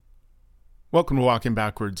Welcome to Walking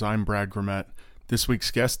Backwards. I'm Brad Grimmett. This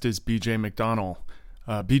week's guest is BJ McDonnell.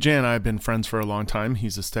 BJ and I have been friends for a long time.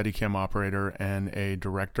 He's a Steadicam operator and a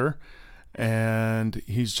director, and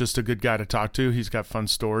he's just a good guy to talk to. He's got fun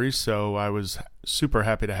stories, so I was super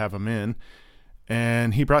happy to have him in.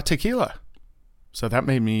 And he brought tequila, so that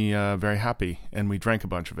made me very happy, and we drank a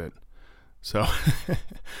bunch of it. So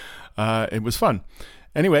it was fun.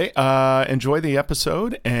 Anyway, enjoy the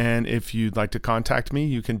episode, and if you'd like to contact me,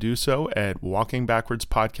 you can do so at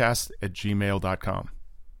walkingbackwardspodcast@gmail.com.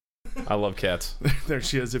 I love cats. There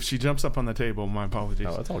she is. If she jumps up on the table, my apologies.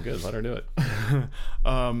 Oh, that's all good. Let her do it.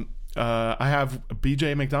 I have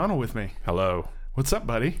BJ McDonnell with me. Hello. What's up,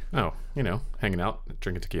 buddy? Oh, hanging out,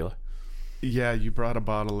 drinking tequila. Yeah, you brought a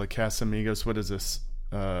bottle of Casamigos. What is this?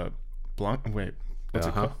 Blanc? Wait, what's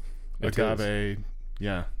it called? Agave.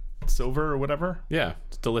 Yeah. Silver or whatever? Yeah,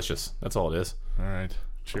 it's delicious. That's all it is. All right.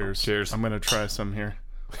 Cheers. Cheers. I'm going to try some here.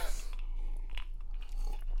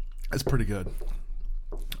 It's pretty good.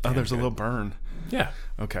 Oh, there's a little burn. Yeah.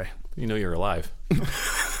 Okay. You know you're alive.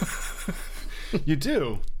 You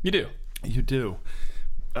do. You do. You do.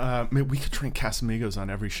 Maybe we could drink Casamigos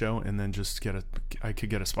on every show and then just I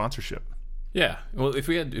could get a sponsorship. Yeah. Well, if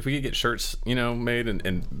we could get shirts, made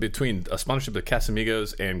and between a sponsorship of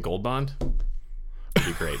Casamigos and Gold Bond, it'd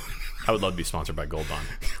be great. I would love to be sponsored by Gold Bond.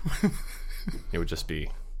 It would just be,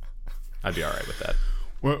 I'd be all right with that.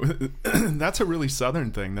 Well, that's a really Southern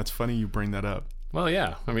thing. That's funny you bring that up. Well,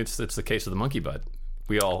 yeah. I mean, it's the case of the monkey butt.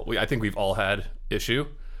 I think we've all had issue.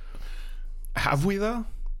 Have we though?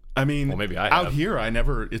 I mean, well, maybe I have. Out here,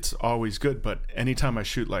 it's always good, but anytime I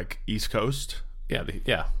shoot like East Coast. Yeah.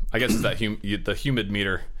 I guess it's that the humid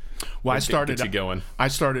meter. Well, gets you going. I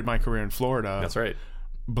started my career in Florida. That's right.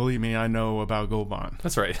 Believe me, I know about Gold Bond.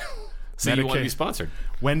 That's right. So you want to be sponsored.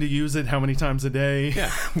 When to use it, how many times a day,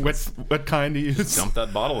 yeah. what kind to use. Dump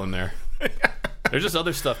that bottle in there. There's just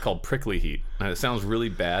other stuff called prickly heat. And it sounds really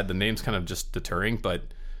bad. The name's kind of just deterring, but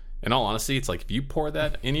in all honesty, it's like if you pour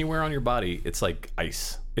that anywhere on your body, it's like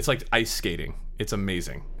ice. It's like ice skating. It's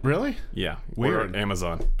amazing. Really? Yeah. Weird. Order on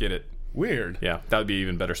Amazon. Get it. Weird. Yeah, that would be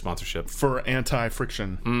even better sponsorship. For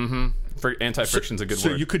anti-friction. Mm-hmm. For anti-friction's a good word.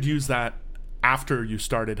 So you could use that after you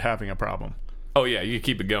started having a problem. Oh, yeah, you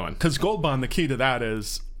keep it going. Because Gold Bond, the key to that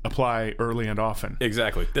is apply early and often.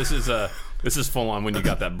 Exactly. This is full on when you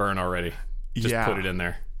got that burn already. Just put it in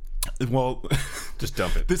there. Well, just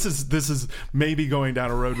dump it. This is maybe going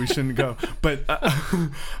down a road we shouldn't go. But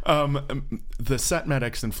the set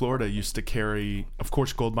medics in Florida used to carry, of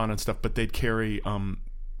course, Gold Bond and stuff, but they'd carry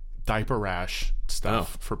diaper rash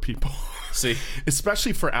stuff for people. See,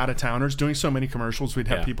 especially for out of towners. Doing so many commercials, we'd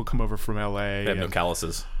have people come over from LA. They have no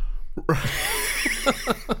calluses.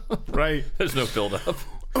 Right. There's no buildup.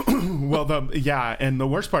 Well, and the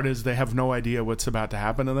worst part is they have no idea what's about to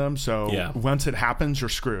happen to them. So once it happens, you're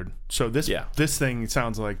screwed. So this thing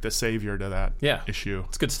sounds like the savior to that issue.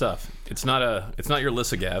 It's good stuff. It's not your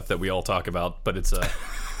Lysagav that we all talk about, but it's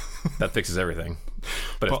that fixes everything.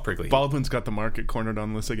 But it's prickly. Baldwin's got the market cornered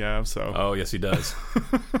on Lysagav. So yes, he does.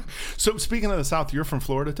 So speaking of the South, you're from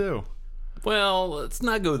Florida too. Well, let's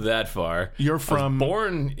not go that far. You're from... I was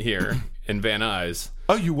born here in Van Nuys.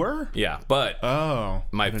 Oh, you were? Yeah, but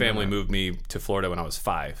my family moved me to Florida when I was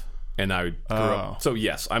 5, and I grew up. So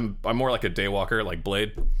yes, I'm more like a daywalker, like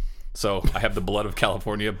Blade. So I have the blood of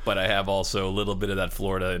California, but I have also a little bit of that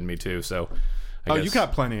Florida in me too. So I guess you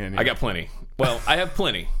got plenty in you. I got plenty. Well, I have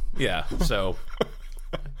plenty. Yeah. So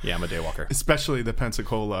yeah, I'm a daywalker. Especially the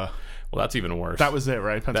Pensacola. Well, that's even worse. That was it,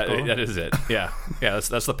 right? Pensacola? That is it. Yeah.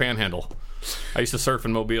 That's the panhandle. I used to surf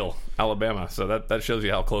in Mobile, Alabama, so that shows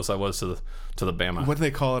you how close I was to the Bama. What do they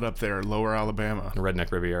call it up there? Lower Alabama.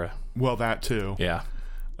 Redneck Riviera. Well, that too. Yeah.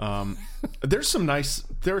 There are some nice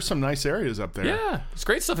areas up there. Yeah. It's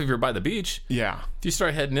great stuff if you're by the beach. Yeah. If you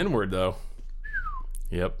start heading inward though.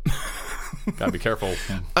 Yep. Gotta be careful.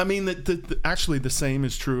 I mean, actually the same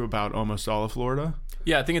is true about almost all of Florida.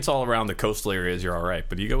 Yeah, I think it's all around the coastal areas you're all right,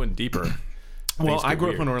 but you go in deeper. Well, I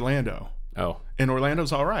grew up in Orlando. Oh. And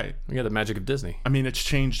Orlando's all right. You got the magic of Disney. I mean, it's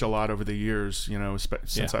changed a lot over the years,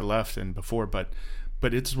 since I left and before, but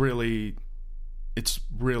it's really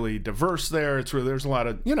diverse there. There's a lot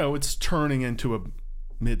of, it's turning into a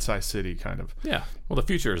mid-sized city kind of. Yeah. Well, the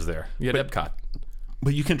future is there. You had Epcot.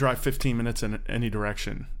 But you can drive 15 minutes in any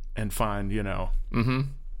direction and find,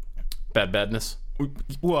 badness.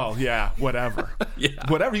 Well, yeah, whatever. Yeah.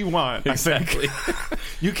 Whatever you want, exactly. I think.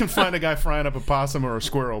 You can find a guy frying up a possum or a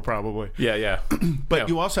squirrel, probably. Yeah. But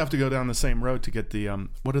you also have to go down the same road to get the,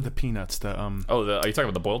 what are the peanuts? Are you talking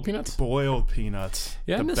about the boiled peanuts? Boiled peanuts.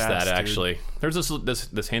 Yeah, I missed that, actually. There's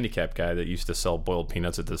this handicapped guy that used to sell boiled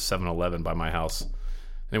peanuts at the 7-Eleven by my house.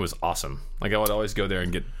 and it was awesome. Like I would always go there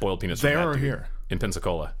and get boiled peanuts. There or here? In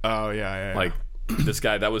Pensacola. Oh yeah. Like this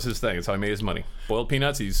guy, that was his thing. That's how he made his money. Boiled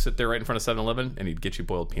peanuts. He'd sit there right in front of 7-Eleven and he'd get you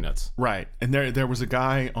boiled peanuts. Right. And there was a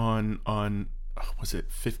guy on was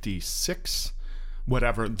it 56?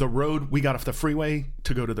 Whatever, the road we got off the freeway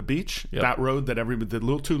to go to the beach, that road that the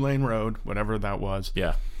little 2-lane road, whatever that was.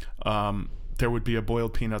 Yeah. There would be a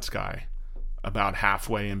boiled peanuts guy about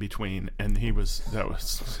halfway in between, and it's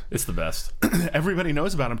the best. Everybody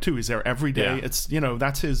knows about him too. He's there every day. Yeah. It's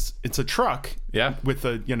it's a truck with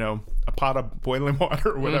a pot of boiling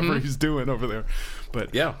water or whatever he's doing over there.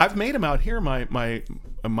 But I've made him out here.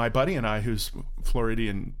 My buddy and I, who's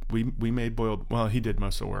Floridian, we made boiled. Well, he did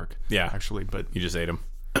most of the work. Yeah, actually, but you just ate them.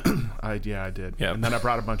 I did. Yeah, and then I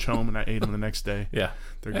brought a bunch home and I ate them the next day. Yeah,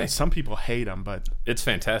 some people hate them, but it's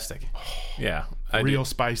fantastic. Yeah, real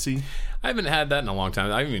spicy. I haven't had that in a long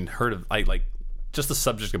time. I haven't even heard of like just the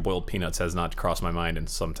subject of boiled peanuts has not crossed my mind in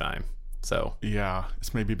some time. So yeah,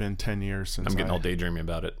 it's maybe been 10 years since I'm getting all daydreaming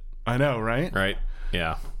about it. I know, right? Right?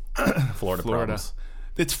 Yeah. Florida problems.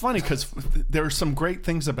 It's funny because there are some great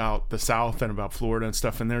things about the South and about Florida and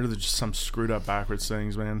stuff, and there are just some screwed up backwards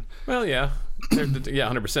things, man. Well, yeah.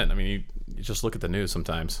 100%. I mean, you just look at the news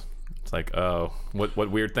sometimes. It's like, oh, what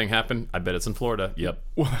weird thing happened? I bet it's in Florida. Yep.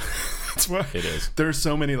 Well, that's what it is. There's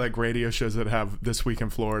so many like radio shows that have This Week in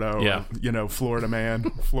Florida or, Florida Man,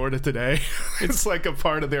 Florida Today. It's like a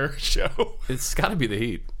part of their show. It's got to be the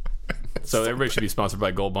heat. So everybody should be sponsored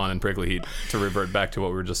by Gold Bond and Prickly Heat to revert back to what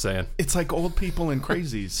we were just saying. It's like old people and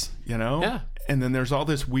crazies, Yeah. And then there's all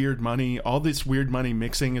this weird money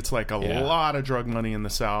mixing. It's like a lot of drug money in the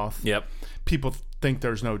South. Yep. People think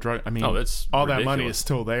there's no drug. I mean, it's all ridiculous. That money is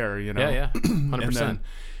still there, Yeah, 100%.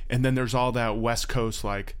 And then there's all that West Coast,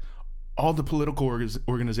 like all the political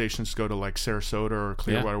organizations go to like Sarasota or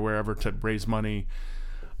Clearwater, wherever, to raise money.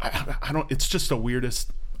 I don't. It's just the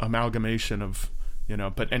weirdest amalgamation of.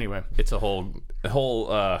 But anyway, it's a whole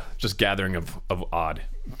just gathering of odd,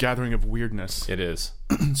 gathering of weirdness. It is.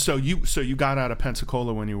 So you got out of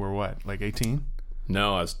Pensacola when you were what, like 18?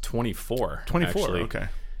 No, I was 24. 24. Actually. Okay.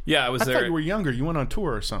 Yeah, I was there. I thought you were younger. You went on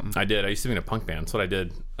tour or something. I did. I used to be in a punk band. That's what I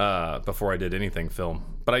did before I did anything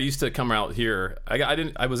film. But I used to come out here.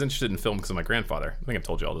 I was interested in film because of my grandfather. I think I've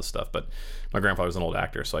told you all this stuff. But my grandfather was an old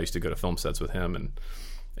actor, so I used to go to film sets with him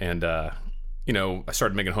and I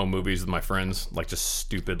started making home movies with my friends, like just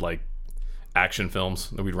stupid like action films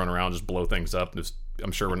that we'd run around, just blow things up.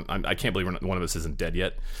 I'm sure I can't believe one of us isn't dead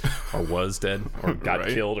yet, or was dead, or got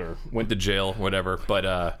killed, or went to jail, whatever.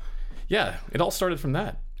 But it all started from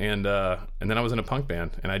that, and then I was in a punk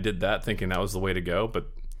band, and I did that thinking that was the way to go. But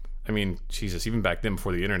I mean, Jesus, even back then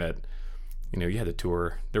before the internet, you had to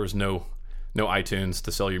tour. There was no iTunes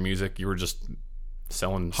to sell your music. You were just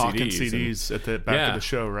selling Hawking CDs at the back of the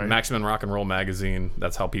show, right? Maximum Rock and Roll magazine.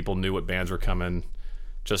 That's how people knew what bands were coming.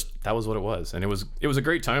 Just that was what it was, and it was a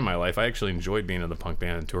great time in my life. I actually enjoyed being in the punk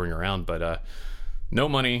band and touring around, but no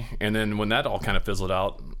money. And then when that all kind of fizzled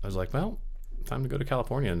out, I was like, well, time to go to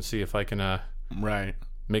California and see if I can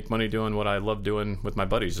make money doing what I love doing with my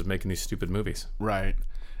buddies, just making these stupid movies. Right.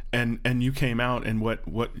 And you came out, and what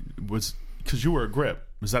was, because you were a grip.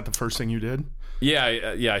 Was that the first thing you did? Yeah.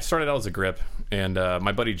 I started out as a grip, and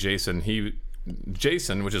my buddy Jason,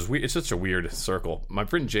 which is weird, it's such a weird circle. My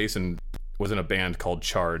friend Jason was in a band called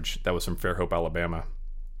Charge that was from Fairhope, Alabama,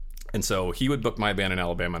 and so he would book my band in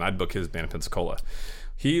Alabama, and I'd book his band in Pensacola.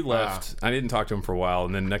 He left. I didn't talk to him for a while,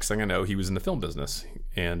 and then next thing I know, he was in the film business,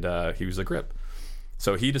 and he was a grip.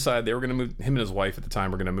 So he decided they were going to move. Him and his wife at the time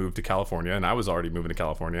were going to move to California, and I was already moving to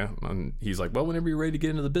California. And he's like, "Well, whenever you're ready to get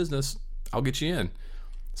into the business, I'll get you in."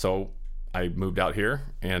 So I moved out here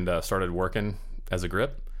and started working as a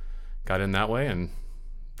grip. Got in that way, and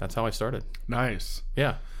that's how I started. Nice.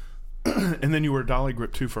 Yeah. And then you were a dolly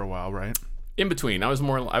grip too for a while, right? In between, I was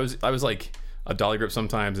like a dolly grip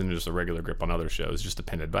sometimes and just a regular grip on other shows, just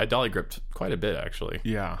depended. But I dolly gripped quite a bit, actually.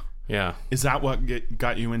 Yeah. Yeah. Is that what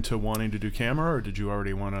got you into wanting to do camera, or did you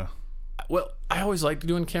already want to? Well, I always liked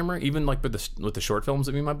doing camera, even like with the short films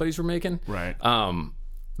that me and my buddies were making. Right.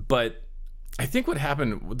 But I think what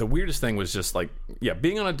happened, the weirdest thing was just like,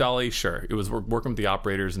 being on a dolly, sure. It was working with the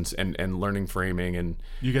operators and learning framing, and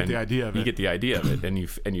you get the idea of it. You get the idea of it, and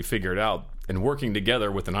you figure it out, and working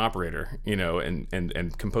together with an operator,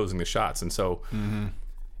 and composing the shots. And so,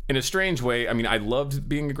 in a strange way, I mean, I loved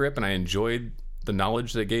being a grip, and I enjoyed the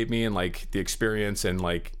knowledge that it gave me, and like the experience, and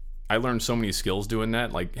like I learned so many skills doing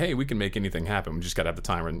that. Like, hey, we can make anything happen. We just got to have the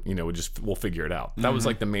time, and we'll figure it out. That was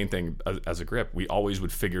like the main thing as a grip. We always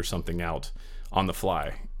would figure something out on the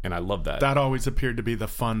fly, and I love that. That always appeared to be the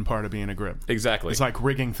fun part of being a grip. Exactly. It's like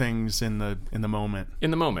rigging things in the moment.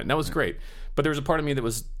 In the moment. That was great. But there was a part of me that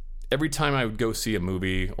was, every time I would go see a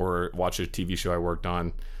movie or watch a TV show I worked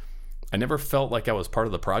on, I never felt like I was part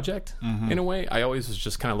of the project in a way. I always was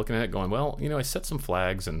just kind of looking at it going, well, I set some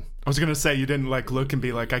flags. And I was going to say, you didn't like look and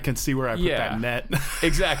be like, I can see where I put that net.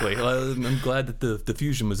 Exactly. Well, I'm glad that the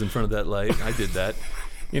diffusion was in front of that light. I did that.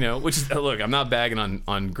 Which is, look, I'm not bagging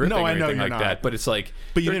on gripping or anything like that, but it's like...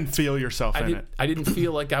 But you didn't feel yourself in it. I didn't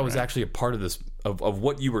feel like I was actually a part of this, of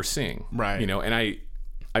what you were seeing. Right. And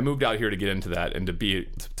I moved out here to get into that and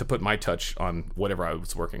to put my touch on whatever I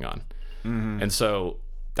was working on. Mm-hmm. And so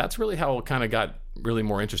that's really how I kind of got really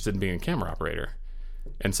more interested in being a camera operator.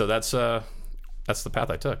 And so that's the path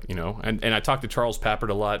I took, And I talked to Charles Pappert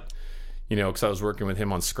a lot, because I was working with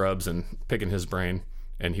him on Scrubs and picking his brain,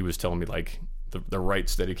 and he was telling me like the right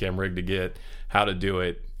Steadicam rig to get, how to do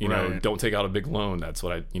it, don't take out a big loan. That's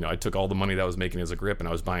what I took all the money that I was making as a grip, and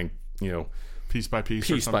I was buying, piece by piece,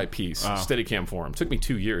 Steadicam for him. It took me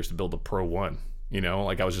 2 years to build the Pro 1.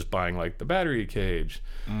 I was just buying like the battery cage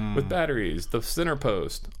with batteries, the center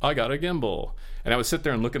post. I got a gimbal, and I would sit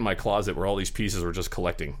there and look in my closet where all these pieces were just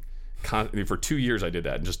collecting. For 2 years I did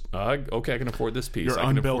that, and just okay, I can afford this piece. Your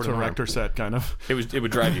unbuilt erector set, kind of. It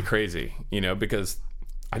would drive you crazy, because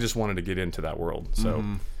I just wanted to get into that world. So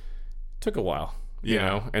it took a while,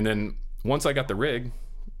 And then once I got the rig,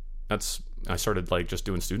 I started like just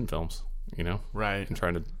doing student films, right, and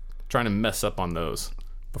trying to mess up on those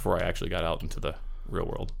before I actually got out into the real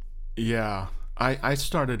world. Yeah, I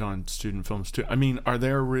started on student films too. I mean, are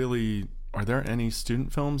there any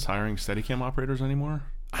student films hiring Steadicam operators anymore?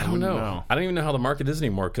 I don't know. I don't even know how the market is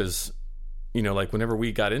anymore, because like whenever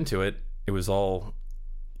we got into it, it was all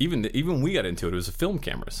even when we got into it was film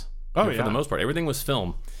cameras. For the most part, everything was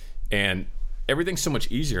film, and everything's so much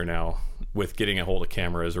easier now with getting a hold of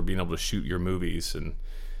cameras or being able to shoot your movies and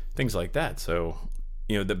things like that. So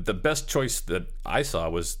the best choice that I saw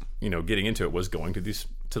was getting into it was going to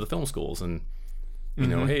the film schools and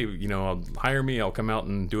hey, I'll hire me, I'll come out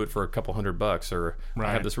and do it for a couple $100, or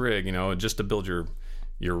I have this rig, just to build your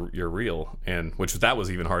reel, and that was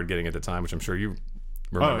even hard getting at the time, which I'm sure you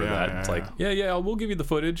remember that. It's like, we'll give you the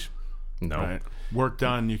footage. No. Right. Work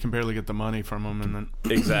done, you can barely get the money from them, and then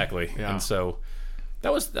exactly. Yeah. And so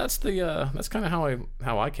that's kind of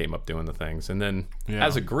how I came up doing the things. And then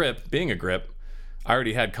as being a grip, I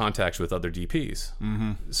already had contacts with other DPs.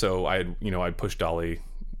 Mm-hmm. So I'd push Dolly,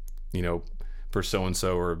 for so and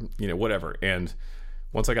so, or whatever. And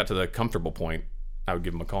once I got to the comfortable point, I would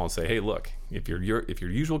give them a call and say, hey, look, if your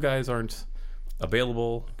usual guys aren't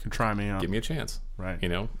available, you can try me out. Give me a chance. Right.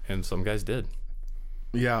 And some guys did.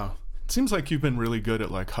 Yeah. It seems like you've been really good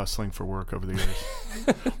at like hustling for work over the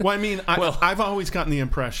years. Well, I mean, I've always gotten the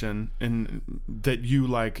impression that you,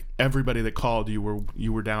 like everybody that called, you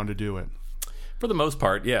were down to do it. For the most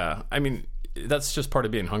part, yeah. I mean, that's just part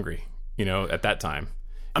of being hungry, at that time.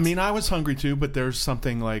 I mean, I was hungry too, but there's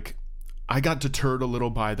something like, I got deterred a little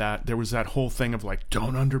by that. There was that whole thing of like,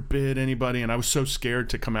 don't underbid anybody. And I was so scared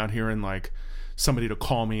to come out here and like somebody to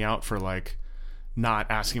call me out for like not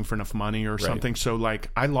asking for enough money or something. So like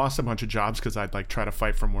I lost a bunch of jobs because I'd like try to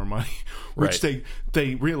fight for more money, which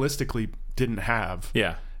they realistically didn't have.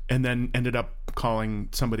 Yeah. And then ended up calling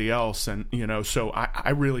somebody else. And, so I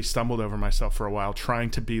really stumbled over myself for a while trying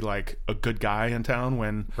to be like a good guy in town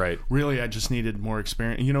when really I just needed more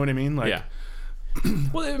experience. You know what I mean? Like, yeah.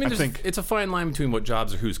 Well, I mean, it's a fine line between what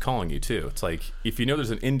jobs or who's calling you too. It's like if there's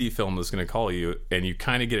an indie film that's going to call you and you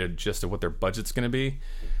kind of get a gist of what their budget's going to be,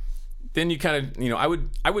 then you kind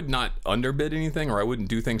of I would not underbid anything, or I wouldn't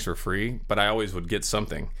do things for free, but I always would get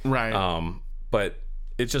something. Right. But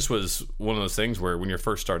it just was one of those things where when you're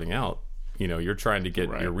first starting out, you're trying to get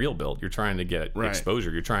your reel built, you're trying to get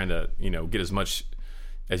exposure, you're trying to get as much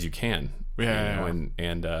as you can. Yeah.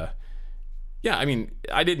 Yeah, I mean,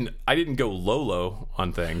 I didn't go low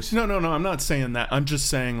on things. No, I'm not saying that. I'm just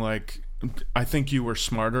saying, like, I think you were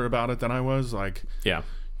smarter about it than I was. Like, yeah,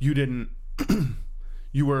 you didn't.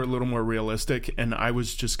 You were a little more realistic, and I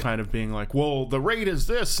was just kind of being like, well, the rate is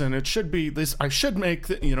this, and it should be this. I should make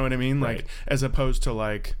you know what I mean? Like, as opposed to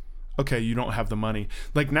like, okay, you don't have the money.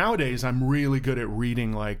 Like nowadays, I'm really good at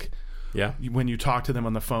reading. Like, when you talk to them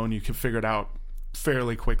on the phone, you can figure it out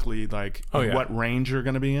fairly quickly, like what range you're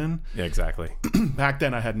going to be in. Yeah, exactly. Back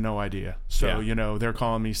then I had no idea. So, they're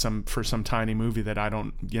calling me for some tiny movie that I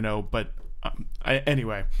don't, but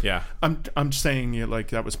anyway. Yeah. I'm saying like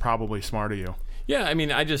that was probably smart of you. Yeah, I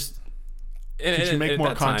mean, I just you make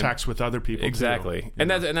more contacts with other people. Exactly. Too, and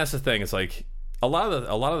that's the thing. It's like a lot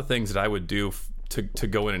of the things that I would do to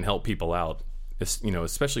go in and help people out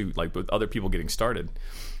especially like with other people getting started,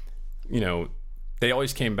 they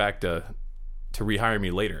always came back to rehire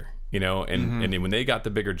me later, and then when they got the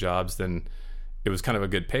bigger jobs, then it was kind of a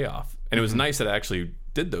good payoff. And it was nice that I actually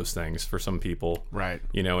did those things for some people, right?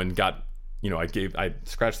 And got, I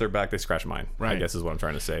scratched their back, they scratched mine, right? I guess is what I'm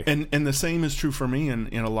trying to say. And the same is true for me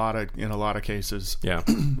in a lot of cases. Yeah.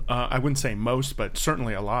 I wouldn't say most, but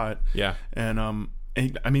certainly a lot. Yeah. And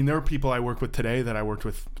I mean, there are people I work with today that I worked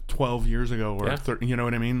with 12 years ago or 30, you know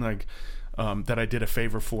what I mean? Like, that I did a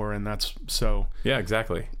favor for, and that's so. Yeah,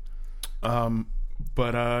 exactly. But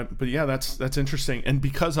yeah, that's interesting. And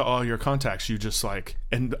because of all your contacts, you just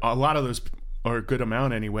and a lot of those, or a good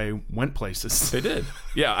amount anyway, went places. They did.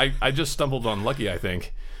 Yeah, I just stumbled on lucky, I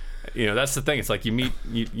think. That's the thing. It's like you meet,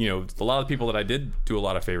 a lot of people that I did do a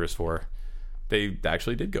lot of favors for, they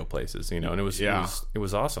actually did go places, and it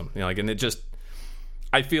was awesome. And it just,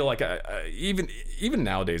 I feel like even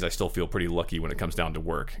nowadays I still feel pretty lucky when it comes down to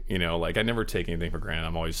work. Like I never take anything for granted.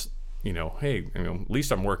 I'm always, hey, at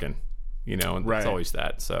least I'm working. And right. It's always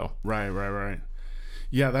that. So right.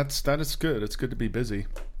 Yeah, that is good. It's good to be busy.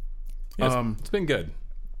 Yeah, it's been good.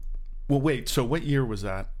 Well, wait. So, what year was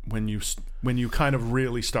that when you kind of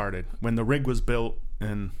really started? When the rig was built,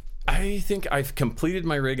 and I think I've completed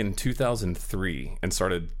my rig in 2003 and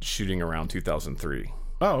started shooting around 2003.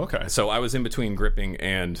 Oh, okay. So I was in between gripping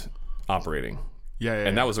and operating. Yeah.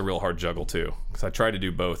 And that was a real hard juggle too, because I tried to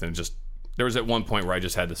do both, and just there was at one point where I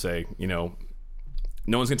just had to say,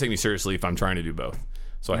 no one's gonna take me seriously if I'm trying to do both.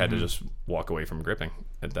 So I had to just walk away from gripping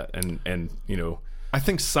at that, and I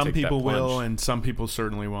think some people will, and some people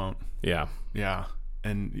certainly won't. Yeah.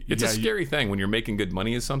 And it's a scary thing when you're making good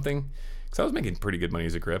money as something, because I was making pretty good money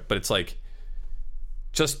as a grip, but it's like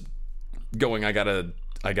just going, I gotta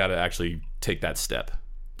actually take that step.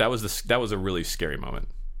 That was a really scary moment,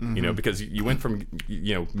 because you went from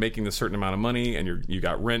making a certain amount of money, and you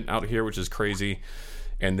got rent out here, which is crazy,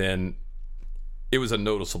 and then it was a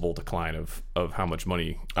noticeable decline of how much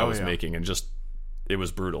money I was making, and just it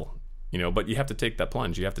was brutal. But you have to take that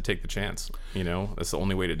plunge. You have to take the chance. That's the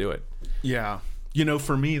only way to do it. Yeah.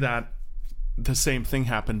 For me, that the same thing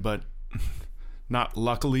happened, but not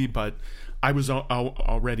luckily, but I was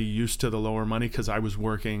already used to the lower money because I was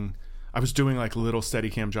doing like little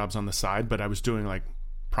Steadicam jobs on the side, but I was doing like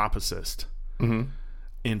prop assist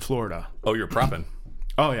in Florida. Oh, you're propping.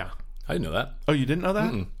 Oh, yeah. I didn't know that. Oh, you didn't know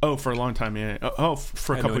that? Mm-mm. Oh, for a long time, yeah. Oh,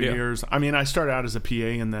 for a couple of years. I mean, I started out as a PA,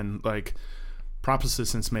 and then like prop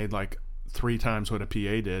assistants made like 3 times what a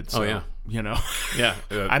PA did. So, yeah. Yeah.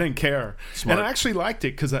 I didn't care. Smart. And I actually liked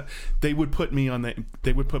it because they would put me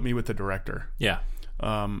with the director. Yeah.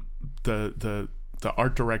 The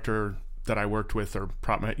art director that I worked with, or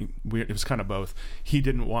it was kind of both. He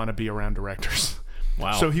didn't want to be around directors.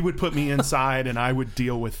 Wow. So he would put me inside, and I would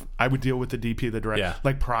deal with the DP, the director, yeah.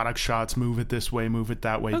 like product shots, move it this way, move it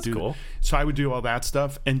that way. That's cool. So I would do all that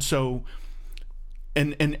stuff, and so,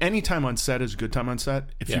 and any time on set is a good time on set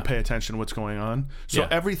if you pay attention to what's going on. So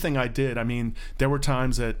everything I did, I mean, there were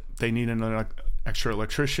times that they needed an extra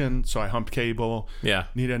electrician, so I humped cable. Yeah.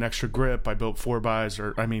 Needed an extra grip, I built 12 buys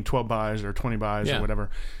or 20 buys or whatever.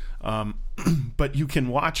 But you can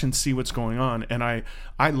watch and see what's going on, and I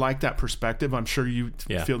like that perspective. I'm sure you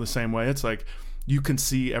feel the same way. It's like you can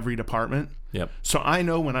see every department. Yep. So I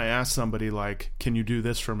know when I ask somebody like, "Can you do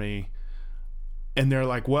this for me?" and they're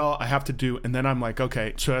like, "Well, I have to do," and then I'm like,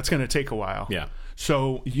 "Okay, so that's going to take a while." Yeah.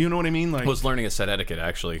 So you know what I mean? Like, I was learning a set etiquette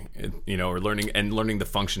actually, or learning the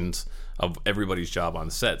functions of everybody's job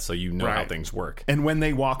on set, so how things work. And when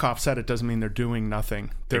they walk off set, it doesn't mean they're doing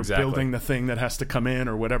nothing. They're building the thing that has to come in,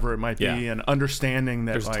 or whatever it might be, and understanding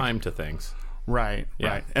that there's time to things. Right.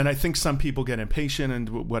 And I think some people get impatient and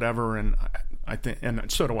whatever, and I think,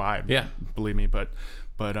 and so do I. Yeah. Believe me, but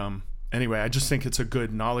anyway, I just think it's a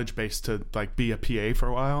good knowledge base to like be a PA for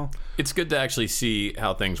a while. It's good to actually see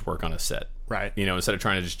how things work on a set. Right. Instead of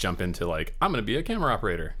trying to just jump into like, I'm going to be a camera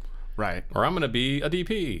operator. Right. Or I'm going to be a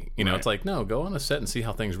DP. It's like, no, go on a set and see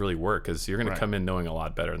how things really work, because you're going to come in knowing a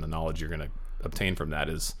lot better, and the knowledge you're going to obtain from that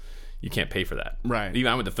is you can't pay for that. Right.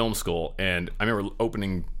 Even I went to film school, and I remember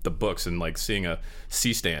opening the books and like seeing a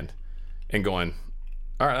C-stand and going,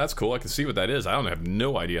 all right, that's cool. I can see what that is. I have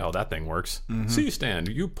no idea how that thing works. Mm-hmm. C-stand,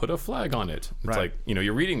 you put a flag on it. It's like,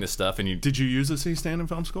 you're reading this stuff, and you... Did you use a C-stand in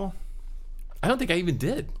film school? I don't think I even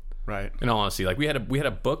did. Right. In all honesty, like we had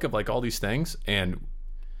a book of like all these things, and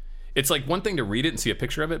it's like one thing to read it and see a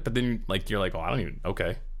picture of it, but then you're like, oh, I don't even,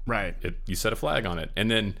 okay. Right. You set a flag on it, and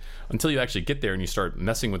then until you actually get there and you start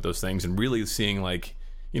messing with those things and really seeing like,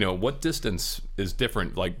 what distance is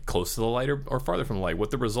different, like close to the light or farther from the light,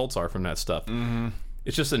 what the results are from that stuff. Mm-hmm.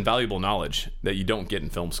 it's just invaluable knowledge that you don't get in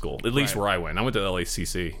film school. At least where I went. I went to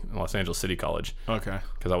LACC, Los Angeles City College. Okay.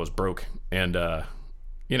 Because I was broke, and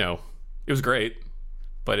you know, it was great,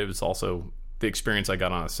 but it was also the experience I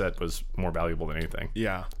got on a set was more valuable than anything.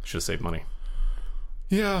 Yeah. Should have saved money.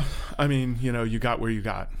 Yeah, I mean, you know, you got where you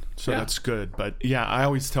got, so that's good. But yeah, I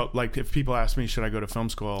always tell, like, if people ask me, should I go to film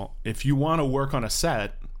school? If you want to work on a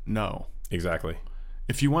set, no. Exactly.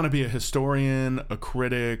 If you want to be a historian, a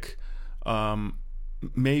critic,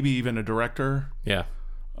 maybe even a director,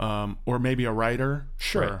 or maybe a writer,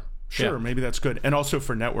 sure. Sure, maybe that's good. And also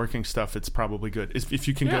for networking stuff, it's probably good. If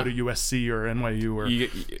you can go to USC or NYU or...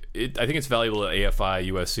 I think it's valuable at AFI,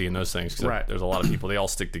 USC, and those things. Cause there's a lot of people. They all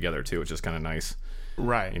stick together, too, which is kind of nice.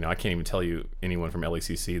 Right. You know, I can't even tell you anyone from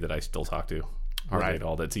LACC that I still talk to. Hardly at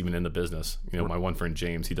all. That's even in the business. You know, my one friend,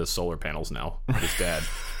 James, he does solar panels now with his dad,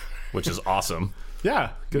 which is awesome.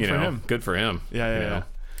 Yeah, good for him. Good for him. Yeah.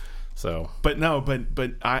 So... But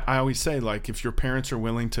I always say, like, if your parents are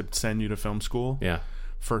willing to send you to film school...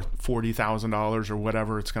 for $40,000 or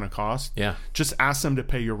whatever it's going to cost. Just ask them to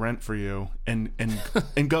pay your rent for you and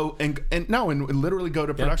go and literally go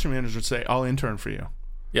to production manager and say, I'll intern for you.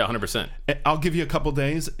 Yeah, 100%. I'll give you a couple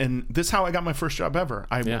days, and this is how I got my first job ever.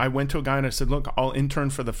 I went to a guy and I said, look, I'll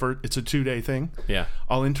intern for the first, it's a 2-day thing.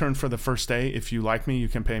 I'll intern for the first day. If you like me, you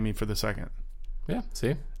can pay me for the second. Yeah,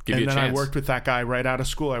 see? Give you a chance. And then I worked with that guy right out of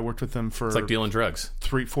school. I worked with him for... It's like dealing drugs.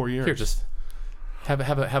 3-4 years. Here, just...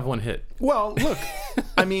 Have one hit. Well, look,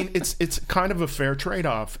 I mean, it's kind of a fair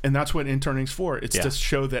trade-off, and that's what interning's for. It's to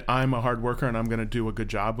show that I'm a hard worker and I'm going to do a good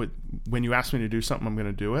job. When you ask me to do something, I'm going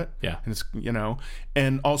to do it. And it's, you know,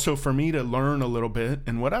 and also for me to learn a little bit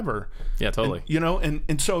and whatever. Yeah, totally. And, you know,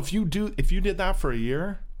 and so if you did that for a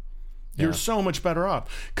year, you're so much better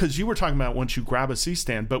off. Because you were talking about once you grab a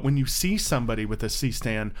C-stand, but when you see somebody with a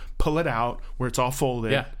C-stand, pull it out where it's all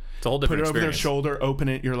folded. It's a whole different experience. Put it over their shoulder, open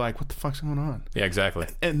it. You're like, what the fuck's going on? Yeah, exactly.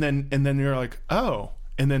 And then you're like, oh.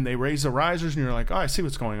 And then they raise the risers, and you're like, oh, I see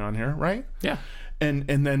what's going on here, right? Yeah. And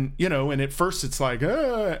then, you know, and at first it's like,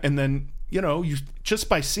 and then, you know, you just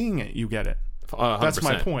by seeing it, you get it. 100%. That's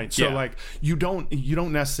my point. So like, you don't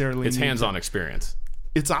necessarily. It's hands-on experience.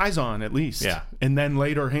 It's eyes on at least. Yeah. And then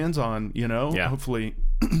later hands on, you know. Yeah. Hopefully.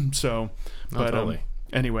 So, but totally.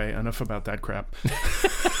 Anyway, enough about that crap.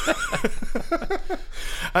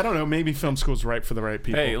 I don't know. Maybe film school's right for the right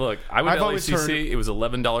people. Hey, look, I went to LACC. It was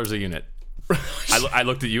 $11 a unit. I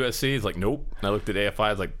looked at USC. It's like, nope. And I looked at AFI. I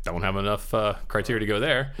was like, don't have enough criteria to go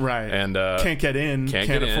there. Right. And can't get in.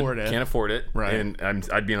 Can't afford it. Can't afford it. Right. And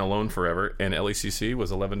I'd be in a loan forever. And LACC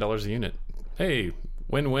was $11 a unit. Hey,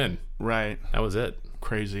 win-win. Right. That was it.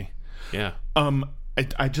 Crazy. Yeah.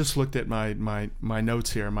 I just looked at my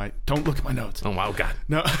notes here. Don't look at my notes. Oh, wow, God.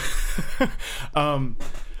 No.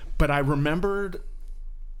 But I remembered,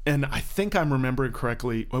 and I think I'm remembering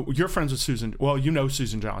correctly. Well, you're friends with Susan. Well, you know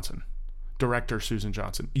Susan Johnson, director Susan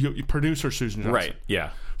Johnson, producer Susan Johnson. Right.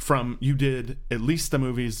 Yeah. You did at least the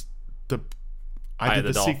movies. I did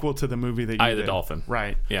the sequel to the movie that you did. Eye of the Dolphin.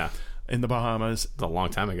 Right. Yeah. In the Bahamas. It's a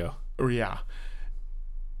long time ago. Yeah.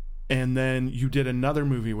 And then you did another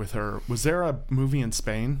movie with her. Was there a movie in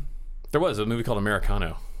Spain? There was a movie called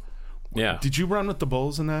Americano. Yeah. Did you run with the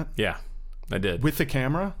bulls in that? Yeah, I did. With the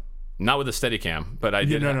camera? Not with a Steadicam, but I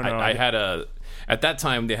did. No. I had at that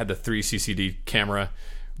time they had the 3 CCD camera,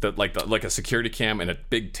 like a security cam and a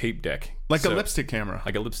big tape deck. Like a lipstick camera.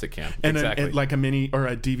 Like a lipstick cam. And exactly. Like a mini or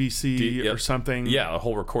a DVC or something. Yeah, a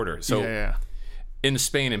whole recorder. So yeah. In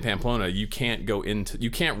Spain, in Pamplona, you can't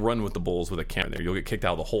run with the bulls with a camera there. You'll get kicked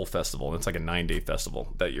out of the whole festival. And it's like a 9-day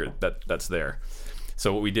festival that's there.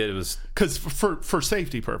 So what we did was because for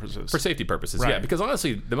safety purposes. For safety purposes, right. Yeah. Because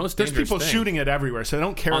honestly, the most dangerous there's people shooting it everywhere, so they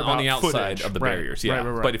don't care about on the outside footage. of the barriers. Yeah,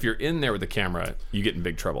 right. But if you're in there with the camera, you get in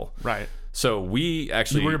big trouble. Right. So we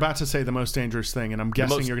actually... You were about to say the most dangerous thing, and I'm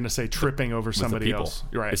guessing you're going to say tripping over somebody else.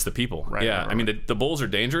 Right. It's the people. Right. Yeah. Right. I mean, the bulls are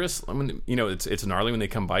dangerous. I mean, you know, it's gnarly when they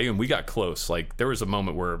come by you, and we got close. Like, there was a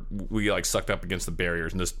moment where we, like, sucked up against the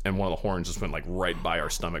barriers, and one of the horns just went, like, right by our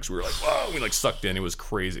stomachs. We were like, whoa! We, like, sucked in. It was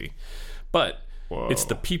crazy. But it's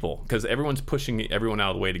the people, because everyone's pushing everyone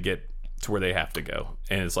out of the way to get to where they have to go,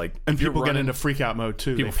 and it's like, and people get into freak out mode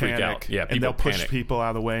too. People freak out. Yeah, and they'll push people out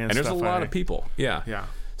of the way, and there's a lot of people. Yeah.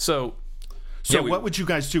 So what would you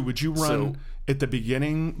guys do? Would you run at the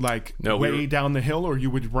beginning, like down the hill, or you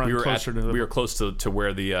would run closer to the... We were close to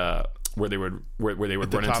where the where they would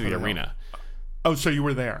run into the arena. Oh, so you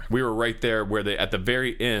were there. We were right there where at the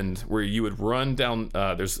very end where you would run down.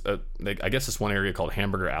 There's I guess this one area called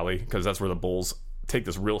Hamburger Alley, because that's where the bulls take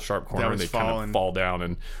this real sharp corner and they kind of fall down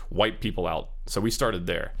and wipe people out. So we started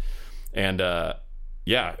there, and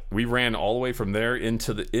yeah, we ran all the way from there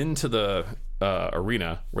into the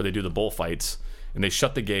arena where they do the bullfights, and they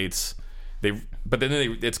shut the gates.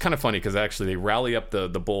 It's kind of funny because actually they rally up the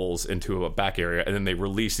bulls into a back area, and then they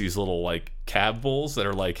release these little like cab bulls that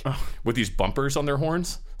are like with these bumpers on their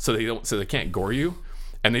horns, so they can't gore you,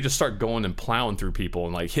 and they just start going and plowing through people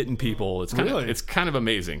and like hitting people. It's kind of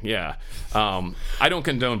amazing. Yeah. I don't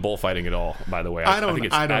condone bullfighting at all, by the way. I think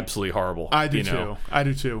it's absolutely horrible. I do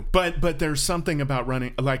too. But there's something about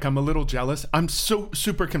running, like I'm a little jealous. I'm so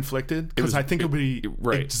super conflicted because I think it would be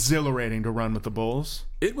exhilarating to run with the bulls.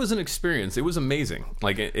 It was an experience. It was amazing.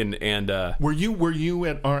 Like were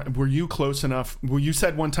you close enough? Well, you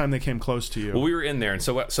said one time they came close to you. Well, we were in there, and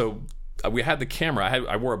so we had the camera.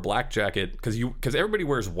 I wore a black jacket because everybody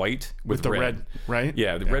wears white with the red, right?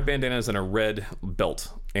 Yeah, red bandanas and a red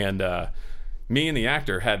belt. And me and the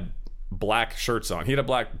actor had black shirts on. He had a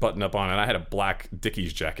black button up on, and I had a black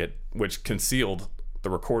Dickies jacket, which concealed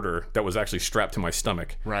the recorder that was actually strapped to my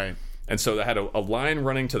stomach. Right. And so I had a line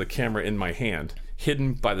running to the camera in my hand,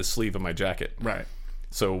 hidden by the sleeve of my jacket. Right.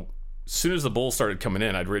 So as soon as the bulls started coming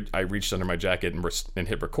in, I reached under my jacket and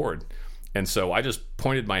hit record. And so I just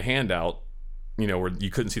pointed my hand out, where you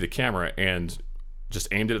couldn't see the camera, and just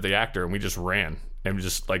aimed it at the actor, and we just ran. And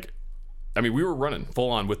we were running full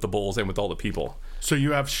on with the bulls and with all the people. So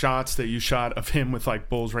you have shots that you shot of him with like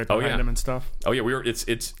bulls right behind him and stuff? Oh yeah,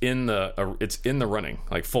 it's in the running,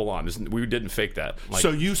 like full on. We didn't fake that.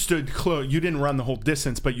 So you stood close. You didn't run the whole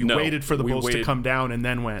distance, but you waited for the bulls to come down and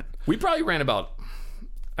then went. We probably ran about,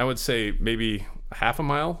 I would say maybe half a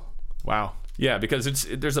mile. Wow. Yeah, because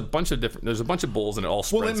there's a bunch of bulls, and it all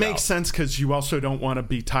spreads out. Well, it makes sense because you also don't want to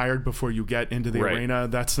be tired before you get into the arena.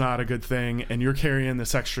 That's not a good thing, and you're carrying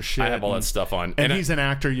this extra shit. I have all that stuff on, and he's an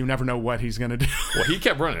actor. You never know what he's going to do. Well, he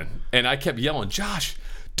kept running, and I kept yelling, "Josh,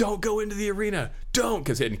 don't go into the arena, don't!"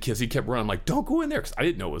 Because he kept running. I'm like, "Don't go in there," because I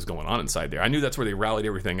didn't know what was going on inside there. I knew that's where they rallied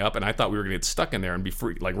everything up, and I thought we were going to get stuck in there and be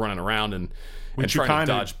free, like running around and trying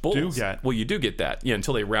to dodge bulls. Well, you do get that,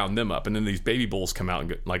 until they round them up, and then these baby bulls come out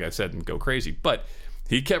and, like I said, and go crazy. But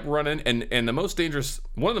he kept running, and one of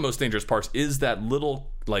the most dangerous parts is that little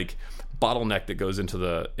like bottleneck that goes into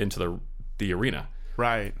the arena,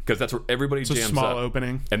 right? Because that's where everybody jams up. It's a small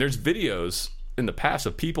opening, and there's videos in the past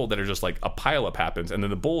of people that are just like a pileup happens, and then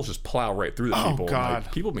the bulls just plow right through the people. God.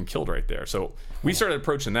 Like, people have been killed right there. So we started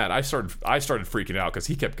approaching that. I started freaking out because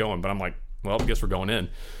he kept going, but I'm like, well, I guess we're going in.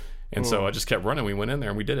 And so I just kept running. We went in there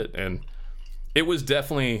and we did it, and it was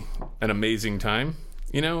definitely an amazing time,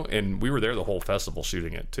 and we were there the whole festival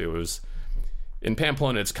shooting it too. It was in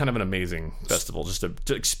Pamplona. It's kind of an amazing festival just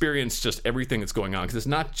to experience just everything that's going on, because it's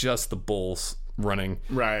not just the bulls running,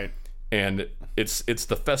 right? And it's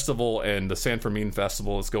the festival and the San Fermin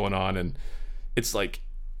festival that's going on, and it's like,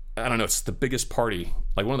 I don't know, it's the biggest party,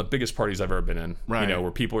 like one of the biggest parties I've ever been in, right?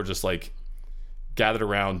 Where people are just like gathered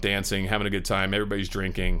around, dancing, having a good time, everybody's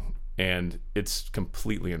drinking, and it's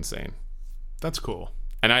completely insane. That's cool.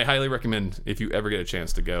 And I highly recommend, if you ever get a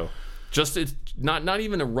chance to go, it's not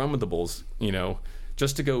even to run with the bulls,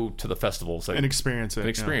 just to go to the festivals and experience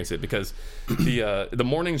it. Because the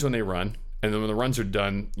mornings when they run, and then when the runs are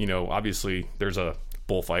done, obviously there's a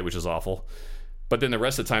bullfight, which is awful, but then the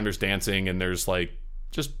rest of the time there's dancing, and there's like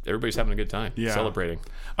just everybody's having a good time, celebrating.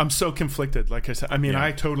 I'm so conflicted. Like I said,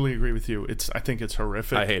 I totally agree with you. I think it's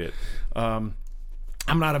horrific. I hate it.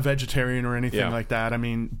 I'm not a vegetarian or anything like that.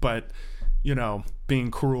 But being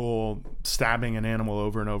cruel, stabbing an animal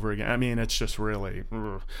over and over again. It's just really.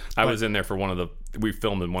 I was in there for we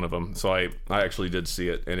filmed in one of them, so I actually did see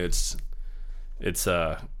it, and it's it's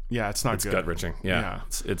not good. It's gut wrenching. Yeah.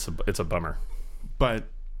 It's a bummer. But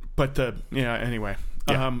anyway.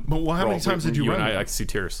 Yeah. But how many times did you run? I see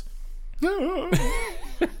tears. Give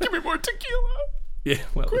me more tequila. Yeah,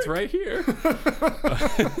 well, quick. It's right here.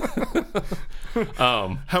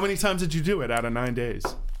 How many times did you do it out of 9 days?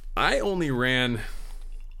 I only ran,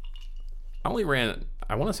 I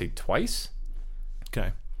want to say twice.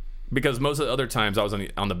 Okay. Because most of the other times I was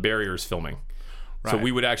on the barriers filming. Right. So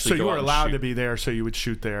we would actually go you were allowed to be there, so you would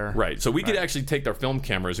shoot there. Right. So we could actually take our film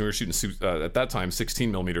cameras, and we were shooting at that time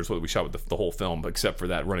 16 millimeters, what we shot with the whole film, except for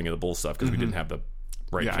that running of the bull stuff, because we didn't have the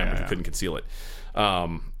cameras. We couldn't conceal it.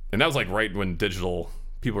 And that was like right when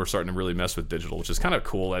people were starting to really mess with digital, which is kind of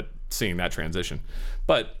cool at seeing that transition.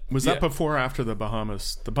 But was that before or after the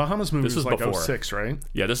Bahamas? The Bahamas movie was like before. 06, right?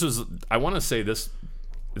 Yeah, I want to say this.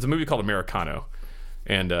 It's a movie called Americano,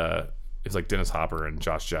 and it's like Dennis Hopper and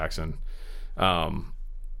Josh Jackson.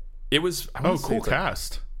 It was cool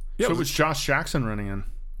cast. Yeah, so it was Josh Jackson running in.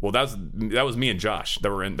 Well, that was me and Josh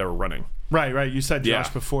that were running. Right. You said Josh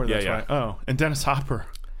before. That's right. Oh, and Dennis Hopper.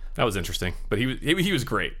 That was interesting, but he was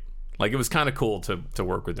great. Like, it was kind of cool to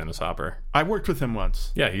work with Dennis Hopper. I worked with him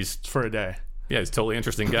once. Yeah, he's for a day. Yeah, he's a totally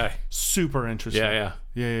interesting guy. Super interesting.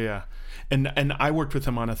 Yeah. And I worked with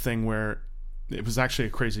him on a thing where it was actually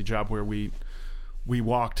a crazy job where we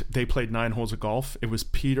walked. They played 9 holes of golf. It was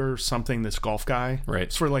Peter something, this golf guy. Right.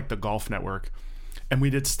 It's for like the Golf Network, and we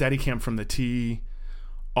did Steadicam from the tee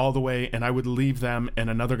all the way, and I would leave them, and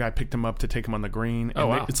another guy picked him up to take him on the green. Oh, and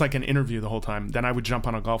wow. It's like an interview the whole time. Then I would jump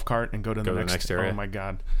on a golf cart and go to the next area. Oh my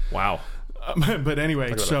god! Wow. But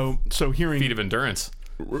anyway, so hearing feat of endurance.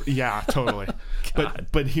 Yeah, totally.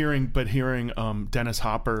 but hearing Dennis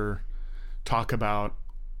Hopper talk about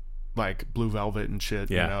like Blue Velvet and shit,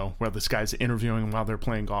 you know, where this guy's interviewing while they're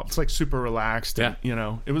playing golf. It's like super relaxed. And, you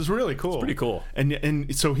know, it was really cool. It's pretty cool.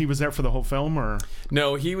 And so he was there for the whole film, or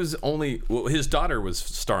no? He was only. Well, his daughter was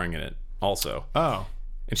starring in it also. Oh,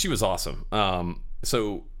 and she was awesome.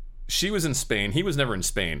 So she was in Spain. He was never in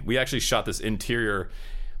Spain. We actually shot this interior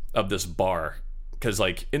of this bar. Because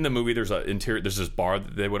like in the movie, there's this bar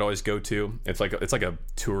that they would always go to. It's like a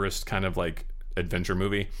tourist kind of like adventure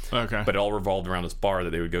movie. Okay. But it all revolved around this bar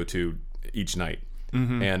that they would go to each night.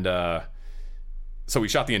 Mm-hmm. And so we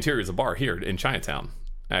shot the interior of the bar here in Chinatown,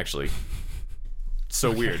 actually.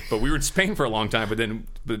 So weird. But we were in Spain for a long time.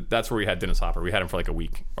 But that's where we had Dennis Hopper. We had him for like a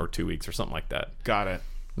week or 2 weeks or something like that. Got it.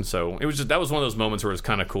 And so it was that was one of those moments where it was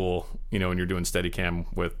kind of cool, you know, when you're doing Steadicam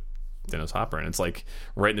with Dennis Hopper, and it's like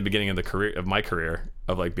right in the beginning of my career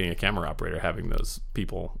of like being a camera operator, having those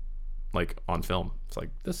people like on film. It's like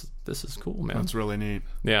this is cool, man. That's really neat.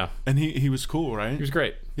 Yeah. And he was cool, right? He was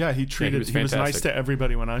great. Yeah, he was nice to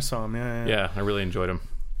everybody when I saw him. Yeah, I really enjoyed him.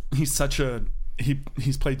 He's such a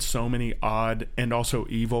he's played so many odd and also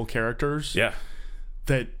evil characters. Yeah.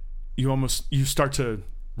 That you start to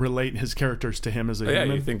relate his characters to him as a human.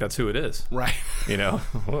 Yeah, you think that's who it is. Right. You know?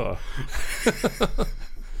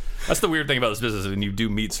 That's the weird thing about this business. When you do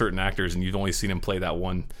meet certain actors and you've only seen him play that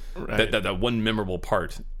one that one memorable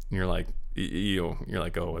part, and you're like, you're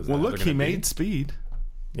like, oh, is that well, look, he made Speed.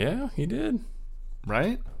 Yeah, he did.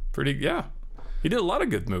 Right? Pretty, yeah. He did a lot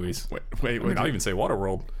of good movies. Wait. I'll even say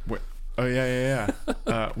Waterworld. Wait. Oh yeah.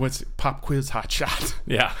 What's Pop Quiz Hot Shot?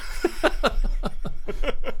 Yeah.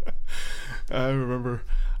 I remember.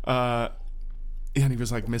 And he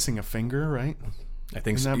was like missing a finger, right? I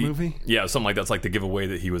think in that movie. Yeah, something like that's like the giveaway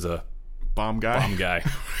that he was a bomb guy.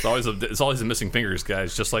 It's always the missing fingers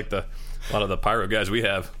guys, just like a lot of the pyro guys we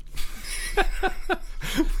have.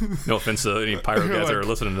 No offense to any pyro guys that are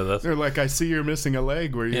listening to this. They're like, I see you're missing a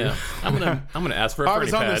leg. Where you? Yeah, I'm gonna ask for a I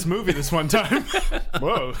was on this movie this one time.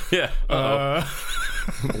 Whoa. Yeah.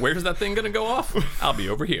 Where's that thing gonna go off? I'll be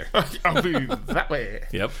over here. I'll be that way.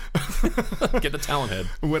 Yep. Get the talent head.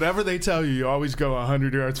 Whatever they tell you, you always go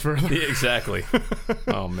 100 yards further. Yeah, exactly.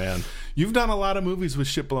 Oh man. You've done a lot of movies with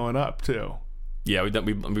shit blowing up too. Yeah, we've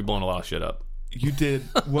blown a lot of shit up. You did.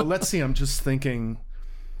 Well, let's see. I'm just thinking.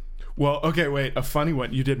 Well, okay, wait. A funny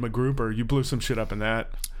one. You did MacGruber. You blew some shit up in that.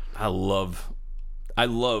 I love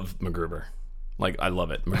MacGruber. Like, I love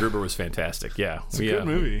it. MacGruber was fantastic. Yeah. It's a good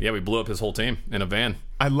movie. Yeah, we blew up his whole team in a van.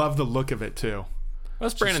 I love the look of it, too.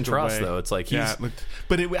 That's Brandon Trost, though. It's like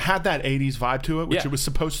but it had that 80s vibe to it, which it was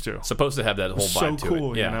supposed to. Supposed to have that whole vibe to it. So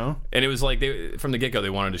cool, you know? And it was like, from the get-go, they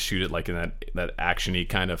wanted to shoot it like in that action-y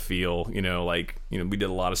kind of feel. You know, like, we did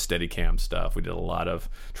a lot of Steadicam stuff. We did a lot of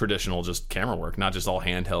traditional just camera work, not just all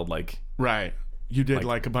handheld, like... Right. You did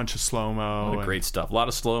like a bunch of slow-mo. Great stuff. A lot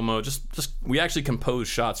of slow-mo. Just we actually composed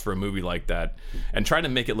shots for a movie like that and tried to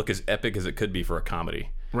make it look as epic as it could be for a comedy.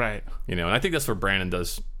 Right. And I think that's where Brandon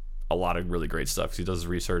does a lot of really great stuff, because he does his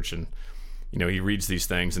research and he reads these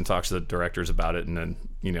things and talks to the directors about it, and then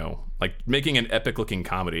like making an epic looking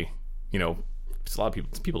comedy, it's a lot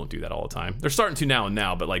of people don't do that all the time. They're starting to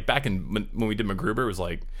now, but like back when we did MacGruber, it was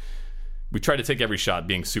like we tried to take every shot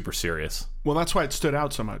being super serious. Well, that's why it stood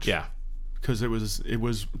out so much. Yeah, because it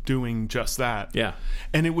was doing just that. Yeah,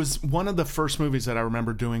 and it was one of the first movies that I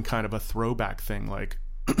remember doing kind of a throwback thing, like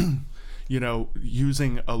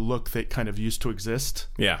using a look that kind of used to exist.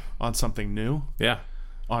 Yeah. On something new. Yeah.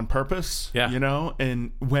 On purpose. Yeah.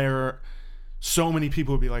 And where so many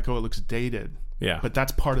people would be like, oh, it looks dated. Yeah. But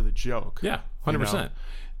that's part of the joke. Yeah. 100%.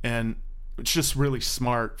 And it's just really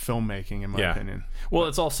smart filmmaking, in my opinion. Well,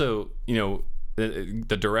 it's also,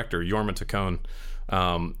 the director, Jorma Taccone,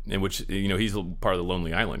 in which, he's part of the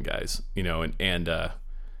Lonely Island guys, and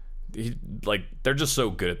he, like, they're just so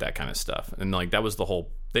good at that kind of stuff. And like, that was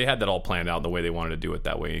they had that all planned out the way they wanted to do it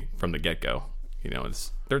that way from the get-go.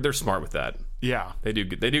 They're smart with that. Yeah. They do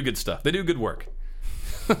good stuff. They do good work.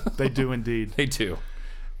 They do indeed. They do.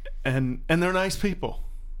 And they're nice people.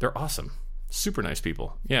 They're awesome. Super nice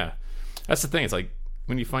people. Yeah. That's the thing. It's like,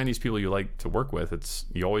 when you find these people you like to work with,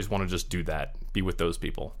 you always want to just do that, be with those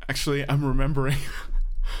people. Actually, I'm remembering.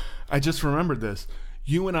 I just remembered this.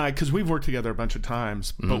 You and I, because we've worked together a bunch of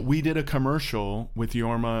times, but we did a commercial with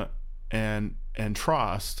Jorma and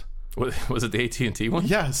Trost. Was it the AT&T one?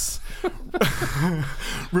 Yes.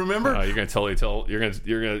 Remember? You're gonna totally tell. You're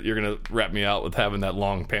gonna wrap me out with having that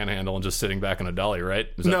long panhandle and just sitting back on a dolly, right?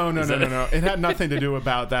 No. It had nothing to do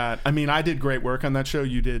about that. I mean, I did great work on that show.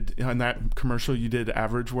 You did on that commercial. You did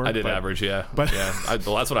average work. I did average, yeah. But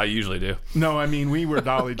well, that's what I usually do. No, I mean, we were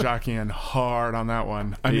dolly jockeying hard on that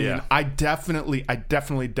one. I mean, I definitely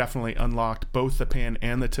unlocked both the pan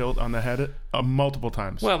and the tilt on the head multiple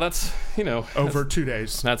times. Well, that's over 2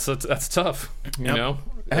 days. That's tough. You know.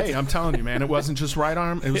 Hey, I'm telling you, man, it wasn't just right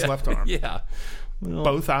arm; it was left arm. Yeah, well,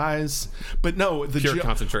 both eyes. But no, the pure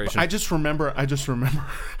concentration. I just remember.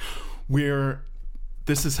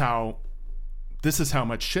 This is how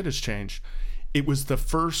much shit has changed. It was the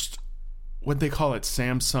first, what they call it,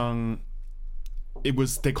 Samsung.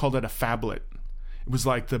 They called it a phablet. It was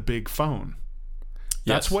like the big phone.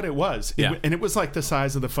 That's what it was. And it was like the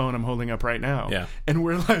size of the phone I'm holding up right now. Yeah. And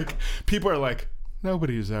we're like, people are like,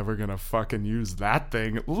 nobody's ever gonna fucking use that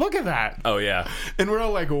thing. Look at that. Oh yeah. And we're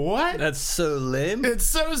all like, what? That's so lame. It's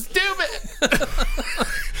so stupid.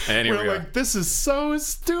 And we're like, this is so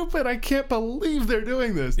stupid. I can't believe they're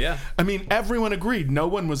doing this. Yeah. I mean, everyone agreed. No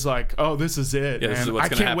one was like, oh, this is it. Yeah, this is what's I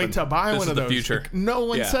gonna can't happen. wait to buy one of those. Future. No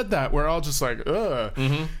one said that. We're all just like, ugh.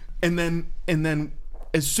 Mm-hmm. And then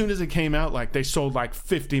as soon as it came out, like they sold like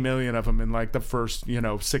 50 million of them in like the first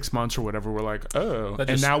 6 months or whatever. We're like, oh,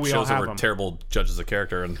 and now we all have them. Terrible judges of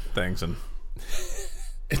character and things, and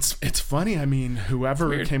it's funny. I mean,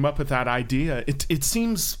 whoever came up with that idea, it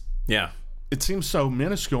seems it seems so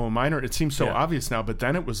minuscule and minor. It seems so obvious now, but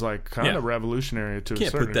then it was like kind of revolutionary to a certain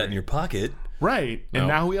degree. Can't put that in your pocket, right? And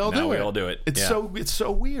now we all do it. Now we all do it. It's so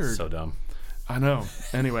weird, so dumb. I know.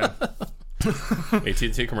 Anyway,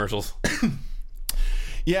 AT&T commercials.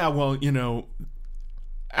 Yeah, well,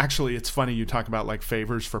 actually, it's funny you talk about like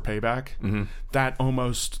favors for payback. Mm-hmm. That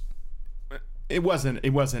almost it wasn't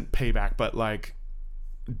payback, but like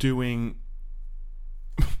doing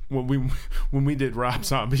when we did Rob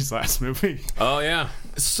Zombie's last movie. Oh yeah,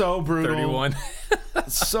 so brutal. 31.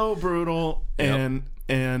 So brutal, and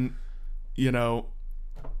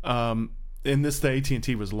and this, the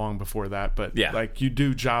AT&T was long before that, but like you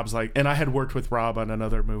do jobs like, and I had worked with Rob on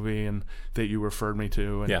another movie and that you referred me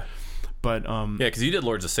to. And, but because you did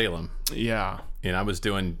Lords of Salem. Yeah. And I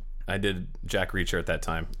did Jack Reacher at that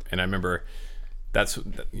time, and I remember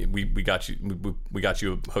we got you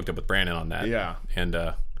hooked up with Brandon on that. Yeah. And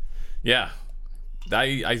I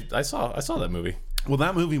saw that movie. Well,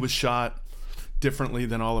 that movie was shot differently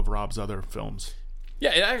than all of Rob's other films.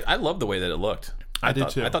 Yeah, I love the way that it looked. I did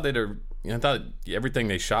too. I thought I thought everything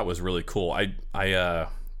they shot was really cool.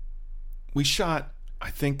 We shot,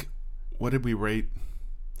 I think, what did we rate?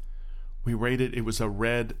 We rated, it was a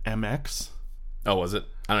red MX. Oh, was it?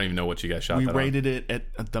 I don't even know what you guys shot. We rated it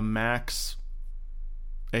at the max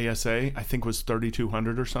ASA, I think was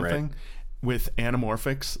 3200 or something, right, with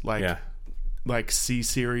anamorphics like C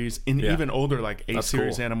series, and even older like A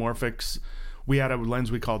series anamorphics. We had a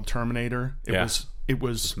lens we called Terminator. It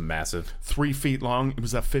was massive, 3 feet long. It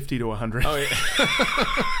was a 50 to 100. Oh yeah.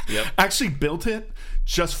 Yep. I actually built it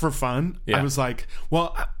just for fun. Yeah. I was like,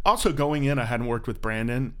 well, also going in, I hadn't worked with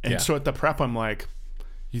Brandon, and so at the prep, I'm like,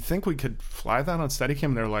 you think we could fly that on Steadicam?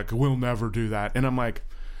 And they're like, we'll never do that. And I'm like,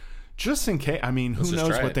 just in case. I mean, who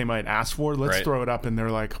knows what they might ask for? Let's throw it up. And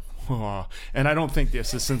they're like, oh. And I don't think the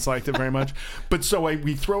assistants liked it very much. But so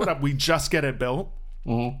we throw it up. We just get it built.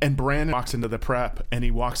 Mm-hmm. And Brandon walks into the prep, and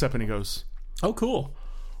he walks up and he goes, oh, cool.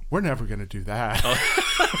 We're never going to do that.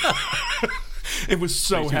 Oh. It was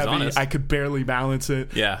so heavy. Honest. I could barely balance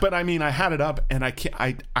it. Yeah. But I mean, I had it up, and I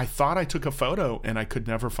thought I took a photo, and I could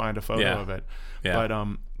never find a photo of it. Yeah.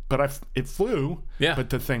 But it flew. Yeah. But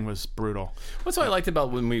the thing was brutal. What's what I liked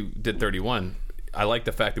about when we did 31? I liked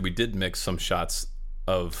the fact that we did mix some shots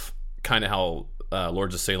of kind of how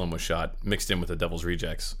Lords of Salem was shot, mixed in with the Devil's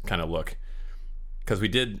Rejects kind of look. Because we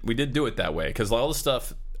did do it that way. Because all the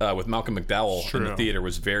stuff with Malcolm McDowell in the theater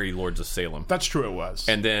was very Lords of Salem. That's true, it was.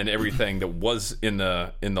 And then everything that was in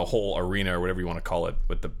the whole arena or whatever you want to call it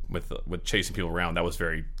with chasing people around, that was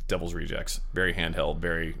very Devil's Rejects, very handheld,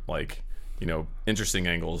 very interesting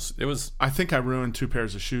angles. It was. I think I ruined 2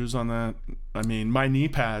 pairs of shoes on that. I mean, my knee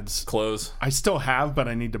pads, clothes, I still have, but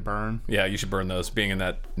I need to burn. Yeah, you should burn those. Being in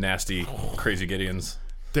that nasty, crazy Gideon's.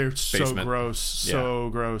 They're basement. So gross, so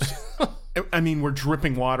gross. I mean, we're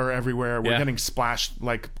dripping water everywhere. We're getting splashed,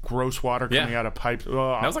 like gross water coming out of pipes. That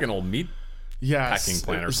was like an old meat packing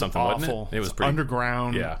plant or something, awful. Wasn't it? It was pretty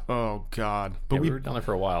underground. Yeah. Oh God. But we were down there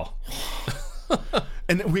for a while.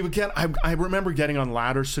 And we would get. I remember getting on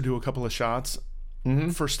ladders to do a couple of shots.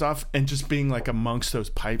 For stuff and just being like amongst those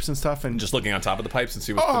pipes and stuff and just looking on top of the pipes and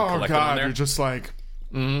see what's been collected on there. You're just like,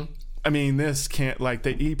 I mean, this can't, like,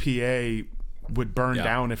 the EPA would burn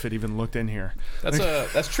down if it even looked in here.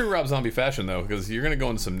 That's true Rob Zombie fashion though, because you're gonna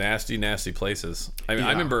go into some nasty places. I mean,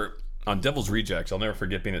 I remember on Devil's Rejects, I'll never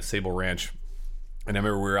forget being at Sable Ranch, and I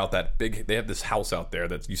remember we were out that big. They have this house out there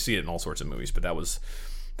that you see it in all sorts of movies, but that was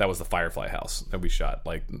the Firefly house that we shot,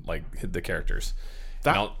 like the characters.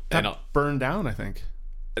 That burned down, I think.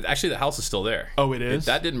 Actually, the house is still there. Oh, it is?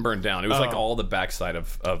 That didn't burn down. It was like all the backside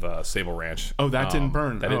of Sable Ranch. Oh, that didn't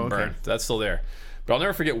burn. That didn't burn. That's still there. But I'll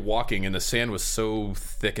never forget walking, and the sand was so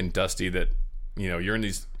thick and dusty that, you're in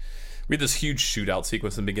these... We had this huge shootout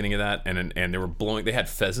sequence in the beginning of that, and they were blowing... They had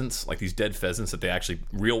pheasants, like these dead pheasants that they actually...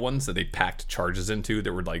 Real ones that they packed charges into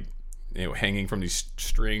that were like, hanging from these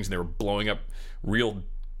strings, and they were blowing up real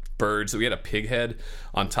birds. So we had a pig head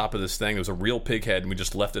on top of this thing. It was a real pig head, and we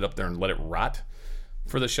just left it up there and let it rot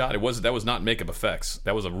for the shot. That was not makeup effects.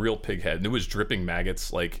 That was a real pig head, and it was dripping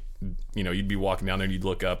maggots. Like, you'd be walking down there and you'd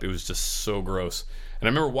look up. It was just so gross. And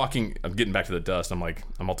I remember I'm getting back to the dust. I'm like,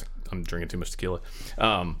 I'm drinking too much tequila.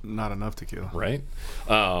 Not enough tequila, right?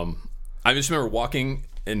 I just remember walking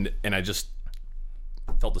and I just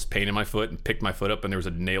felt this pain in my foot and picked my foot up, and there was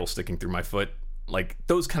a nail sticking through my foot. Like,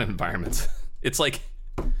 those kind of environments. It's like,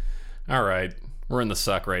 all right, we're in the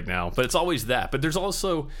suck right now. But it's always that. But there's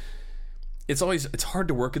also, it's hard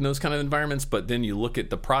to work in those kind of environments, but then you look at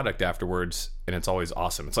the product afterwards and it's always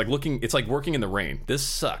awesome. It's like working in the rain. This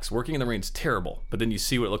sucks. Working in the rain's terrible. But then you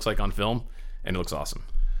see what it looks like on film and it looks awesome.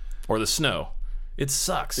 Or the snow. It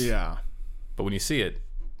sucks. Yeah. But when you see it,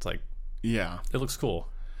 it's like, yeah, it looks cool.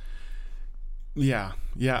 Yeah.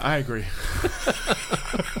 Yeah, I agree.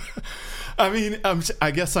 I mean,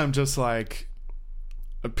 I guess I'm just like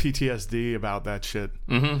a PTSD about that shit.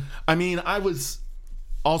 Mm-hmm. I mean, I was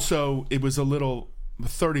also, it was a little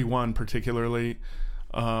 31 particularly.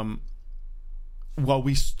 While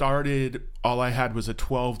we started, all I had was a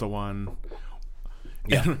 12-1.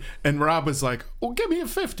 Yeah. And Rob was like, well, give me a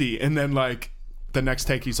 50. And then, like, the next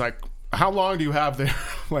take, he's like, how long do you have there?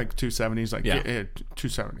 Like 270. He's like, yeah,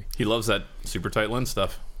 270. He loves that super tight lens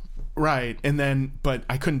stuff. Right. And then, but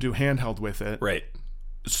I couldn't do handheld with it. Right.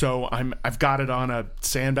 So I've got it on a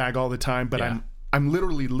sandbag all the time, but I'm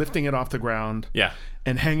literally lifting it off the ground. Yeah.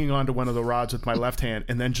 And hanging onto one of the rods with my left hand,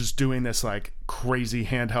 and then just doing this like crazy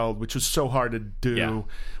handheld, which was so hard to do. Yeah.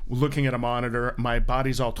 Looking at a monitor, my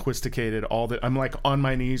body's all twisticated. I'm like on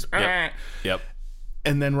my knees. Yep.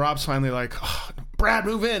 And then Rob's finally like, oh, Brad,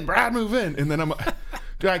 move in. And then I'm like,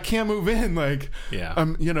 dude, I can't move in. Like, yeah.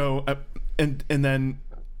 And then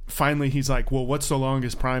finally he's like, well, what's the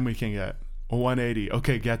longest prime we can get? A 180.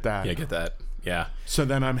 Okay, get that. Yeah, get that. Yeah. So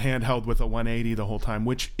then I'm handheld with a 180 the whole time,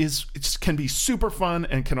 which can be super fun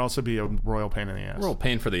and can also be a royal pain in the ass. Royal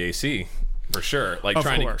pain for the AC, for sure. Like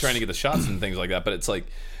trying to get the shots and things like that. But it's like,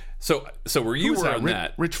 so were you were on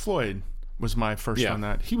that? Rich Floyd was my first on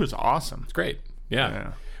that. He was awesome. It's great.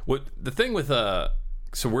 Yeah. What the thing with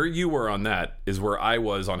so where you were on that is where I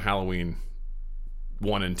was on Halloween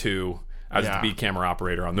 1 and 2. I was the beat camera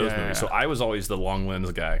operator on those movies. So I was always the long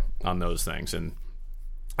lens guy on those things, and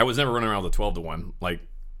I was never running around with a 12-1, like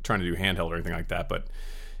trying to do handheld or anything like that. But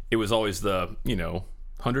it was always the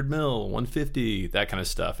 100 mil, 150, that kind of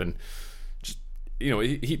stuff, and just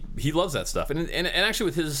he loves that stuff. And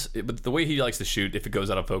actually with the way he likes to shoot, if it goes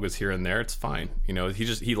out of focus here and there, it's fine.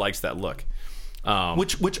 He likes that look.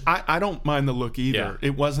 Which I don't mind the look either. Yeah.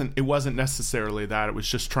 It wasn't necessarily that. It was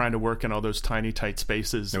just trying to work in all those tiny tight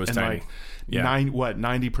spaces. It was tiny. Like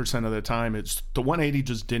 90% of the time, it's the 180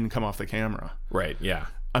 just didn't come off the camera. Right. Yeah.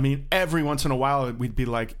 I mean, every once in a while we'd be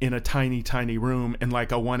like in a tiny room, and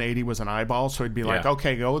like a 180 was an eyeball, so it'd be like,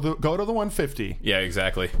 okay, go to the 150. Yeah,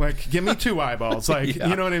 exactly. Like, give me 2 eyeballs. Like,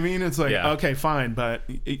 you know what I mean? It's like, okay, fine, but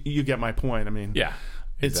you get my point. I mean,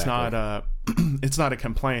 it's not a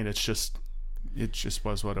complaint. It just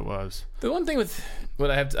was what it was. The one thing with what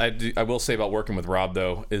I will say about working with Rob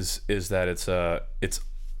though is that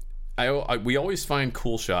we always find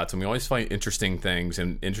cool shots, and we always find interesting things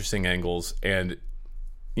and interesting angles, and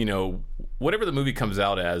whatever the movie comes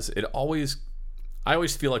out as, I always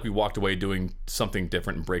feel like we walked away doing something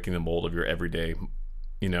different and breaking the mold of your everyday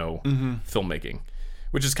filmmaking,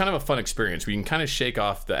 which is kind of a fun experience. We can kind of shake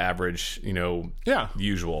off the average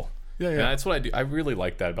usual. Yeah. And that's what I do. I really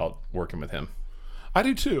like that about working with him. I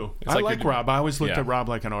do too. I like Rob. I always looked at Rob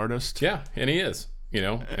like an artist. Yeah, and he is.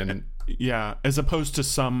 And as opposed to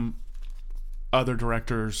some other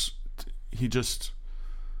directors, he just...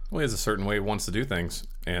 Well, he has a certain way he wants to do things,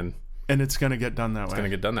 and it's going to get done that way. It's going to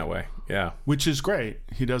get done that way, yeah. Which is great.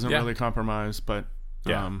 He doesn't really compromise, but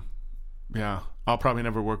I'll probably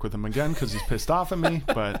never work with him again because he's pissed off at me,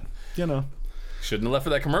 but, you know. Shouldn't have left for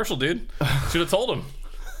that commercial, dude. Should have told him.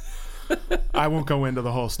 I won't go into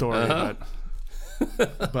the whole story, but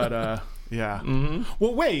yeah. Mm-hmm.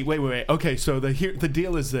 Well, wait. Okay, so the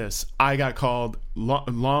deal is this. I got called,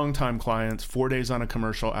 long-time clients, 4 days on a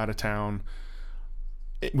commercial out of town.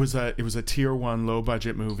 It was a tier 1 low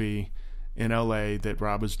budget movie in LA that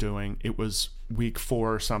Rob was doing. It was week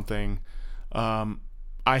 4 or something.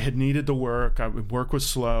 I had needed the work. Work was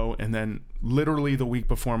slow, and then literally the week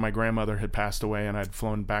before, my grandmother had passed away, and I'd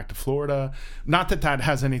flown back to Florida. Not that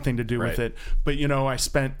has anything to do with it, but I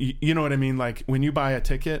spent. You know what I mean? Like when you buy a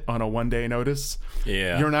ticket on a 1-day notice,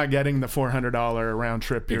 you're not getting the $400 round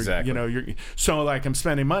trip. Exactly. So like I'm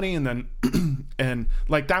spending money, and then and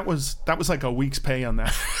like that was like a week's pay on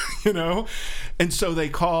that, And so they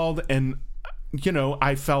called, and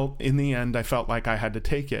I felt in the end, I felt like I had to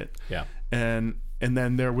take it. Yeah. And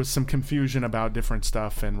then there was some confusion about different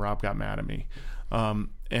stuff, and Rob got mad at me.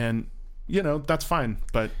 And that's fine.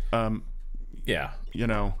 But I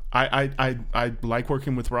like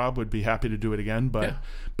working with Rob, would be happy to do it again,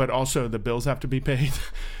 but also the bills have to be paid.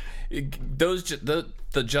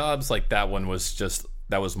 The jobs like that one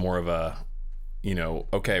was more of a,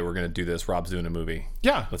 okay, we're going to do this. Rob's doing a movie.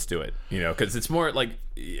 Yeah. Let's do it. Because it's more like,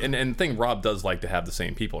 and thing Rob does like to have the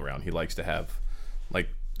same people around. He likes to have like,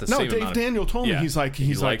 Dave Daniel told me, he's like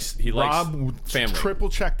Rob family. Triple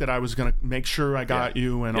check that I was going to make sure I got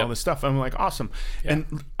you and all this stuff. I'm like, awesome. Yeah.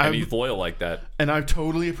 And he's loyal like that. And I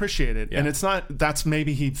totally appreciate it. Yeah. And it's not, that's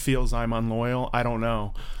maybe he feels I'm unloyal. I don't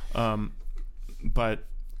know. But,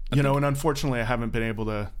 and unfortunately I haven't been able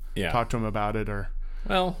to talk to him about it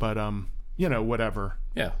whatever.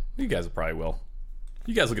 Yeah. You guys probably will.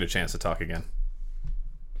 You guys will get a chance to talk again.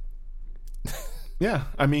 Yeah,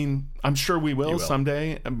 I mean, I'm sure we will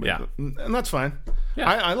someday. Yeah, and that's fine.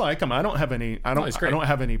 Yeah. I like him. I don't have any. I don't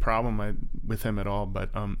have any problem with him at all.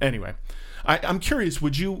 But anyway, I'm curious.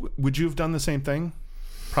 Would you have done the same thing?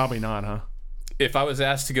 Probably not, huh? If I was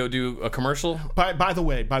asked to go do a commercial. By the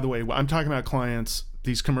way, I'm talking about clients.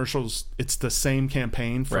 These commercials. It's the same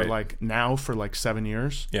campaign for for 7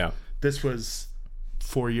 years. Yeah. This was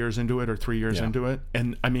 4 years into it or 3 years into it,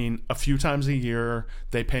 and I mean, a few times a year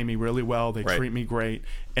they pay me really well, they treat me great,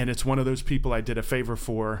 and it's one of those people I did a favor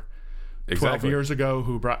for 12 years ago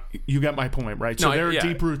who brought, you get my point, right? So there are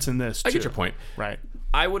deep roots in this too. I get your point, right?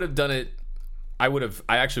 I would have done it. I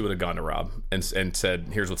actually would have gone to Rob and said,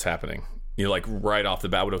 here's what's happening, like right off the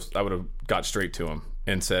bat. I would have got straight to him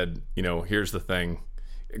and said, here's the thing,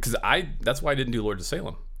 because that's why I didn't do Lords of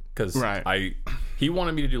Salem, because he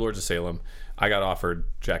wanted me to do Lords of Salem. I got offered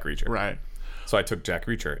Jack Reacher. Right. So I took Jack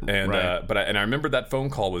Reacher. And I remember that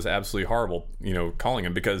phone call was absolutely horrible, calling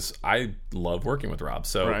him, because I love working with Rob.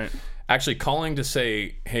 So actually calling to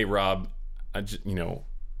say, hey, Rob,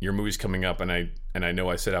 your movie's coming up, and I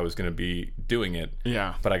know I said I was going to be doing it.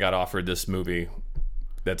 Yeah. But I got offered this movie.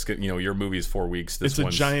 That's good. Your movie is 4 weeks. It's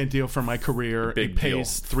a giant deal for my career. It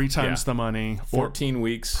pays 3 times the money. 14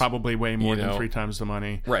 weeks. Probably way more than 3 times the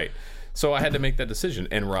money. Right. So I had to make that decision,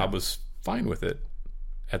 and Rob was fine with it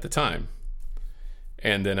at the time.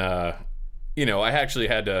 And then I actually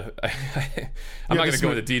had to I'm not going to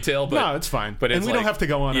go into detail, but no, it's fine. But we don't have to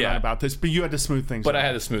go on and on about this, but you had to smooth things but over. I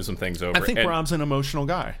had to smooth some things over. I think Rob's an emotional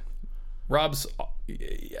guy.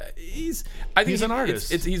 He's an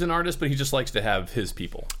artist. He's an artist, but he just likes to have his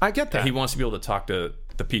people. I get that. And he wants to be able to talk to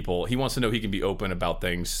the people. He wants to know he can be open about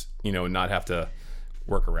things, and not have to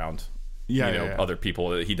work around other people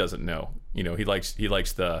that he doesn't know. He likes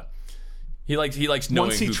knowing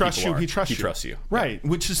once he who trusts people you, are. he trusts you. Right.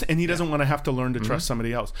 And he doesn't want to have to learn to trust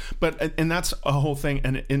somebody else. But and that's a whole thing,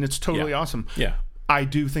 and it's totally awesome. Yeah. I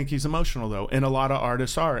do think he's emotional though, and a lot of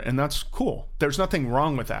artists are, and that's cool. There's nothing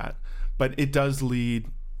wrong with that. But it does lead,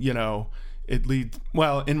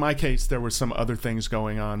 well, in my case there were some other things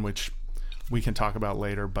going on which we can talk about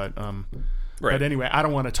later, but But anyway, I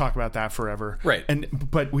don't want to talk about that forever. Right.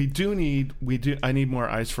 But I need more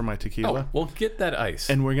ice for my tequila. Oh, we'll get that ice.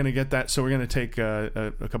 And we're going to get that. So we're going to take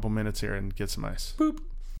a couple minutes here and get some ice. Boop.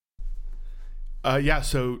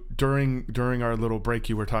 So during our little break,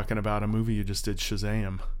 you were talking about a movie you just did,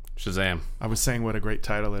 Shazam. I was saying what a great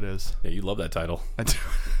title it is. Yeah, you love that title. I do.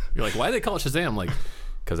 You're like, why do they call it Shazam? I'm like,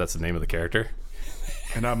 because that's the name of the character.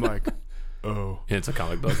 And I'm like, oh. And it's a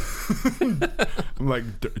comic book. I'm like,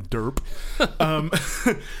 derp.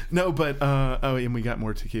 No, but, and we got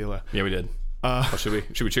more tequila. Yeah, we did. Should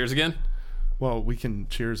we cheers again? Well, we can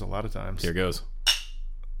cheers a lot of times. Here goes.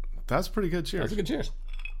 That's pretty good. Cheers. That's a good cheers.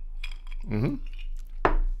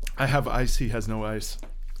 I have ice. He has no ice.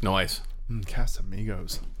 No ice.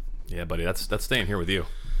 Casamigos. Yeah, buddy. That's staying here with you.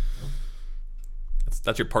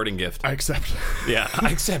 That's your parting gift. I accept. Yeah,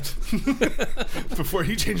 I accept. Before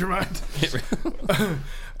you change your mind.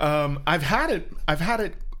 I've had it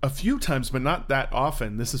a few times, but not that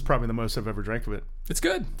often. This is probably the most I've ever drank of it. It's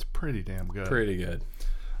good. It's pretty damn good. Pretty good.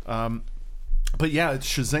 But yeah, it's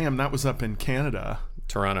Shazam. That was up in Canada.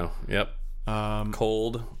 Toronto. Yep.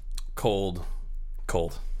 Cold.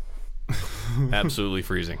 Absolutely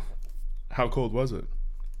freezing. How cold was it?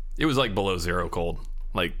 It was like below zero cold.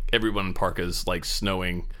 Like everyone in Parka's like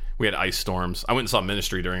snowing. We had ice storms. I went and saw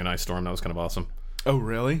Ministry during an ice storm. That was kind of awesome. Oh,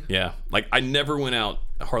 really? Yeah. Like I never went out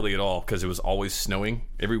hardly at all because it was always snowing.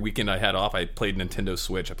 Every weekend I had off, I played Nintendo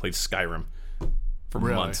Switch. I played Skyrim for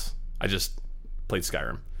months. I just played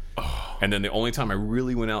Skyrim. Oh. And then the only time I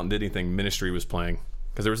really went out and did anything, Ministry was playing.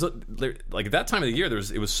 Because like at that time of the year,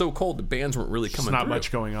 it was so cold, the bands weren't really coming through. Not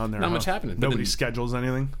much going on there. Not much happening. Nobody schedules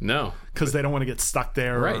anything? No. Because they don't want to get stuck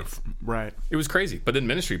there. Right. Right. It was crazy. But then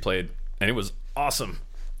Ministry played, and it was awesome.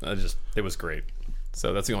 It was great.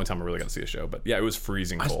 So that's the only time I really got to see a show. But yeah, it was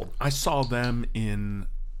freezing cold. I saw them in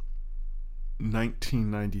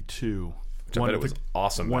 1992. Which I bet it was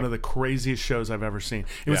awesome. One of the craziest shows I've ever seen.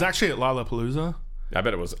 It was actually at Lollapalooza. I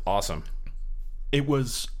bet it was awesome. It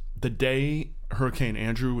was the day Hurricane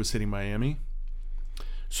Andrew was hitting Miami.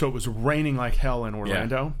 So it was raining like hell in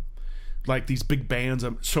Orlando. Yeah. Like these big bands.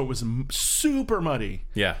 So it was super muddy.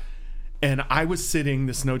 Yeah. And I was sitting,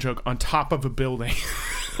 this is no joke, on top of a building,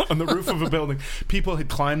 on the roof of a building. People had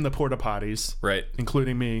climbed the porta potties, right,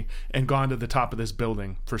 including me, and gone to the top of this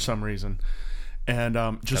building for some reason. And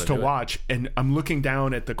just to watch. And I'm looking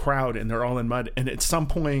down at the crowd, and they're all in mud. And at some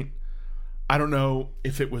point, I don't know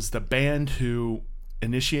if it was the band who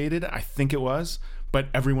initiated, I think it was, but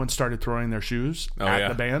everyone started throwing their shoes at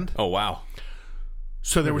the band. Oh, wow.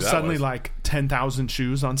 So there was suddenly like 10,000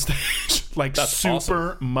 shoes on stage, like that's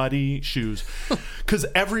super muddy shoes. Because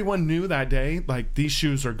everyone knew that day, like these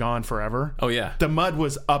shoes are gone forever. Oh, yeah. The mud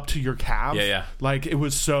was up to your calf. Yeah. Like it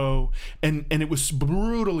was so, and it was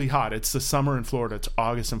brutally hot. It's the summer in Florida. It's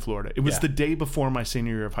August in Florida. It was the day before my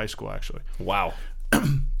senior year of high school, actually. Wow.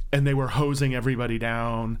 And they were hosing everybody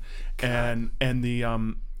down. God. And the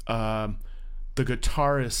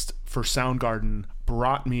guitarist for Soundgarden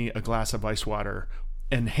brought me a glass of ice water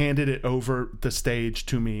and handed it over the stage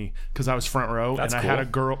to me because I was front row. That's and I cool. had a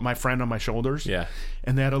girl, my friend, on my shoulders. Yeah.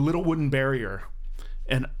 And they had a little wooden barrier.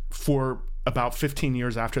 And for about 15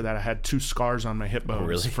 years after that, I had 2 scars on my hip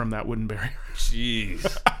bones from that wooden barrier.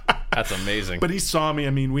 Jeez. That's amazing. But he saw me. I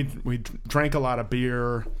mean, we drank a lot of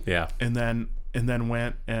beer. Yeah. And then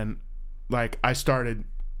went and like I started,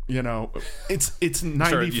 you know, it's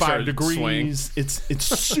 95 degrees. Swaying. It's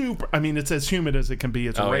super. I mean, it's as humid as it can be.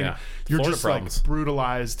 It's raining. Yeah. You're Florida just problems. like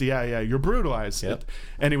brutalized. Yeah. You're brutalized. Yep.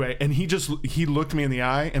 Anyway, and he looked me in the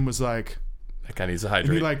eye and was like, that guy needs to hydrate.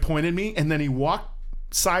 And he like pointed me, and then he walked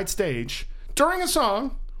side stage during a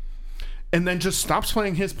song, and then just stops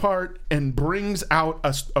playing his part and brings out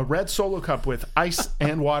a red Solo cup with ice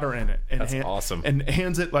and water in it. And that's awesome. And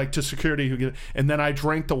hands it like to security and then I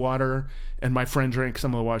drank the water, and my friend drank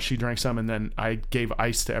some of the water. She drank some, and then I gave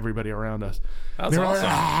ice to everybody around us. That's awesome.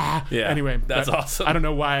 Like, yeah. Anyway, that's awesome. I don't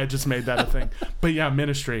know why I just made that a thing. But yeah,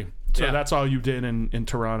 Ministry. So that's all you did in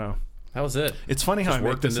Toronto. That was it. It's funny how I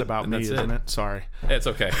make this about me, isn't it? Sorry. It's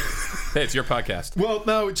okay. Hey, it's your podcast. Well,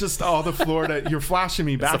 no, it's just all the Florida. You're flashing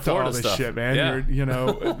me back to all this stuff. Shit, man.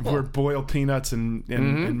 Yeah. We're boiled peanuts in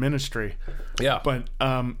Ministry. Yeah. But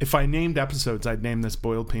if I named episodes, I'd name this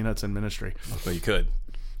Boiled Peanuts in Ministry. Well, you could.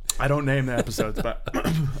 I don't name the episodes, but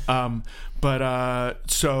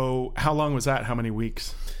so how long was that? How many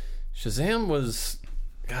weeks? Shazam was,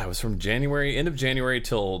 God, it was from end of January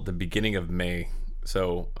till the beginning of May.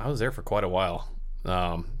 So I was there for quite a while.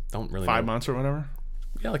 Don't really 5 months or whatever.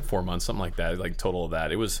 Yeah, like 4 months, something like that. Like total of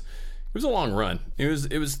that. It was a long run.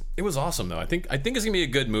 It was awesome though. I think it's gonna be a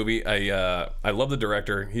good movie. I love the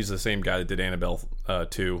director. He's the same guy that did Annabelle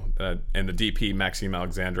 2, and the DP Maxime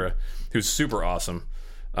Alexandra, who's super awesome.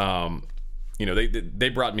 You know, they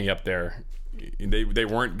brought me up there. They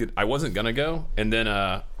weren't good. I wasn't gonna go, and then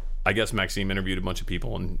I guess Maxime interviewed a bunch of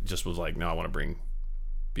people and just was like, no, I want to bring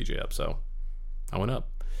BJ up. So I went up.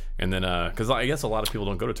 And then, because I guess a lot of people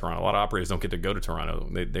don't go to Toronto. A lot of operators don't get to go to Toronto.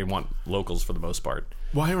 They want locals for the most part.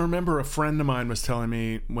 Well, I remember a friend of mine was telling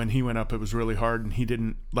me when he went up, it was really hard, and he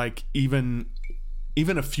didn't like even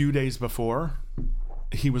a few days before.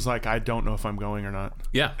 He was like, I don't know if I'm going or not.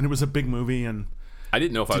 Yeah, and it was a big movie, and I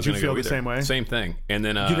didn't know if I was going to go. Did you feel the same way? Same thing. And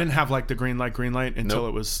then you didn't have like the green light until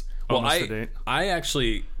it was almost the date. I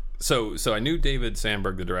actually So I knew David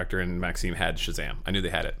Sandberg, the director, and Maxime had Shazam. I knew they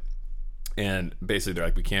had it. And basically they're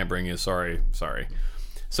like, we can't bring you. Sorry.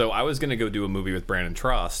 So I was going to go do a movie with Brandon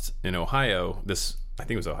Trost in Ohio. I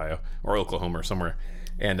think it was Ohio or Oklahoma or somewhere.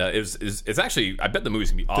 And it's actually, I bet the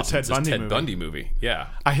movie's going to be awesome. It's a Ted Bundy movie. Yeah.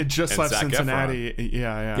 I had just left Zac Cincinnati. Efron.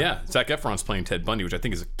 Yeah. Yeah. Zac Efron's playing Ted Bundy, which I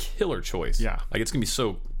think is a killer choice. Yeah. Like, it's going to be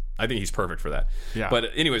so, I think he's perfect for that. Yeah.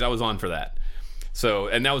 But anyways, I was on for that. So,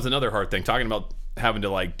 and that was another hard thing, talking about having to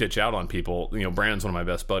like ditch out on people. You know, Brandon's one of my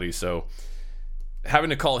best buddies. So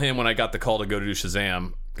having to call him when I got the call to go to do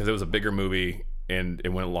Shazam, because it was a bigger movie and it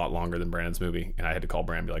went a lot longer than Brandon's movie. And I had to call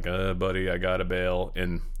Brandon and be like, buddy, I got to bail.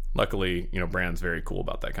 And luckily, you know, Brandon's very cool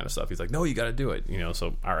about that kind of stuff. He's like, no, you got to do it. You know,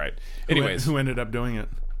 so all right. Anyways, who ended up doing it?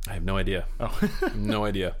 I have no idea. Oh, no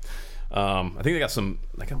idea. I think they got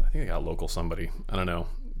I think they got a local somebody. I don't know,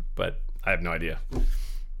 but I have no idea.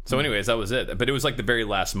 So anyways, that was it. But it was like the very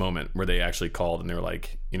last moment where they actually called and they were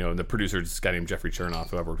like, you know, the producer, this guy named Jeffrey Chernoff,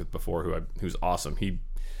 who I've worked with before, who's awesome.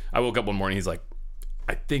 I woke up one morning, he's like,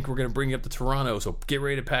 I think we're going to bring you up to Toronto, so get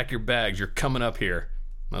ready to pack your bags. You're coming up here.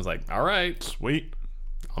 And I was like, all right. Sweet.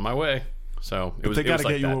 On my way. So they got to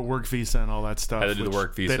get you a work visa and all that stuff. I had to do the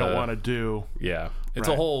work visa. They don't want to do. Yeah. It's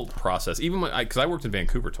a whole process. Even because I worked in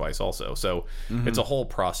Vancouver twice also. So it's a whole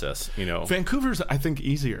process, you know. Vancouver's, I think,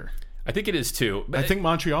 easier. I think it is too. I think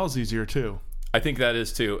Montreal's easier too. I think that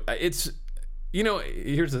is too. It's, you know,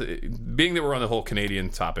 being that we're on the whole Canadian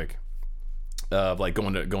topic of like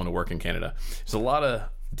going to work in Canada. There's a lot of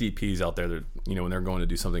DPs out there that, you know, when they're going to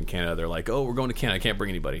do something in Canada, they're like, oh, we're going to Canada, I can't bring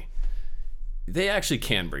anybody. They actually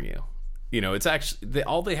can bring you. You know, it's actually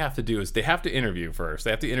all they have to do is they have to interview first.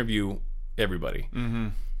 They have to interview everybody. Mm-hmm.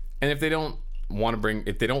 And if they don't want to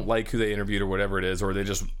if they don't like who they interviewed or whatever it is, or they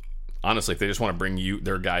just honestly, if they just want to bring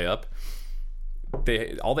their guy up,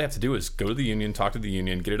 all they have to do is go to the union, talk to the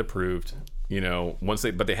union, get it approved. You know,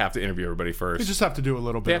 but they have to interview everybody first. They just have to do a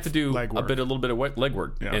little bit. They have to do legwork. a little bit of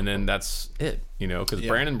legwork, yeah. And then that's it. You know, because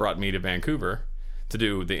Brandon brought me to Vancouver to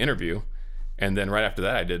do the interview, and then right after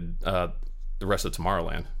that, I did the rest of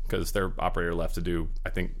Tomorrowland because their operator left to do, I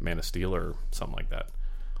think, Man of Steel or something like that.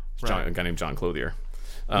 Right. A guy named John Clothier.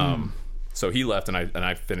 So he left, and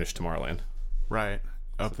I finished Tomorrowland. Right.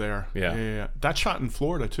 Up there. Yeah. That's shot in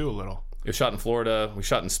Florida too a little. It was shot in Florida. We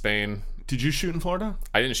shot in Spain. Did you shoot in Florida?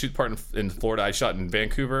 I didn't shoot part in Florida. I shot in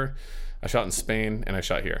Vancouver. I shot in Spain, and I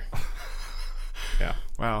shot here. Yeah.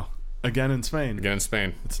 Wow. Again in Spain.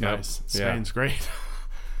 It's nice. Spain's great.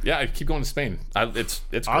 Yeah, I keep going to Spain. It's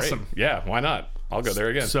awesome. Great. Yeah, why not? I'll go there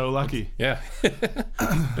again. So lucky. Yeah.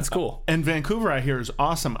 It's cool. And Vancouver, I hear, is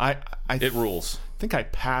awesome. It rules. I think I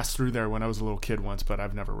passed through there when I was a little kid once, but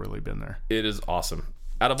I've never really been there. It is awesome.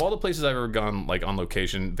 Out of all the places I've ever gone, like on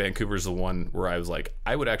location, Vancouver's the one where I was like,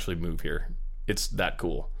 I would actually move here. It's that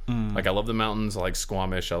cool. Like, I love the mountains. I like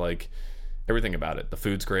Squamish. I like everything about it. The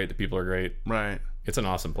food's great. The people are great. Right. It's an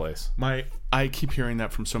awesome place. I keep hearing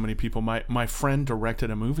that from so many people. My friend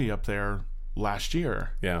directed a movie up there last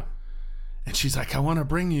year. Yeah. And she's like, I want to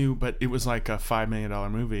bring you, but it was like a $5 million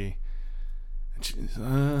movie.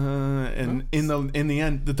 And in the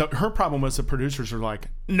end, her problem was the producers were like,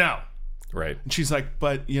 no. Right. And she's like,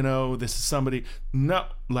 but you know, this is somebody. No,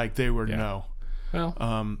 like they were no.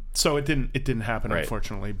 Well, so it didn't happen, right.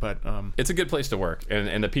 Unfortunately. But it's a good place to work,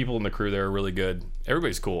 and the people in the crew there are really good.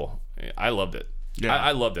 Everybody's cool. I loved it. Yeah,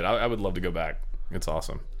 I loved it. I would love to go back. It's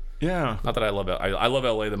awesome. Yeah. Not that I love it. I love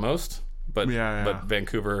LA the most, but but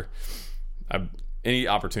Vancouver. Any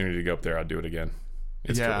opportunity to go up there, I'd do it again.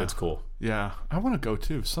 It's cool. Yeah, I want to go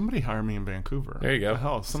too. Somebody hire me in Vancouver. There you go.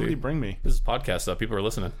 Hell, somebody bring me. This is podcast stuff. People are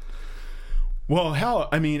listening. Well, hell,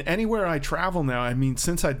 I mean, anywhere I travel now, I mean,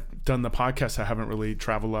 since I've done the podcast, I haven't really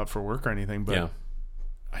traveled out for work or anything, but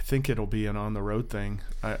I think it'll be an on-the-road thing.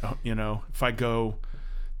 If I go,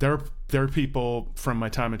 there are people from my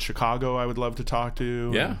time in Chicago I would love to talk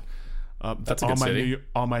to. Yeah. That's a good city.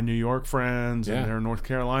 All my New York friends, and there are North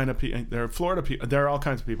Carolina people, there are Florida people, there are all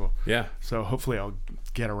kinds of people. Yeah. So hopefully I'll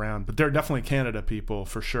get around. But there are definitely Canada people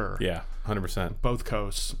for sure. Yeah, 100%. Both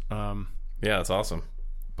coasts. Yeah, that's awesome.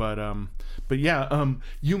 But yeah,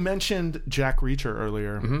 you mentioned Jack Reacher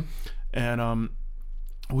earlier, and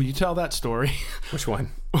will you tell that story? Which one?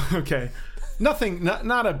 Okay, nothing.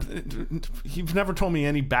 Not a. You've never told me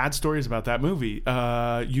any bad stories about that movie.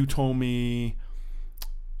 You told me,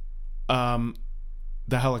 the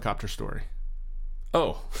helicopter story.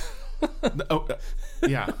 Oh.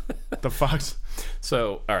 Yeah, the Fox.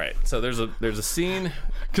 So, all right. So there's a scene,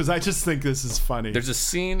 because I just think this is funny. There's a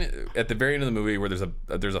scene at the very end of the movie where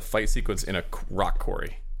there's a fight sequence in a rock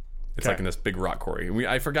quarry, It's like in this big rock quarry.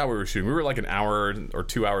 I forgot where we were shooting. We were like an hour or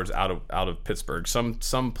 2 hours out of Pittsburgh.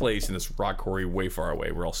 Some place in this rock quarry way far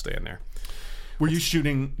away. We're all staying there. Were you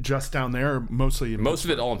shooting just down there, or mostly in Most of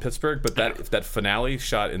it all in Pittsburgh, but that finale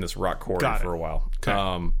shot in this rock quarry for a while.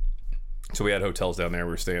 Okay. So we had hotels down there.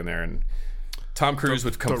 We were staying there, and Tom Cruise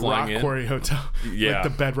would come flying in. The Rock Quarry Hotel. Yeah. Like the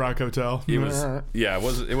Bedrock Hotel. It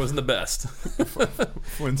wasn't the best.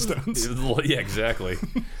 Flintstones. Yeah, exactly.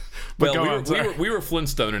 Well, we were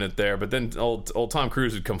Flintstoning it there, but then old Tom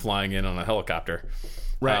Cruise would come flying in on a helicopter.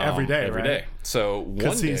 Right, every day. So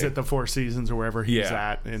because he's at the Four Seasons or wherever he's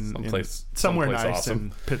at somewhere nice awesome.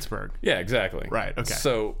 In Pittsburgh. Yeah, exactly. Right. Okay.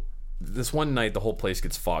 So this one night, the whole place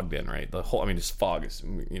gets fogged in. Right. Just fog is.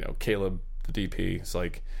 Caleb, the DP, is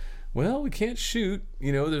like, well, we can't shoot.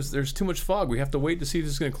 There's too much fog. We have to wait to see if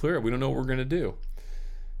this is going to clear up. We don't know what we're going to do.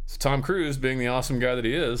 So Tom Cruise, being the awesome guy that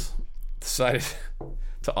he is, decided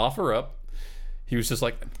to offer up. He was just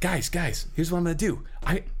like, guys, here's what I'm going to do.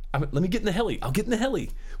 Let me get in the heli. I'll get in the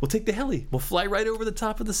heli. We'll take the heli. We'll fly right over the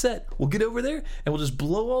top of the set. We'll get over there, and we'll just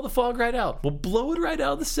blow all the fog right out. We'll blow it right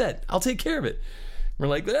out of the set. I'll take care of it. We're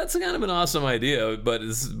like, that's kind of an awesome idea, but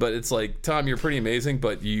it's like, Tom, you're pretty amazing,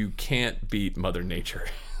 but you can't beat Mother Nature.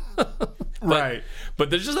 Right. But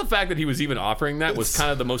there's just the fact that he was even offering that was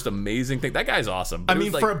kind of the most amazing thing. That guy's awesome. I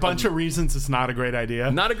mean, for a bunch of reasons, it's not a great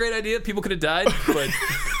idea. Not a great idea. People could have died, but...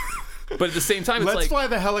 But at the same time, it's let's fly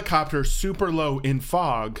the helicopter super low in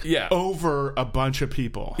fog over a bunch of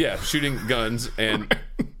people. Yeah, shooting guns and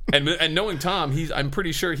knowing Tom, I'm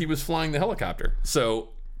pretty sure he was flying the helicopter. So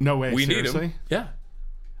no way, we seriously? Need him. Yeah.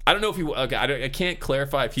 I don't know if he. Okay, I can't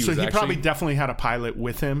clarify if he was. So he actually, probably definitely had a pilot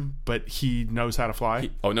with him, but he knows how to fly.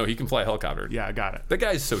 He can fly a helicopter. Yeah, I got it. That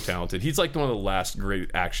guy's so talented. He's like one of the last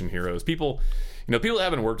great action heroes. People that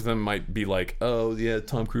haven't worked with him might be like, oh yeah,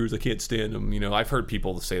 Tom Cruise, I can't stand him. I've heard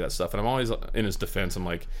people say that stuff, and I'm always in his defense. I'm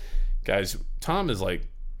like, guys, Tom is like,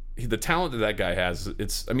 the talent that guy has.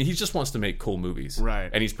 He just wants to make cool movies, right?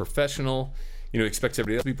 And he's professional. Expects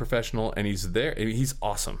everybody else to be professional, and he's there. He's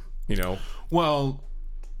awesome. Well,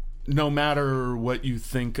 no matter what you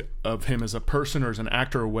think of him as a person or as an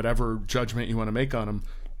actor or whatever judgment you want to make on him,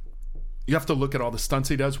 you have to look at all the stunts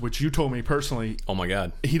he does, which you told me personally. Oh my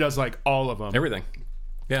God. He does like all of them. Everything.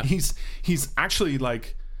 Yeah. He's actually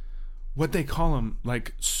like what they call him,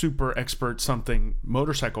 like super expert something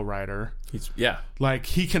motorcycle rider. Like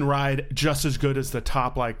he can ride just as good as the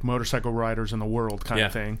top like motorcycle riders in the world kind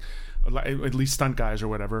of thing. At least stunt guys or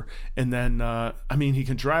whatever. And then he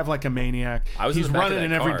can drive like a maniac. He's running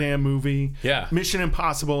in every damn movie. Yeah. Mission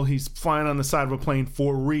Impossible, he's flying on the side of a plane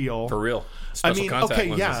for real. Special contact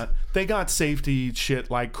lenses. Yeah, they got safety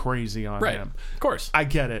shit like crazy on him. Of course. I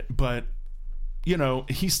get it, but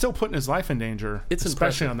he's still putting his life in danger. It's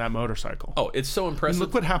especially on that motorcycle. Oh, it's so impressive. And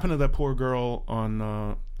look what happened to that poor girl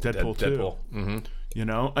on Deadpool 2. Deadpool.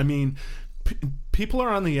 Mm-hmm. People are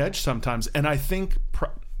on the edge sometimes, and I think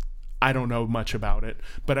I don't know much about it,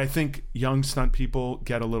 but I think young stunt people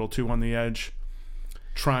get a little too on the edge,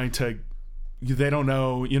 they don't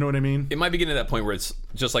know, you know what I mean? It might be getting to that point where it's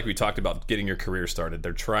just like we talked about getting your career started.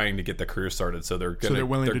 They're trying to get the career started, so they're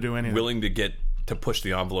willing to do anything. Willing to push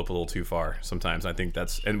the envelope a little too far sometimes. I think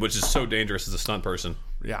which is so dangerous as a stunt person.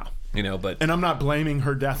 Yeah. And I'm not blaming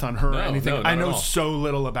her death on her or anything. No, I know so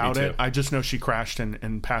little about it. I just know she crashed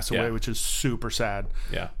and passed away, Yeah. which is super sad.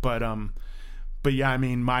 Yeah. But yeah,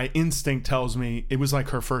 my instinct tells me it was like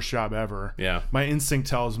her first job ever. Yeah. My instinct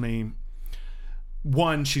tells me,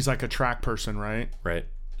 one, she's like a track person, right? Right.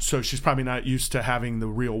 So she's probably not used to having the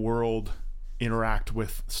real world interact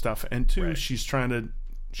with stuff. And two, she's trying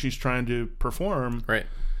to perform. Right.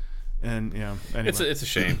 And yeah, anyway. It's a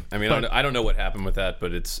shame. I don't know what happened with that,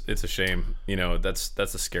 but it's a shame. That's the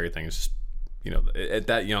scary thing. It's just at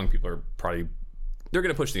that young, people are probably they're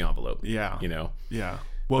going to push the envelope. Yeah. Yeah.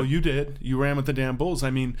 Well, you did. You ran with the damn bulls.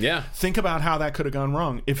 Think about how that could have gone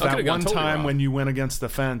wrong. If that one time when you went against the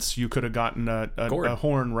fence, you could have gotten a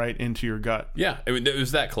horn right into your gut. Yeah, it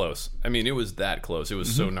was that close. It was that close. It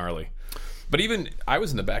was so gnarly. But even I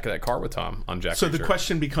was in the back of that car with Tom on Jack. So the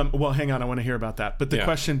question becomes, well, hang on, I want to hear about that. But the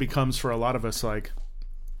question becomes for a lot of us, like,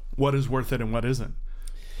 what is worth it and what isn't?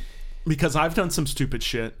 Because I've done some stupid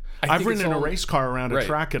shit. I've ridden in a race car around a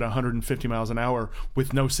track at 150 miles an hour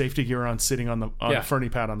with no safety gear on, sitting on a ferny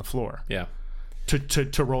pad on the floor. Yeah.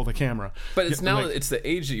 To roll the camera. But it's it's the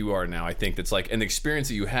age that you are now, I think, that's like, and the experience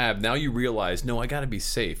that you have, now you realize, no, I got to be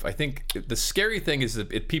safe. I think the scary thing is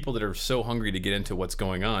that people that are so hungry to get into what's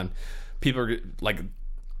going on, people are like,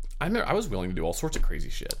 I was willing to do all sorts of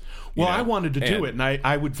crazy shit. Well, I wanted to do it, and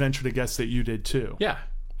I would venture to guess that you did too. Yeah.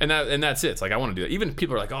 And that's it. It's like, I want to do that. Even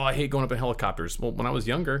people are like, oh, I hate going up in helicopters. Well, when I was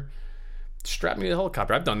younger, strap me to a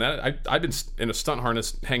helicopter. I've done that. I've been in a stunt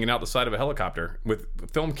harness hanging out the side of a helicopter with a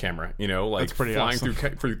film camera, like flying awesome.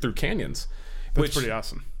 through canyons. That's pretty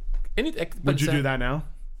awesome. Would you do that now?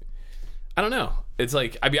 I don't know. It's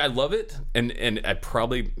like, I mean, I love it, and I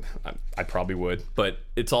probably would, but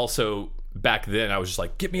it's also, back then I was just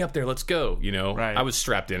like, get me up there, let's go. Right. I was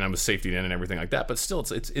strapped in, I was safety in and everything like that, but still,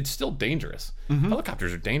 it's still dangerous. Mm-hmm.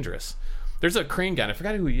 Helicopters are dangerous. There's a crane guy, and I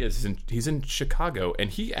forgot who he is. He's in Chicago,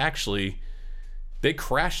 and they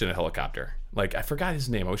crashed in a helicopter. Like, I forgot his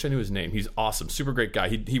name. I wish I knew his name. He's awesome. Super great guy.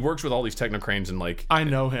 He works with all these techno cranes and like... I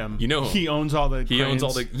know him. You know him. He owns all the cranes.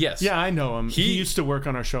 Yes. Yeah, I know him. He used to work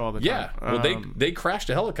on our show all the time. Yeah. Well, they crashed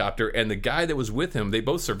a helicopter, and the guy that was with him, they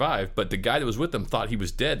both survived, but the guy that was with them thought he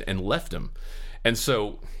was dead and left him. And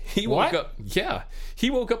so he woke up... Yeah. He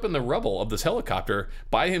woke up in the rubble of this helicopter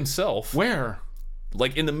by himself. Where?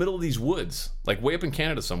 Like in the middle of these woods, like way up in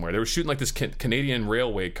Canada somewhere. They were shooting like this Canadian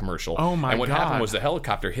railway commercial. Oh my God. And what happened was the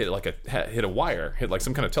helicopter hit a wire, hit like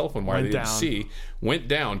some kind of telephone wire they didn't see, went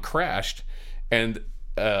down, crashed, and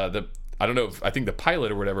I think the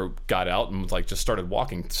pilot or whatever got out and was like just started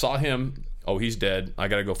walking, saw him, oh, he's dead, I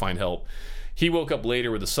gotta go find help. He woke up later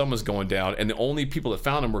where the sun was going down, and the only people that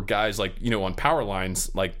found him were guys like, on power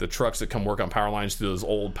lines, like the trucks that come work on power lines through those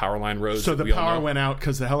old power line roads. So the power went out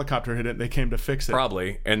because the helicopter hit it, and they came to fix it.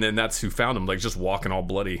 Probably. And then that's who found him, like just walking all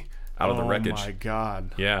bloody out of the wreckage. Oh my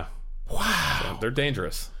God. Yeah. Wow. So they're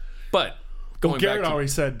dangerous. But Garrett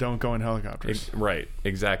always said don't go in helicopters. Right.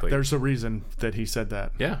 Exactly. There's a reason that he said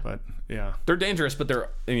that. Yeah. But yeah. They're dangerous, but they're,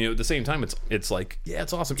 at the same time, it's like, yeah,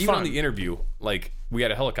 it's awesome. Even on the interview, like we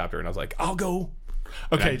had a helicopter and I was like, I'll go.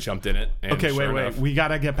 Okay, I jumped in it. And okay, wait. We got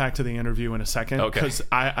to get back to the interview in a second. Okay. Because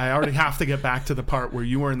I already have to get back to the part where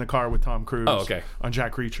you were in the car with Tom Cruise on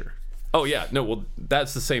Jack Reacher. Oh, yeah. No, well,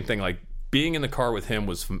 that's the same thing. Like, being in the car with him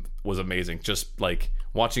was amazing. Just, like,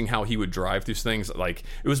 watching how he would drive through things. Like,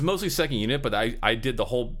 it was mostly second unit, but I did the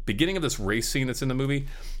whole beginning of this race scene that's in the movie.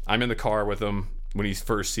 I'm in the car with him when he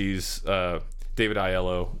first sees David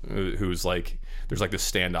Aiello, who's, like, there's, like, this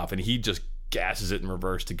standoff, and he just gasses it in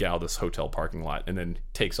reverse to get out of this hotel parking lot and then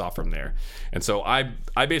takes off from there. And so I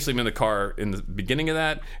basically am in the car in the beginning of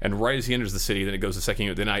that, and right as he enters the city, then it goes to second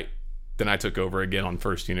unit. Then I took over again on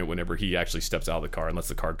first unit whenever he actually steps out of the car and lets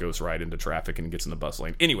the car ghost ride into traffic and gets in the bus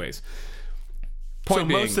lane. Anyways,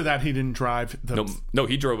 most of that he didn't drive. No,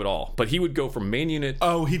 he drove it all. But he would go from main unit.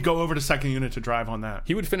 Oh, he'd go over to second unit to drive on that.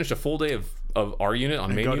 He would finish a full day of our unit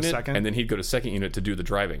on main unit, and then he'd go to second unit to do the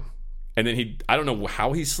driving. And then I don't know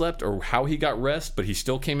how he slept or how he got rest, but he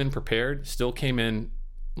still came in prepared, still came in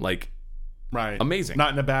like amazing.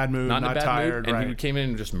 Not in a bad mood, not tired. Mood, and he came in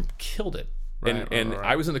and just killed it. And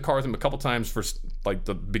I was in the car with him a couple times for like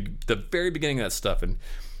the very beginning of that stuff, and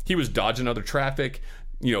he was dodging other traffic,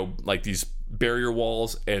 like these barrier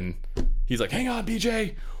walls, and he's like, hang on,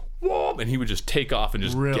 BJ. Whoa! And he would just take off and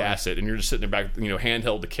just gas it, and you're just sitting there back,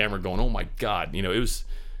 handheld the camera going, oh my God. It was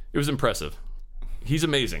impressive. He's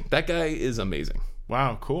amazing. That guy is amazing.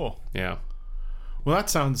 Wow, cool. Yeah. Well,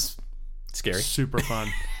 that sounds scary. Super fun.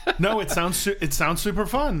 No, it sounds super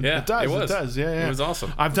fun. Yeah, it does. It does. Yeah. It was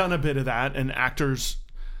awesome. I've done a bit of that, and actors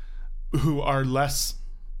who are less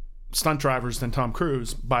stunt drivers than Tom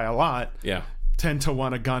Cruise by a lot. Yeah. Tend to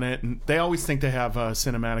want to gun it, and they always think they have a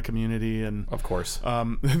cinematic immunity, and of course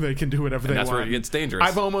they can do whatever they want. That's where it gets dangerous.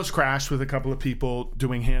 I've almost crashed with a couple of people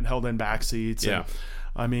doing handheld in back seats. Yeah.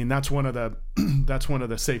 I mean, that's one of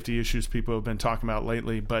the safety issues people have been talking about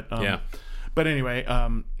lately. But But anyway,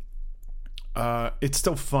 it's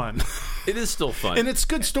still fun. It is still fun, and it's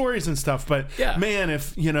good stories and stuff. But man,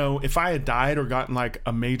 if I had died or gotten like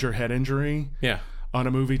a major head injury, on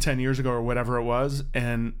a movie 10 years ago or whatever it was,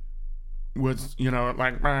 and was like, you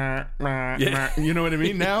know what I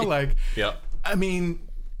mean? Now, like, I mean.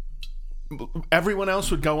 Everyone else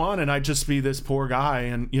would go on, and I'd just be this poor guy,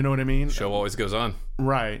 and you know what I mean? Show always goes on,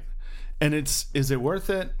 right? And is it worth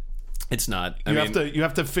it? It's not. You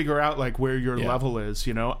have to figure out like where your level is.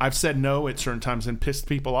 I've said no at certain times and pissed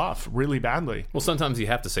people off really badly. Well, sometimes you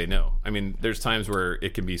have to say no. I mean, there's times where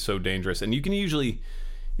it can be so dangerous, and you can usually.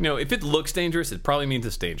 If it looks dangerous, it probably means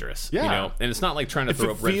it's dangerous. Yeah. And it's not like trying to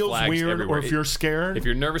throw up red flags weird, everywhere. Or if you're scared. If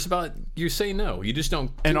you're nervous about it, you say no. You just don't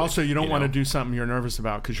do And also, you don't want to do something you're nervous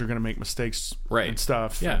about because you're going to make mistakes and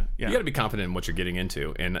stuff. Yeah. You got to be confident in what you're getting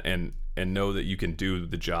into and know that you can do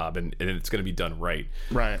the job and it's going to be done right.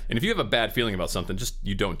 Right. And if you have a bad feeling about something, just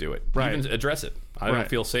you don't do it. Right. Even address it. I don't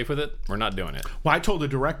feel safe with it. We're not doing it. Well, I told the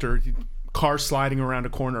director... car sliding around a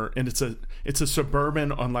corner, and it's a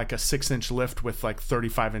Suburban on like a 6-inch lift with like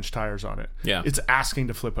 35-inch tires on it. Yeah, it's asking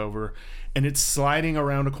to flip over, and it's sliding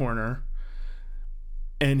around a corner,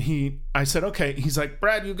 I said, okay. He's like,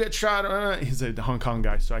 Brad, you get shot. He's a Hong Kong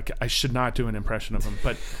guy, so I should not do an impression of him.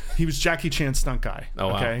 But he was Jackie Chan's stunt guy.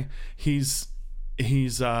 Oh, okay? Wow. He's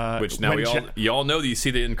which now you all know that you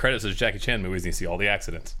see the end credits as Jackie Chan movies and you see all the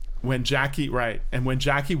accidents. When Jackie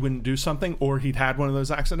wouldn't do something, or he'd had one of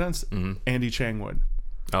those accidents, Andy Chang would.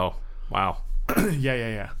 Oh, wow.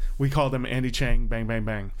 Yeah. We called him Andy Chang, bang, bang,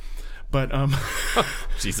 bang. But,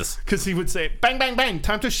 Jesus. Because he would say, bang, bang, bang,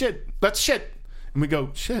 time to shit. Let's shit. And we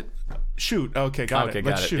go, shit, shoot. Okay, got it.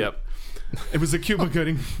 Let's shoot. Yep. It was a Cuba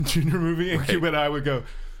Gooding Jr. movie, and Cuba and I would go,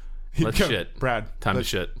 let's shit. Brad, time to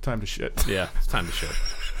shit. Time to shit. Yeah, it's time to shit.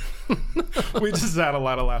 We just had a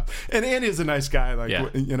lot of laugh. And Andy is a nice guy.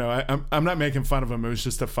 Like, you know, I'm not making fun of him. It was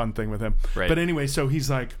just a fun thing with him. Right. But anyway, so he's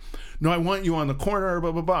like, no, I want you on the corner,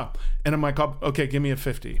 blah, blah, blah. And I'm like, okay, give me a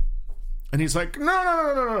 50. And he's like,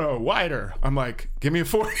 no, wider. I'm like, give me a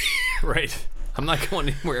 40. Right. I'm not going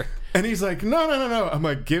anywhere. And he's like, no. I'm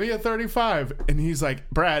like, give me a 35. And he's like,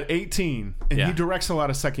 Brad, 18. And he directs a lot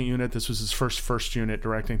of second unit. This was his first unit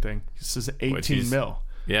directing thing. He says 18 mil.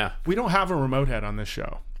 Yeah. We don't have a remote head on this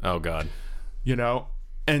show. Oh, God. You know?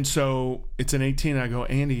 And so it's an 18. I go,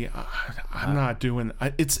 Andy, I'm not doing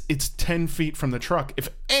it's 10 feet from the truck. If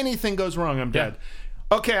anything goes wrong, I'm dead.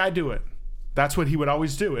 Okay, I do it. That's what he would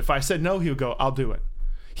always do. If I said no, he would go, I'll do it.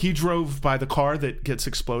 He drove by the car that gets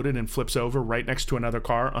exploded and flips over right next to another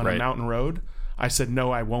car on a mountain road. I said,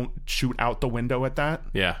 no, I won't shoot out the window at that.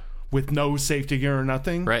 Yeah. With no safety gear or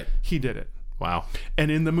nothing. Right. He did it. Wow. And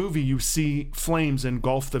in the movie, you see flames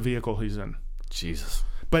engulf the vehicle he's in. Jesus.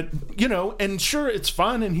 But, you know, and sure, it's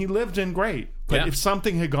fun and he lived in great. But if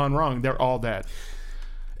something had gone wrong, they're all dead.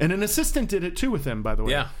 And an assistant did it too with him, by the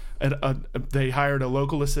way. Yeah. And they hired a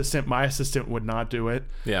local assistant. My assistant would not do it.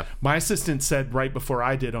 Yeah. My assistant said right before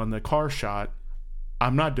I did on the car shot,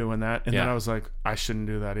 I'm not doing that. And then I was like, I shouldn't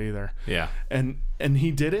do that either. Yeah. And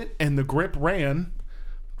he did it, and the grip ran.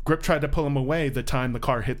 Grip tried to pull him away the time the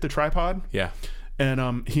car hit the tripod. Yeah.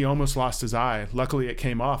 And he almost lost his eye. Luckily, it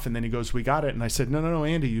came off, and then he goes, we got it. And I said, no,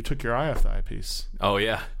 Andy, you took your eye off the eyepiece. Oh,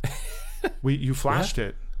 yeah. You flashed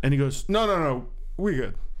it. And he goes, no, we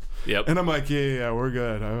good. Yep. And I'm like, yeah, we're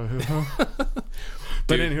good.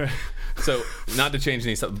 But anyway. So, not to change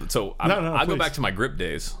any stuff. So, I'll go back to my grip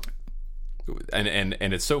days. And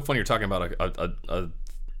it's so funny you're talking about a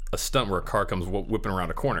stunt where a car comes whipping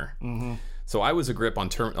around a corner. Mm-hmm. So, I was a grip on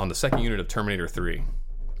the second unit of Terminator 3.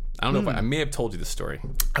 I don't know if I may have told you this story.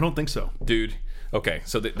 I don't think so. Dude. Okay,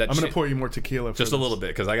 so that I'm going to pour you more tequila. Just a little bit,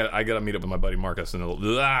 because I got to meet up with my buddy Marcus.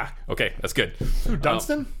 Okay, that's good. Who,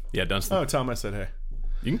 Dunstan? Yeah, Dunstan. Oh, tell him I said hey.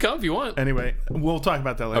 You can come if you want. Anyway, we'll talk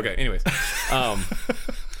about that later. Okay, anyways.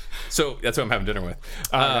 So that's who I'm having dinner with.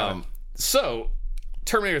 So,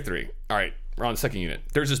 Terminator 3. All right, we're on the second unit.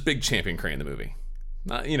 There's this big champion crane in the movie.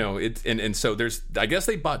 You know, and so there's, I guess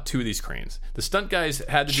they bought two of these cranes. The stunt guys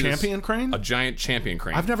had to do champion crane? A giant champion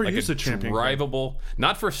crane. I've never used a champion drivable,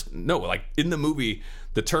 crane. Like in the movie,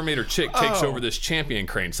 the Terminator chick takes over this champion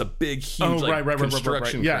crane. It's a big, huge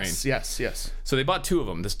construction crane. Yes. So they bought two of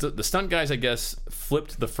them. The stunt guys, I guess,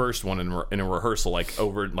 flipped the first one in a rehearsal,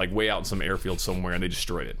 way out in some airfield somewhere, and they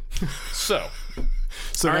destroyed it. So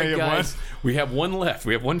all right, guys, we have one left.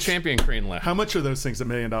 We have one champion crane left. How much are those things? $1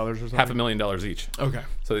 million or something? $500,000 each. Okay.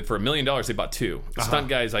 So for $1 million, they bought two. The stunt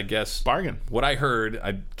guys, I guess, bargain. What I heard,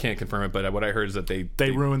 I can't confirm it, but what I heard is that they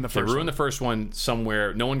ruined the first. They ruined the first one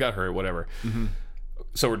somewhere. No one got hurt. Whatever. Mm-hmm.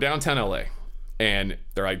 So we're downtown LA, and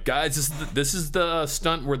they're like, guys, this is the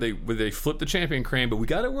stunt where they flip the champion crane, but we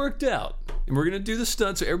got it worked out, and we're gonna do the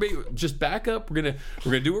stunt. So everybody, just back up. We're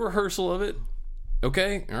gonna do a rehearsal of it.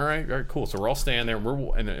 Okay, all right, cool. So we're all standing there,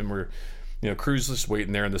 and we're, crew's just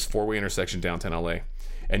waiting there in this 4-way intersection downtown LA,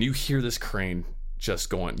 and you hear this crane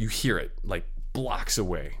just going. You hear it like blocks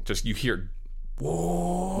away. Just you hear,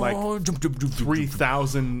 whoa, like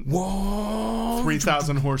 3,000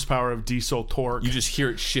 horsepower of diesel torque. You just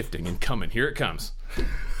hear it shifting and coming. Here it comes.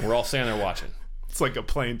 We're all standing there watching. It's like a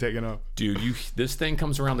plane taking off, dude. This thing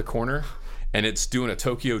comes around the corner, and it's doing a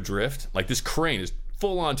Tokyo drift. Like this crane is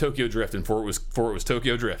full-on Tokyo drift, and before it was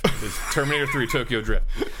Tokyo drift. It's Terminator 3 Tokyo drift.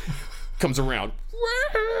 Comes around,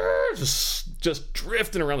 just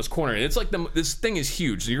drifting around this corner, and it's like this thing is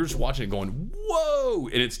huge. So you're just watching it, going, "Whoa!"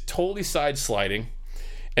 And it's totally side sliding,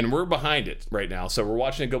 and we're behind it right now. So we're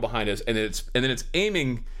watching it go behind us, and then it's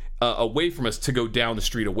aiming away from us to go down the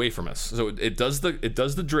street away from us. So it does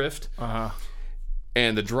the drift,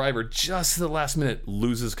 and the driver just at the last minute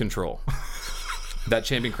loses control. That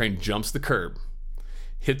champion crane jumps the curb.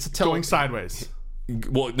 Hits a going sideways.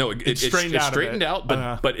 Well, no, it straightened out,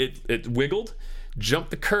 but it wiggled,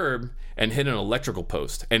 jumped the curb, and hit an electrical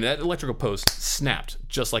post. And that electrical post snapped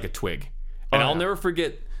just like a twig. And I'll never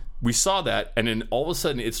forget, we saw that, and then all of a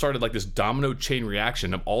sudden it started like this domino chain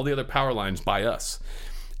reaction of all the other power lines by us.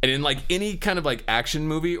 And in like any kind of like action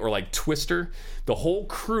movie or like Twister, the whole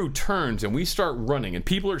crew turns and we start running and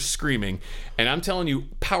people are screaming. And I'm telling you,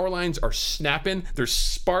 power lines are snapping. There's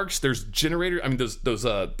sparks. There's generators. I mean, those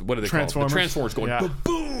what are they called? The transformers going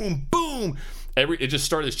boom, boom. It just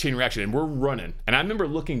started this chain reaction, and we're running. And I remember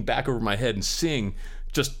looking back over my head and seeing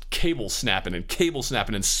just cable snapping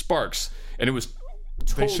and sparks. And it was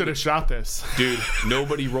totally, they should have shot this, dude.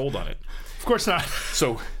 Nobody rolled on it. Of course not.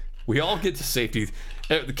 So we all get to safety.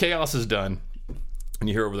 The chaos is done, and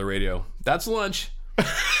you hear over the radio, "That's lunch."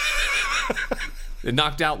 It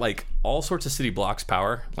knocked out like all sorts of city blocks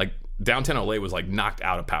power. Like downtown LA was like knocked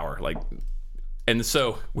out of power. Like, and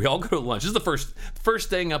so we all go to lunch. This is the first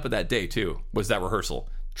thing up of that day too. Was that rehearsal?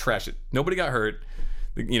 Trash it. Nobody got hurt.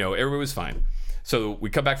 You know, everybody was fine. So we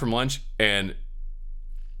come back from lunch, and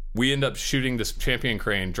we end up shooting this Champion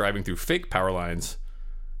crane driving through fake power lines.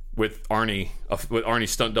 With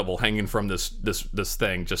Arnie's stunt double hanging from this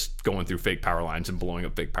thing, just going through fake power lines and blowing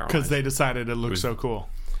up fake power lines. Because they decided it looked so cool.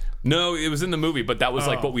 No, it was in the movie, but that was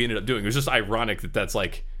like what we ended up doing. It was just ironic that's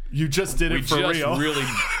like... You just did it for real. We just really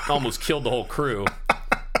almost killed the whole crew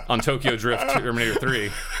on Tokyo Drift Terminator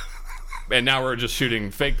 3. And now we're just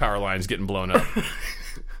shooting fake power lines getting blown up.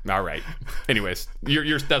 All right. Anyways,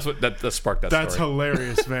 that sparked that story. That's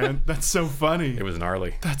hilarious, man. That's so funny. It was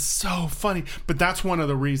gnarly. That's so funny. But that's one of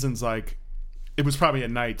the reasons, like, it was probably at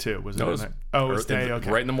night too. Was it? It was day. Okay.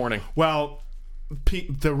 Right in the morning. Well,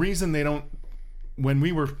 the reason they don't, when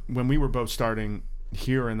we were both starting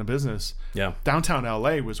here in the business, downtown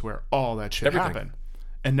LA was where all that shit happened,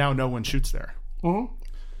 and now no one shoots there.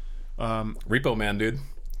 Repo Man, dude.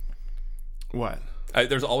 What?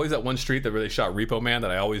 There's always that one street that where they shot Repo Man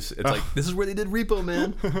that it's like, this is where they did Repo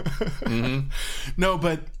Man. Mm-hmm. No,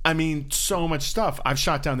 but I mean, so much stuff. I've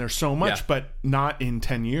shot down there so much, but not in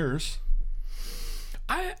 10 years.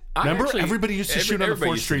 I remember actually, everybody used to shoot on the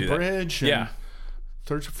 4th Street Bridge. Yeah.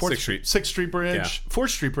 6th Street Bridge. 4th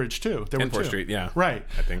Street Bridge too. There were 4th Street, yeah. Right.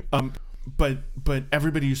 I think. But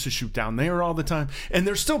everybody used to shoot down there all the time. And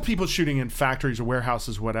there's still people shooting in factories or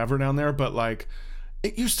warehouses, whatever, down there, but like,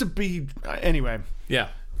 it used to be, anyway. Yeah.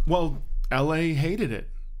 Well, LA hated it.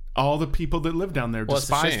 All the people that lived down there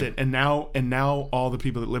despised it, and now all the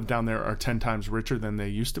people that live down there are 10 times richer than they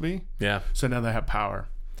used to be. Yeah. So now they have power.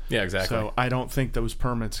 Yeah, exactly. So I don't think those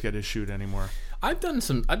permits get issued anymore. I've done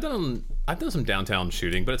some downtown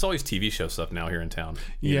shooting, but it's always TV show stuff now here in town.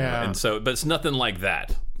 Yeah. And so, but it's nothing like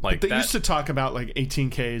that. Like they used to talk about like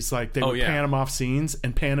 18Ks, like they would pan them off scenes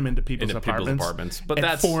and pan them into people's apartments. But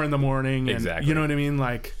that's 4 a.m. Exactly. You know what I mean?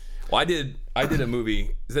 Like, well, I did a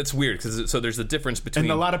movie that's weird because there's a difference between,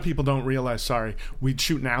 and a lot of people don't realize. We'd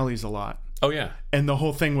shoot in alleys a lot. Oh yeah. And the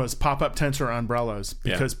whole thing was pop-up tents or umbrellas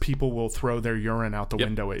because people will throw their urine out the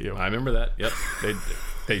window at you. I remember that. Yep.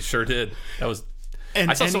 They sure did. That was.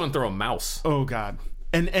 I saw someone throw a mouse. Oh God.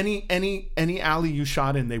 And any alley you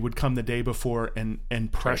shot in, they would come the day before and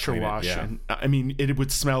pressure wash. And I mean, it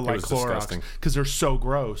would smell like Clorox because they're so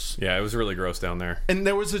gross. Yeah, it was really gross down there. And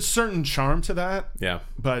there was a certain charm to that. Yeah.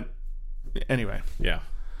 But anyway. Yeah.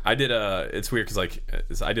 I did it's weird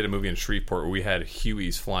because I did a movie in Shreveport where we had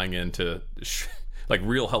Hueys flying into like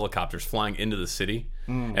real helicopters flying into the city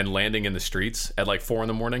and landing in the streets at like 4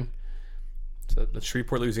 a.m. So that's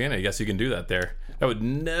Shreveport, Louisiana. I guess you can do that there. That would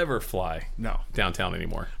never fly downtown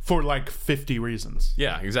anymore. For like 50 reasons.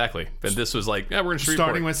 Yeah, exactly. And this was like, we're in Shreveport.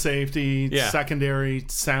 Starting with safety, secondary,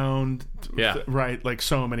 sound. Yeah. Right, like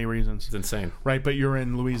so many reasons. It's insane. Right, but you're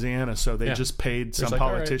in Louisiana, so they just paid some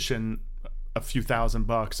politician a few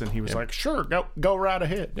 $1,000 and he was like, sure, go right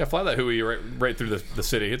ahead. Yeah, fly that Huey right through the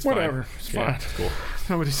city. It's whatever. Fine. It's fine. It's cool.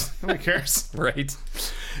 Nobody cares. Right.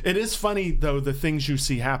 It is funny though, the things you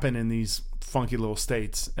see happen in these funky little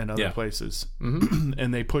states and other places. Mm-hmm.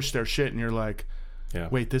 And they push their shit and you're like,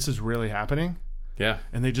 wait, this is really happening? Yeah.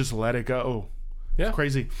 And they just let it go. Yeah. It's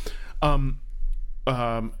crazy. Same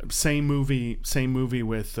movie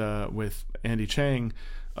with Andy Chang.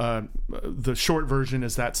 The short version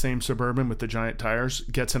is that same Suburban with the giant tires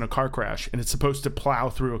gets in a car crash and it's supposed to plow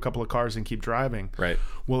through a couple of cars and keep driving. Right.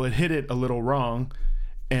 Well, it hit it a little wrong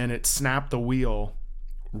and it snapped the wheel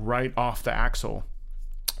right off the axle.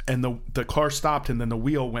 And the car stopped and then the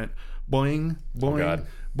wheel went boing, boing,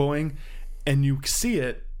 boing. And you see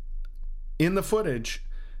it in the footage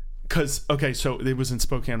because, so it was in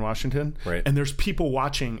Spokane, Washington. Right. And there's people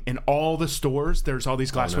watching in all the stores. There's all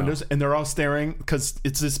these glass windows and they're all staring because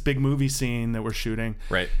it's this big movie scene that we're shooting.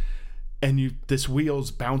 Right. And this wheel's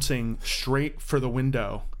bouncing straight for the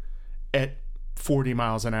window at 40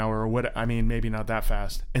 miles an hour or what, I mean, maybe not that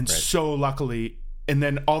fast. And Right. so luckily, and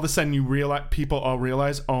then all of a sudden you realize, people all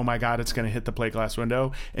realize, oh my God, it's going to hit the plate glass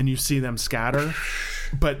window, and you see them scatter.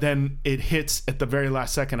 But then it hits at the very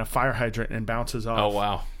last second a fire hydrant and bounces off. Oh,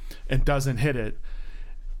 wow. And doesn't hit it.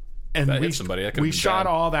 And That hit somebody. That could've we been shot bad.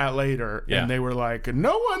 all that later, Yeah. and they were like,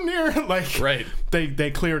 no one near. Like, Right.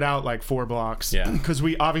 They cleared out like 4 blocks. Yeah. Because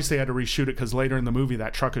we obviously had to reshoot it because later in the movie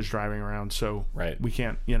that truck is driving around, so Right. we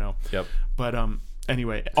can't, you know. Yep. But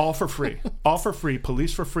anyway, all for free. All for free.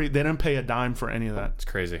 Police for free. They didn't pay a dime for any of that. It's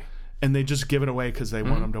crazy. And they just give it away because they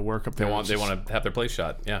want them to work up there. They It's want to have their place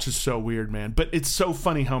shot. Yeah. just so weird, man. But it's so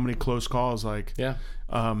funny how many close calls, like, Yeah.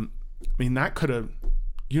 I mean, that could have,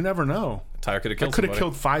 you never know. Tire could have killed Could have somebody.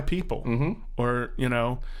 killed 5 people. Mm-hmm. Or, you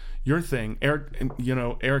know, your thing.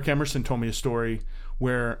 Eric Emerson told me a story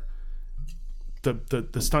where the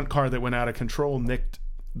stunt car that went out of control nicked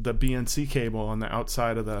the BNC cable on the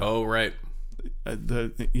outside of the Oh, right. it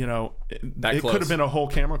close. could have been a whole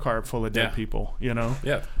camera car full of dead Yeah. people, you know.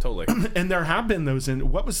 Yeah, totally. And there have been those in,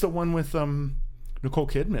 what was the one with Nicole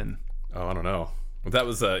Kidman? Oh, I don't know. That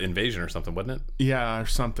was Invasion or something, wasn't it? Yeah, or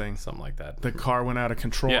something. Something like that. The car went out of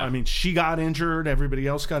control. Yeah. I mean, she got injured. Everybody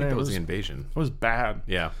else got injured. That was the Invasion. It was bad.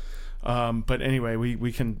 Yeah. But anyway,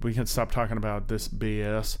 we can stop talking about this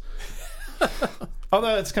BS.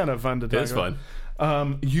 Although it's kind of fun to talk It is about.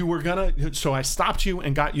 fun. You were gonna, so I stopped you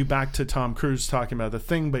and got you back to Tom Cruise talking about The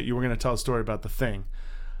Thing, but you were gonna tell a story about The Thing.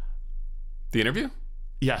 The interview?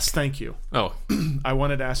 Yes, thank you. Oh, I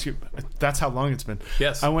wanted to ask you. That's how long it's been.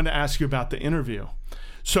 Yes. I wanted to ask you about the interview.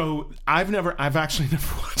 So I've actually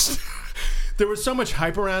never watched. There was so much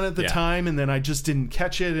hype around it at the Yeah. time, and then I just didn't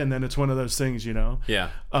catch it. And then it's one of those things, you know. yeah.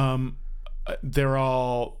 They're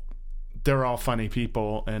all funny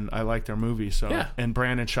people, and I like their movie. So Yeah. and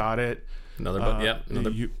Brandon shot it. Another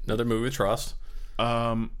movie with Trust.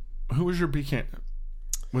 Who was your BK?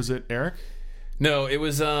 Was it Eric? No, it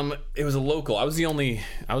was a local. I was the only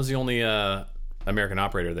American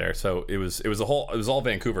operator there, so it was all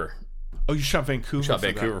Vancouver. Oh, you shot Vancouver. Shot for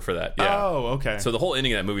Vancouver that. for that. Yeah. Oh, okay. So the whole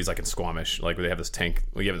ending of that movie is like in Squamish, like where they have this tank.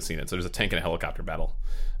 Well, you haven't seen it, so there's a tank and a helicopter battle.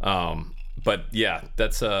 But yeah,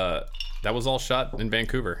 that was all shot in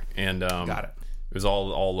Vancouver, and Got it. It was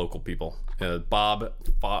all local people. Bob?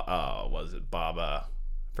 I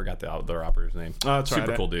forgot the other operator's name. Oh, that's Super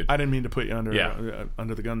right. cool dude. I didn't mean to put you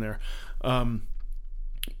under the gun there.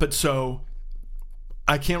 But so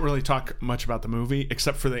I can't really talk much about the movie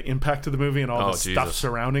except for the impact of the movie and all the stuff Jesus.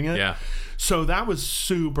 surrounding it. Yeah. So that was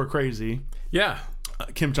super crazy. Yeah.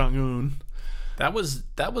 Kim Jong-un. That was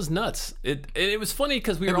nuts. It was funny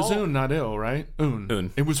because we It were was all Un, not Il, right?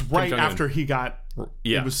 Un. It was right Jong-un. after he got.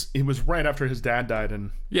 Yeah. It was right after his dad died,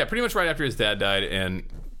 and pretty much right after his dad died, and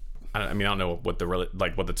I don't know what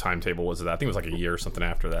the timetable was of that. I think it was like a year or something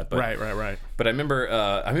after that. But, right. But I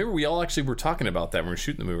remember we all actually were talking about that when we were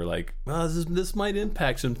shooting the movie. We're like, well, this might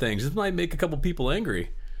impact some things. This might make a couple people angry.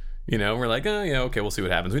 You know, we're like, oh yeah, okay, we'll see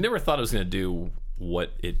what happens. We never thought it was going to do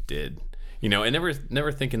what it did. You know, and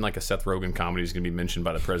never thinking like a Seth Rogen comedy is going to be mentioned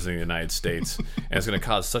by the president of the United States, and it's going to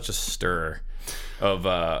cause such a stir of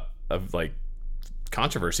like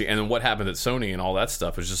controversy. And then what happened at Sony and all that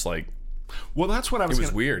stuff was just like, well, that's what I was. it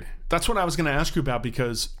was weird. That's what I was going to ask you about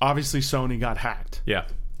because obviously Sony got hacked. Yeah.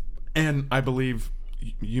 And I believe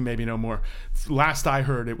you maybe know more. Last I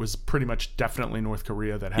heard, it was pretty much definitely North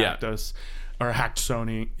Korea that hacked us or hacked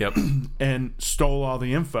Sony. Yep. And stole all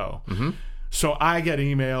the info. Mm-hmm. So I get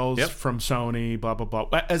emails from Sony, blah, blah,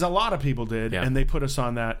 blah, as a lot of people did, and they put us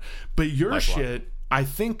on that. But your shit, I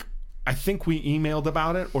think we emailed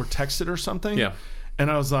about it or texted or something. Yeah.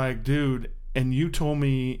 And I was like, dude, and you told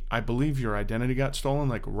me, I believe your identity got stolen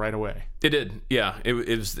like right away. It did. Yeah. It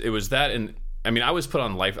was that. And I mean, I was put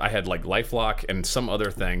on I had like LifeLock and some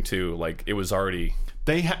other thing too. Like it was already.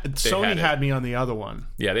 Sony had me on the other one.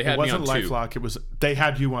 Yeah, they had me on two. It wasn't LifeLock. It was they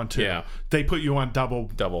had you on two. Yeah. They put you on double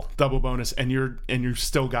bonus, and you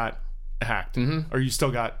still got hacked, or you still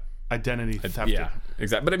got identity thefted. Yeah,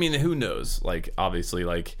 exactly. But I mean, who knows? Like, obviously,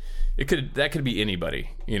 like that could be anybody.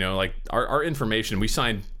 You know, like our information. We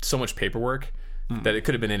signed so much paperwork that it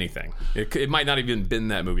could have been anything. It might not even been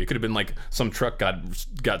that movie. It could have been like some truck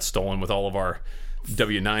got stolen with all of our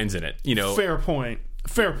W-9s in it. You know, Fair point.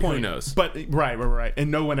 Who knows? But right. And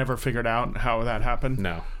no one ever figured out how that happened.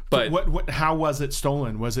 No. But how was it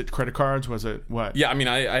stolen? Was it credit cards? Was it what? Yeah, I mean,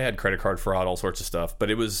 I had credit card fraud, all sorts of stuff. But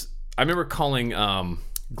it was. I remember calling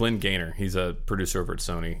Glenn Gaynor. He's a producer over at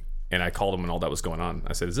Sony, and I called him when all that was going on.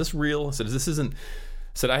 I said, "Is this real?" I said, "This isn't." I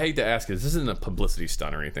said, "I hate to ask you, this isn't a publicity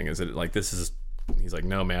stunt or anything. Is it like this is?" He's like,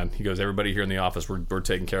 "No, man." He goes, "Everybody here in the office, we're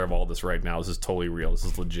taking care of all this right now. This is totally real. This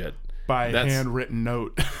is legit." by handwritten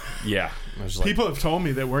note. Yeah. People have told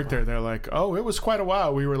me that worked there. They're like, oh, it was quite a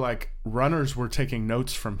while. We were like, runners were taking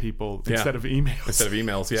notes from people instead of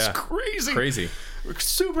emails. Yeah. It's crazy. Crazy.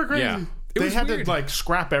 Super crazy. Yeah. They had to like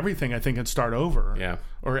scrap everything, I think, and start over. Yeah.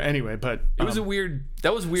 Or anyway, but it was weird.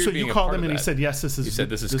 So you called him and he said, "Yes, this is." You said,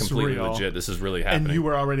 "This is completely real. Legit. This is really happening." And you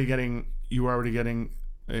were already getting.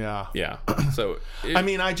 Yeah. Yeah. So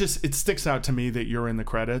it sticks out to me that you're in the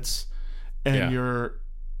credits, and you're.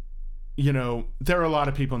 There are a lot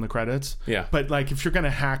of people in the credits. Yeah. But like, if you're gonna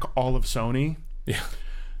hack all of Sony. Yeah.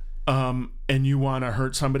 And you want to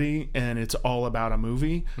hurt somebody and it's all about a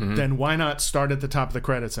movie, then why not start at the top of the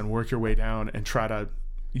credits and work your way down and try to,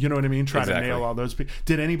 you know what I mean? Try to nail all those people.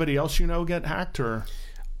 Did anybody else get hacked or?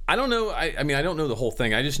 I don't know. I mean, I don't know the whole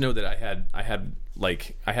thing. I just know that I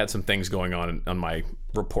had some things going on my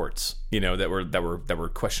reports, that were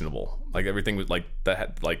questionable. Like everything was like that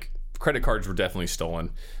had like credit cards were definitely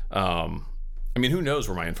stolen. I mean, who knows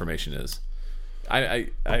where my information is? I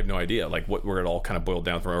have no idea like where it all kind of boiled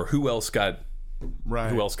down from, or who else got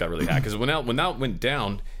really hacked. Because when that went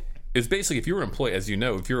down, it's basically if you were an employee, as you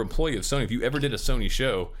know, if you're an employee of Sony, if you ever did a Sony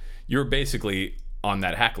show, you're basically on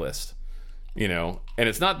that hack list. And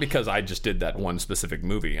it's not because I just did that one specific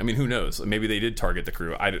movie. I mean, who knows? Maybe they did target the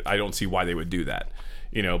crew. I don't see why they would do that.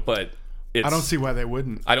 But I don't see why they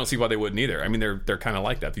wouldn't. I don't see why they wouldn't either. I mean, they're kind of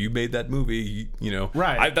like that. If you made that movie,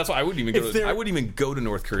 right? That's why I wouldn't even go. I wouldn't even go to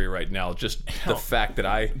North Korea right now. Just the fact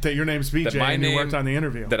that your name's BJ, and you worked on the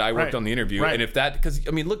interview. That I worked on the interview, right. And if that, because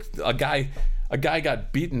I mean, look, a guy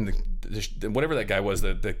got beaten. Whatever that guy was,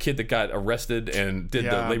 the kid that got arrested and did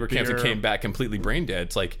the labor camps and came back completely brain dead.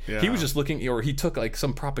 It's like he was just looking, or he took like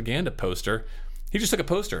some propaganda poster. He just took a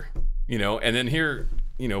poster, and then here.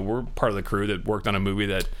 We're part of the crew that worked on a movie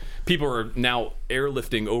that people are now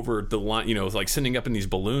airlifting over the line, like sending up in these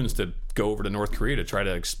balloons to go over to North Korea to try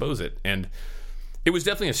to expose it. And it was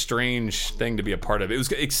definitely a strange thing to be a part of. It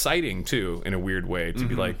was exciting too, in a weird way, to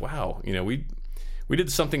be like, wow, we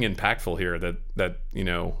did something impactful here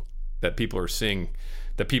that people are seeing,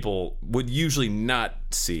 that people would usually not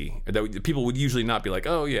see, that people would usually not be like,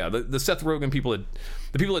 oh yeah, the Seth Rogen people,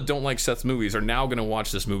 the people that don't like Seth's movies are now going to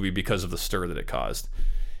watch this movie because of the stir that it caused.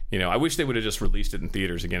 I wish they would have just released it in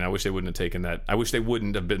theaters again. I wish they wouldn't have taken that. I wish they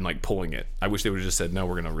wouldn't have been like pulling it. I wish they would have just said, no,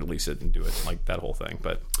 we're going to release it and do it, like that whole thing.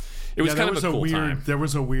 But it was kind of a cool time. There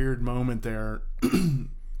was a weird moment there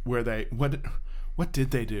where they what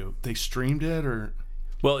did they do? They streamed it or?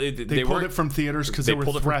 Well, they pulled it from theaters because there were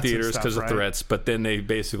threats. They pulled it from theaters because of threats, but then they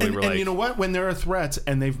basically were like... And you know what? When there are threats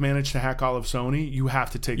and they've managed to hack all of Sony, you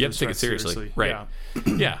have to take those threats seriously. Right.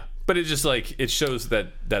 Yeah. But it's just like, it shows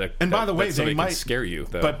that and by the way, they might can scare you,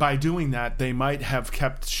 though. But by doing that, they might have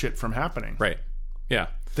kept shit from happening. Right. Yeah.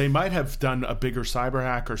 They might have done a bigger cyber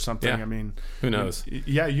hack or something. Yeah. I mean... Who knows?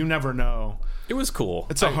 Yeah, you never know. It was cool.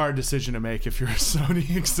 It's a hard decision to make if you're a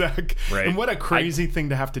Sony exec. Right. And what a crazy thing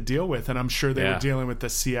to have to deal with. And I'm sure they were dealing with the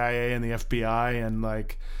CIA and the FBI and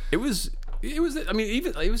like... It was... I mean,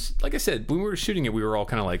 even... It was... Like I said, when we were shooting it, we were all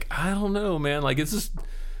kind of like, I don't know, man. Like, it's just...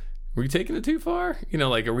 Were we taking it too far?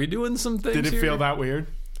 Like, are we doing some things Did it here? feel that weird?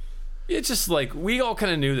 It's just like, we all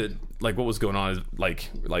kind of knew that, like, what was going on is, like,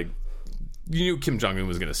 you knew Kim Jong-un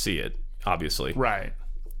was going to see it, obviously. Right.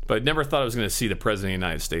 But I never thought I was going to see the President of the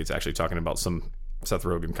United States actually talking about some Seth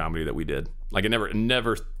Rogen comedy that we did. Like, I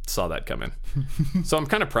never saw that coming. So I'm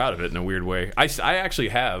kind of proud of it in a weird way. I actually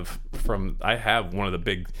have one of the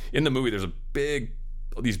big... In the movie, there's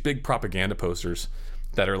these big propaganda posters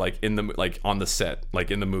that are like on the set,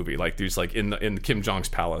 like in the movie, like there's like in Kim Jong's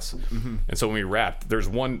palace. Mm-hmm. And so when we wrapped, there's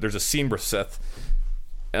a scene where Seth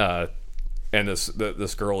and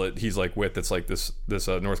this girl that he's like with, that's like this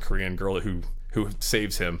North Korean girl who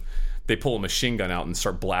saves him. They pull a machine gun out and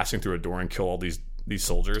start blasting through a door and kill all these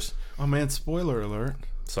soldiers. Oh man, spoiler alert.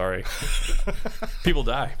 Sorry. People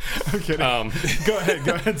die. I'm kidding. Go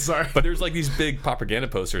ahead. Sorry. But there's like these big propaganda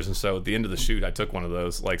posters, and so at the end of the shoot, I took one of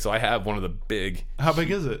those. Like, so I have one of the big. How big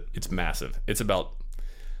is it? It's massive. It's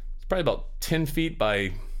probably about 10 feet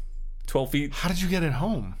by 12 feet. How did you get it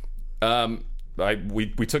home?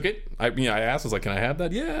 We took it. I asked, I was like, "Can I have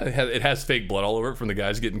that?" Yeah, it has fake blood all over it from the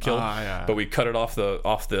guys getting killed. Yeah. But we cut it off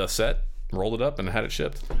the set, rolled it up, and had it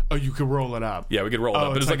shipped. Oh, you could roll it up. Yeah, we could roll it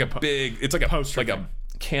up. But it's like a big. It's like a poster, like a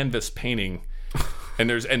canvas painting.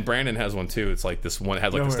 And Brandon has one too. It's like this one. It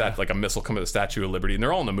had like like a missile come at the Statue of Liberty, and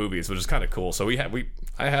they're all in the movies, which is kind of cool. So I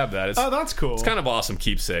have that. That's cool. It's kind of awesome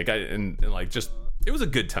keepsake. And like just. It was a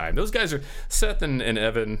good time. Those guys are Seth and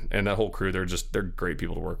Evan and that whole crew. They're great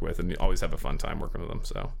people to work with, and you always have a fun time working with them.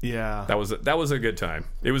 So yeah, that was a good time.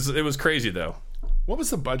 It was crazy though. What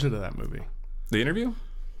was the budget of that movie? The interview?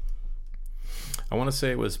 I want to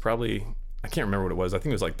say it was probably, I can't remember what it was. I think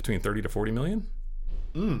it was like between 30 to 40 million.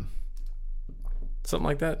 Something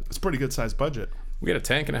like that. It's a pretty good sized budget. We had a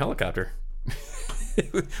tank and a helicopter.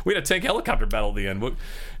 We had a tank helicopter battle at the end.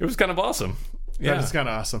 It was kind of awesome. Yeah. That is kind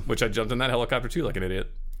of awesome. Which I jumped in that helicopter too like an idiot.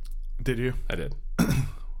 Did you? I did.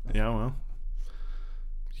 Yeah, well.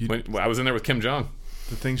 I was in there with Kim Jong.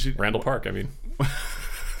 The things you... Randall Park, I mean.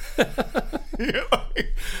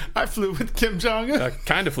 I flew with Kim Jong.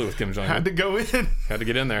 Kind of flew with Kim Jong. Had to go in. Had to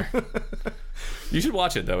get in there. You should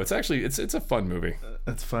watch it though. It's actually it's a fun movie.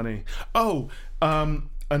 That's funny. Oh,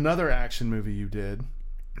 another action movie you did.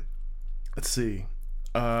 Let's see.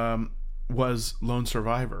 Was Lone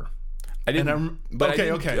Survivor. I didn't. Okay.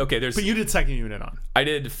 But you did second unit on. I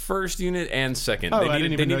did first unit and second. Oh, I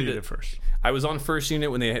didn't even know you did first. I was on first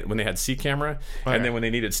unit when they had C camera, and then when they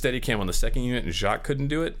needed Steadicam on the second unit, and Jacques couldn't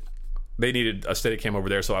do it, they needed a Steadicam over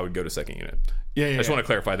there, so I would go to second unit. Yeah. I just want to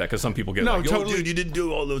clarify that because some people get totally. Dude, you didn't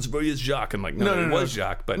do all those, bro. It's Jacques. I'm like, no, it was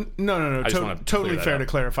Jacques, but no. Totally fair to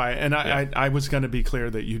clarify. And I was going to be clear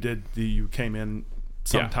that you came in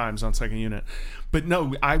sometimes on second unit, but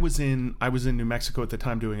no, I was in New Mexico at the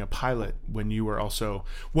time doing a pilot when you were also.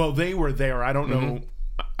 Well, they were there. I don't know.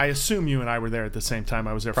 I assume you and I were there at the same time.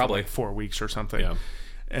 I was there probably for like 4 weeks or something. Yeah.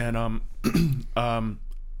 And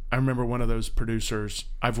I remember one of those producers.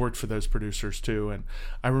 I've worked for those producers too, and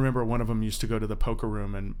I remember one of them used to go to the poker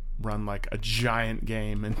room and run like a giant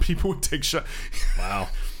game, and people would take shots. Wow.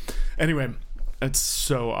 Anyway, it's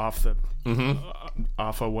so off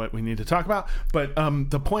of what we need to talk about. But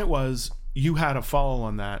the point was, you had a fall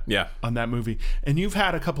on that movie, and you've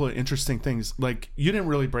had a couple of interesting things. Like, you didn't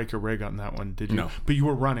really break your rig on that one, did you? No. But you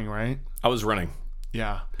were running, right? I was running.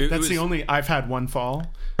 Yeah. That's the only. I've had one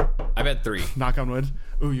fall. I've had 3. Knock on wood.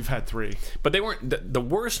 Ooh, you've had 3. But they weren't the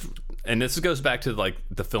worst. And this goes back to like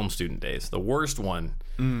the film student days. The worst one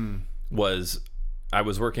was I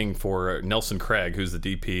was working for Nelson Craig, who's the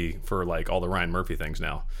DP for like all the Ryan Murphy things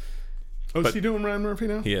now. Oh, is he doing Ryan Murphy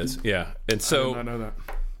now? He is, yeah. And so I did not know that.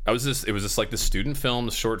 it was just like the student film,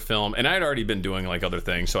 the short film, and I had already been doing like other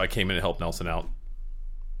things, so I came in to help Nelson out.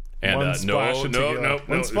 And one splash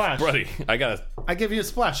no, splash, buddy. I give you a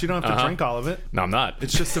splash. You don't have to drink all of it. No, I'm not.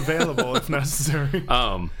 It's just available if necessary.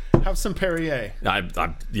 Have some Perrier.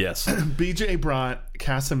 Yes. BJ brought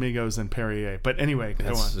Casamigos and Perrier, but anyway, go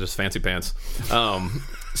on. Just fancy pants.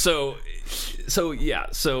 So yeah.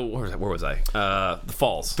 So where was I? The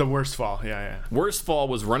falls. The worst fall. Yeah. Worst fall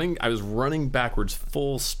was running. I was running backwards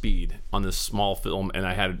full speed on this small film, and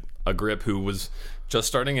I had a grip who was just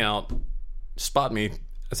starting out. Spot me.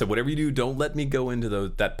 I said, whatever you do, don't let me go into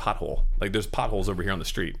that pothole. Like, there's potholes over here on the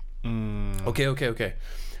street. Okay.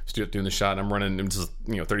 So doing the shot, and I'm running. It's just,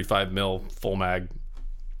 35 mil full mag.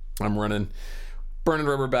 I'm running, burning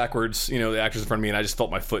rubber backwards. The actor's in front of me, and I just felt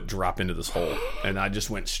my foot drop into this hole, and I just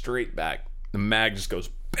went straight back. The mag just goes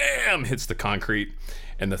bam, hits the concrete,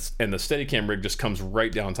 and the Steadicam rig just comes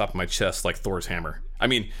right down on top of my chest like Thor's hammer. I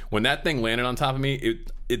mean, when that thing landed on top of me,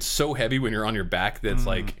 it's so heavy when you're on your back that it's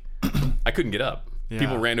like I couldn't get up. Yeah.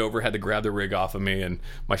 People ran over, had to grab the rig off of me, and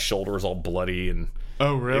my shoulder was all bloody. And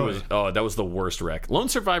oh, really? That was the worst wreck. Lone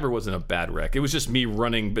Survivor wasn't a bad wreck. It was just me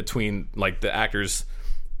running between like the actors.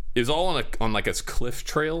 It was all on like a cliff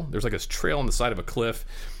trail. There's like a trail on the side of a cliff,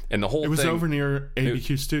 and the whole thing. It was over near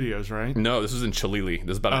ABQ Studios, right? No, this was in Cholili.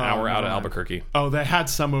 This is about an hour out of Albuquerque. Oh, they had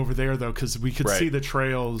some over there though, because we could see the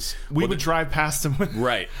trails. We would drive past them.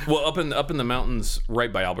 Right. Well, up in the mountains,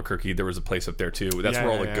 right by Albuquerque, there was a place up there too. That's where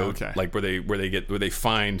all the goat, like where they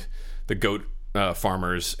find the goat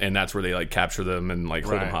farmers, and that's where they like capture them and like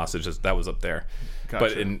hold them hostage. That was up there.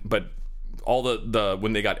 Gotcha. But all the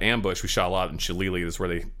when they got ambushed, we shot a lot in Cholili. This is where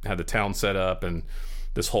they had the town set up, and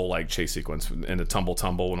this whole like chase sequence and the tumble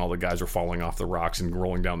when all the guys were falling off the rocks and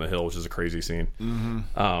rolling down the hill, which is a crazy scene.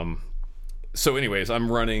 So anyways,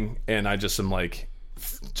 I'm running, and I just am like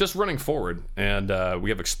just running forward, and we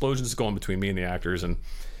have explosions going between me and the actors, and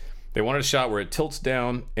they wanted a shot where it tilts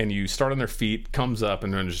down and you start on their feet, comes up,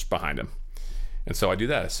 and then just behind them. And so I do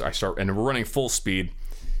that. So I start, and we're running full speed,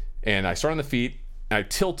 and I start on the feet, and I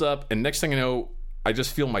tilt up, and next thing I know, I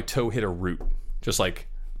just feel my toe hit a root, just like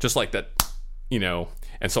that,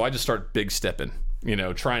 And so I just start big stepping,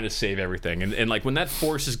 trying to save everything. And like when that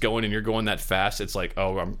force is going and you're going that fast, it's like,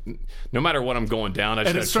 no matter what I'm going down, I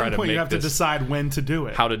just got to try to make this. At a certain point, you have to decide when to do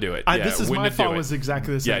it. How to do it. This is my fault was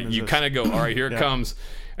exactly the same. Yeah, you kind of go, all right, here it comes.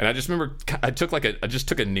 And I just remember I just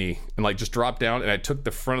took a knee and like just dropped down, and I took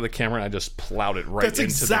the front of the camera and I just plowed it right into the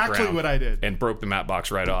ground. That's exactly what I did. And broke the matte box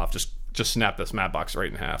right off. Just snapped this matte box right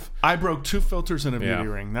in half. I broke 2 filters and a beauty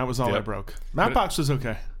ring. That was all I broke. Matte box was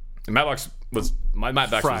okay. The matte box was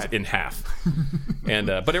in half, and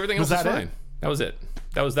but everything else was fine. That was it.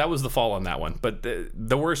 That was the fall on that one. But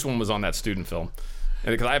the worst one was on that student film.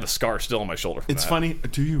 And because I have a scar still on my shoulder. It's funny.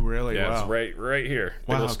 Do you really? Yeah, wow. It's right here.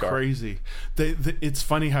 Wow, crazy. It's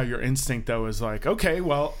funny how your instinct though is like, okay,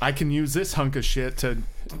 well, I can use this hunk of shit to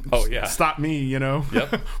stop me.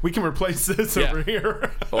 Yep. We can replace this over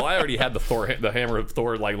here. Well, I already had the hammer of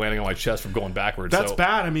Thor like landing on my chest from going backwards. That's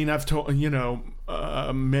bad. I mean, I've told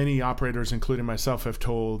many operators, including myself, have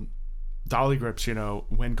told dolly grips,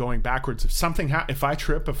 when going backwards, if I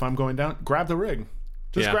trip, if I'm going down, grab the rig.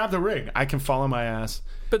 Just grab the rig. I can follow my ass.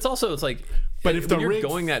 But it's like, but if you're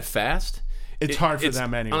going that fast, it's hard for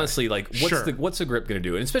them anyway. Honestly, like, what's the grip going to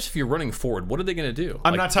do? And especially if you're running forward, what are they going to do?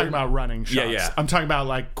 I'm not talking about running shots. Yeah. I'm talking about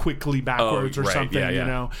like quickly backwards or something.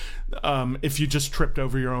 Yeah. If you just tripped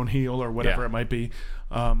over your own heel or whatever it might be.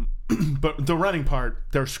 But the running part,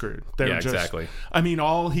 they're screwed. Exactly. I mean,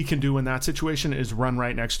 all he can do in that situation is run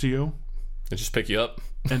right next to you and just pick you up.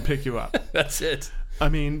 That's it. I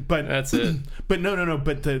mean, but that's it. But no.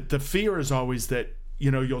 But the fear is always that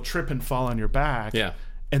you'll trip and fall on your back. Yeah.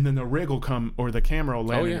 And then the rig will come or the camera will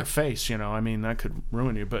land in your face. I mean, that could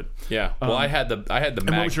ruin you. But yeah. Well, I had the mag and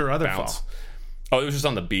what was your other bounce. fall? Oh, it was just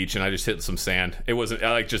on the beach, and I just hit some sand. It wasn't.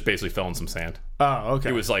 I just basically fell in some sand. Oh, okay.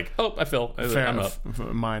 It was like, I fell. Fair I'm enough.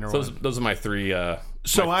 up. Minor. Those are my three.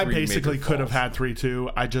 So my I three basically major could have falls. had 3 too.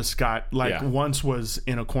 I just got once was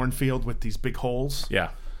in a cornfield with these big holes. Yeah.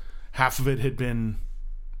 Half of it had been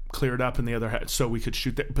cleared up, and the other so we could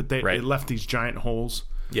shoot that. But they left these giant holes.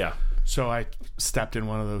 Yeah. So I stepped in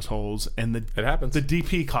one of those holes, and it happens. The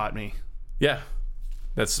DP caught me. Yeah.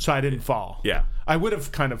 So I didn't fall. Yeah. I would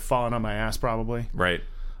have kind of fallen on my ass probably. Right.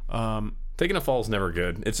 Taking a fall is never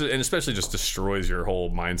good. And especially just destroys your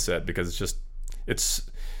whole mindset because it's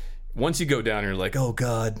once you go down, you're like, oh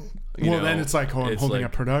God. Then it's like, I'm holding a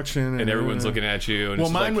production, and everyone's looking at you.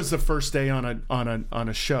 And mine was the first day on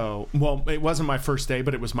a show. Well, it wasn't my first day,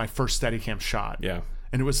 but it was my first Steadicam shot. Yeah.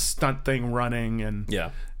 And it was stunt thing running, and yeah.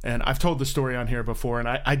 And I've told the story on here before, and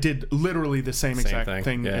I did literally the same exact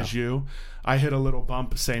thing as you. I hit a little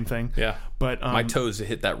bump, same thing. Yeah. But my toes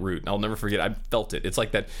hit that root. I'll never forget. I felt it. It's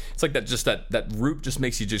like that. It's like that. Just that root just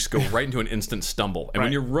makes you just go right into an instant stumble. And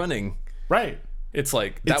when you're running, it's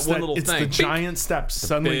like that one little thing. It's the giant steps.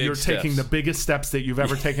 Suddenly you're taking the biggest steps that you've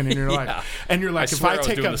ever taken in your life. And you're like, if I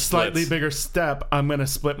take a slightly bigger step, I'm going to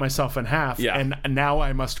split myself in half. Yeah. And now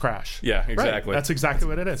I must crash. Yeah, exactly. Right. That's exactly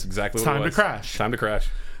what it is. Exactly it's what it was. Time to crash. Time to crash.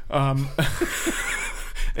 And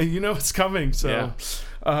it's coming. So,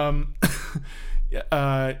 I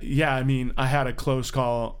mean, I had a close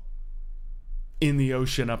call in the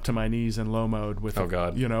ocean up to my knees in low mode with, oh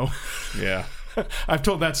God. Yeah. I've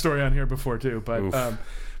told that story on here before too, but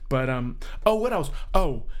what else?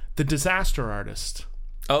 Oh, The Disaster Artist.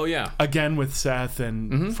 Oh yeah. Again with Seth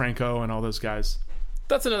and Franco and all those guys.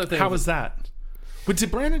 That's another thing. How was that? But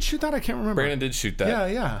did Brandon shoot that? I can't remember. Brandon did shoot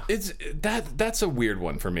that. Yeah. That's a weird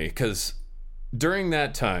one for me because during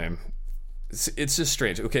that time, it's just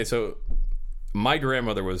strange. Okay, so my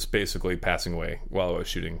grandmother was basically passing away while I was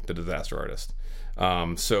shooting The Disaster Artist.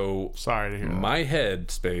 So sorry to hear that. My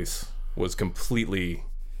head space was completely.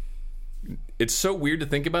 It's so weird to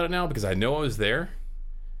think about it now because I know I was there,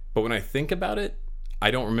 but when I think about it,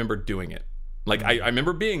 I don't remember doing it. Like I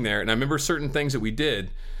remember being there and I remember certain things that we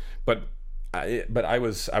did, but I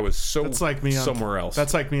was so that's like me somewhere else.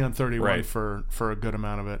 That's like me on 31 for a good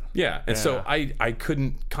amount of it. Yeah, and so I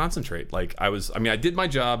couldn't concentrate. Like I did my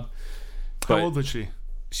job. How old was she?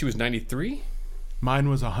 She was 93. Mine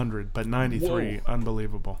was 100, but 93, Whoa.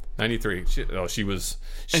 Unbelievable. 93. She was.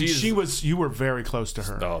 You were very close to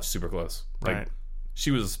her. Oh, super close. Like, right.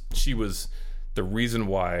 She was the reason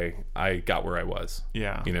why I got where I was.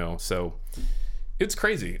 Yeah. So it's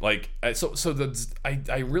crazy. Like,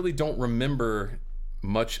 I really don't remember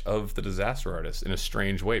much of The Disaster Artist in a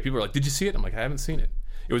strange way. People are like, "Did you see it?" I'm like, "I haven't seen it."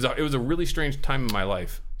 It was a really strange time in my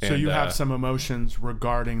life. So you have some emotions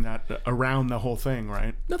regarding that, around the whole thing,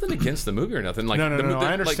 right? Nothing against the movie or nothing. Like, no.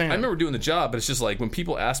 I understand. Like, I remember doing the job, but it's just like when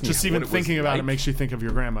people ask me, just even thinking about it makes you think of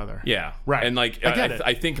your grandmother. Yeah, right. And like, I get it.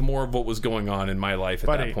 I think more of what was going on in my life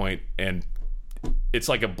at that point, and it's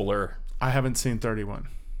like a blur. I haven't seen 31.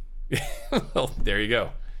 Well, there you go.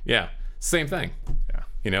 Yeah, same thing.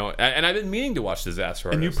 Yeah, and I've been meaning to watch Disaster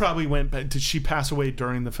Artist. And you probably went. Did she pass away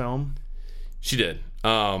during the film? She did.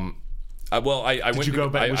 I went. Did you go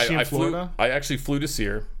back? Was she in Florida? I actually flew to see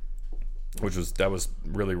her, which was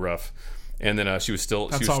really rough. And then she was still.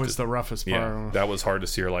 That's always the roughest part. Yeah, that was hard to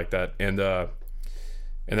see her like that. And then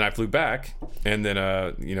I flew back, and then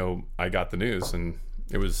I got the news, and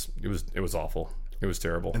it was awful. It was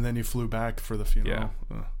terrible. And then you flew back for the funeral.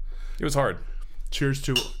 Yeah, it was hard. Cheers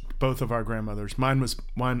to Both of our grandmothers. Mine was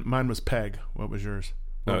Peg. What was yours?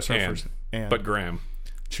 What was her Ann. first? Ann. But Graham.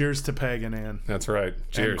 Cheers to Peg and Ann. That's right.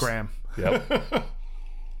 Cheers. And Graham. Yep.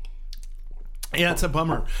 Yeah, it's a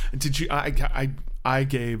bummer. Did you? I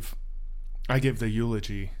gave the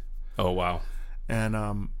eulogy. Oh wow.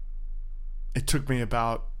 And it took me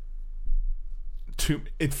about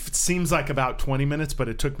it seems like about 20 minutes, but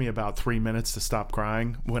it took me about 3 minutes to stop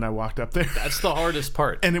crying when I walked up there. That's the hardest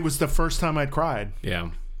part. And it was the first time I'd cried.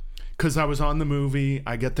 Yeah. Because I was on the movie.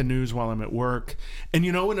 I get the news while I'm at work. And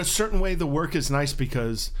in a certain way, the work is nice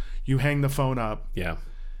because you hang the phone up. Yeah.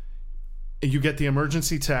 You get the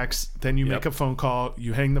emergency text, then you make a phone call,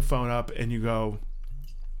 you hang the phone up, and you go,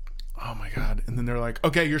 oh my God. And then they're like,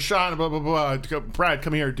 okay, you're shot, blah, blah, blah. Brad,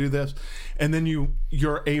 come here, do this. And then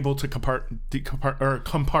you're able to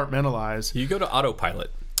compartmentalize. You go to autopilot.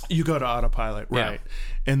 Right. Yeah.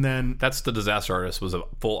 And then... That's The Disaster Artist was a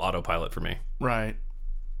full autopilot for me. Right.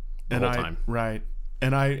 The whole time. Right.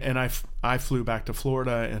 And I flew back to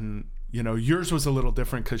Florida, and, yours was a little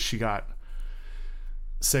different because she got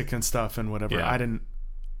sick and stuff and whatever. Yeah.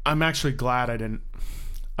 I'm actually glad I didn't...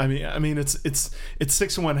 I mean, it's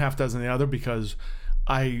 6 of one, half dozen the other, because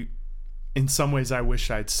in some ways, I wish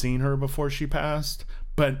I'd seen her before she passed.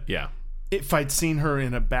 But yeah, if I'd seen her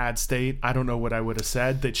in a bad state, I don't know what I would have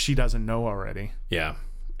said that she doesn't know already. Yeah,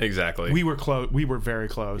 exactly. We were close. We were very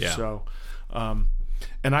close. Yeah. So,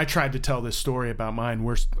 and I tried to tell this story about mine.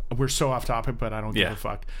 We're so off topic, but I don't give a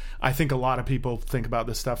fuck. I think a lot of people think about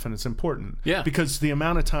this stuff, and it's important. Yeah. Because the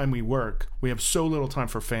amount of time we work, we have so little time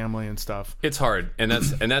for family and stuff. It's hard, and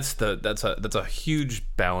that's a huge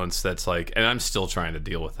balance. That's like, and I'm still trying to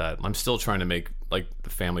deal with that. I'm still trying to make like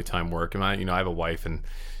the family time work. And I have a wife, and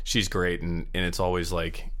she's great, and it's always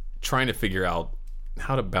like trying to figure out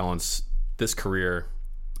how to balance this career.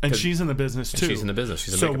 And she's in the business too. She's in the business.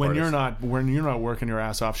 She's a so makeup when artist. you're not working your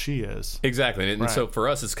ass off, she is. Exactly. And so for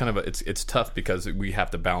us, it's kind of it's tough because we have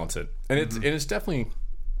to balance it, and it's definitely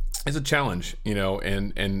a challenge,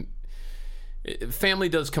 and family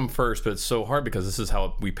does come first, but it's so hard because this is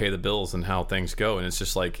how we pay the bills and how things go, and it's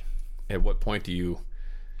just like, at what point do you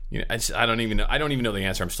I don't even know the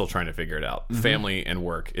answer. I'm still trying to figure it out. Family and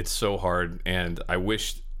work, it's so hard, and I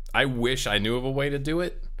wish I knew of a way to do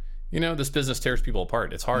it. This business tears people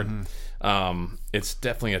apart. It's hard. It's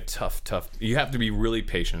definitely a tough. You have to be really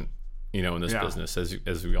patient, in this business,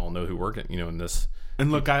 as we all know who work it, in this.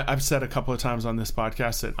 And look, I've said a couple of times on this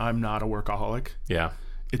podcast that I'm not a workaholic. Yeah,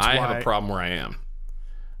 I have a problem where I am.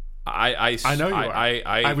 I know you are.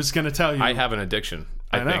 I was going to tell you. I have an addiction,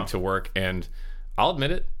 I think, to work, and I'll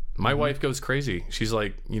admit it. My wife goes crazy. She's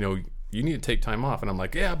like, you need to take time off, and I'm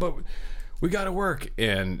like, yeah, but we got to work,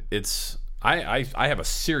 and it's. I have a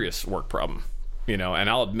serious work problem, and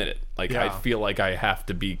I'll admit it. Like, I feel like I have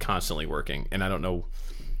to be constantly working, and I don't know.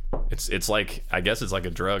 It's like, I guess it's like a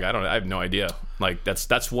drug. I have no idea. Like,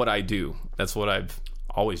 that's what I do. That's what I've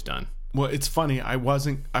always done. Well, it's funny. I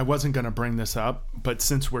wasn't going to bring this up, but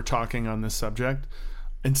since we're talking on this subject,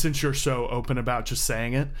 and since you're so open about just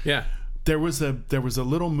saying it, there was a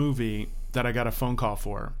little movie that I got a phone call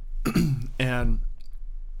for, and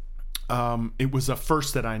it was a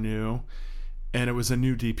first that I knew. And it was a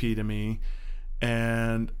new DP to me.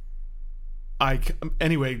 And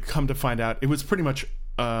come to find out, it was pretty much,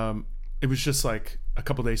 it was just like a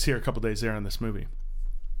couple days here, a couple days there on this movie.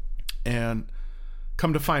 And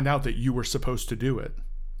come to find out that you were supposed to do it.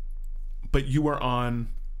 But you were on,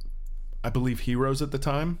 I believe, Heroes at the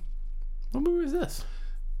time. What movie is this?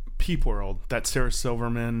 Peep World. That Sarah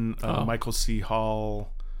Silverman, Michael C.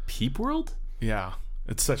 Hall. Peep World? Yeah.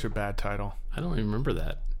 It's such a bad title. I don't even remember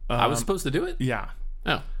that. I was supposed to do it? Yeah.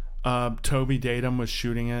 Oh. Toby Datum was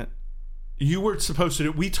shooting it. You were supposed to do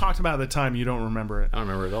it. We talked about it at the time. You don't remember it. I don't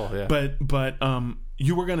remember it at all, yeah. But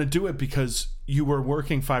you were going to do it because you were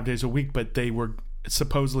working 5 days a week, but they were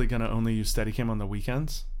supposedly going to only use Steadicam on the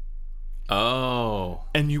weekends. Oh.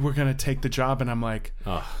 And you were going to take the job, and I'm like...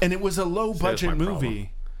 And it was a low-budget movie. Problem.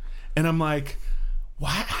 And I'm like,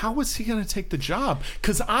 how was he going to take the job?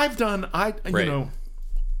 Because I've done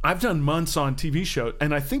months on TV shows,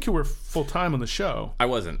 and I think you were full-time on the show. I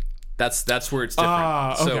wasn't. That's where it's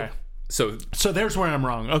different. Okay. So there's where I'm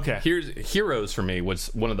wrong. Okay. Heroes for me was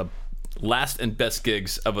one of the last and best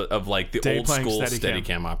gigs of like the old school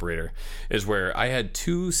Steadicam operator, is where I had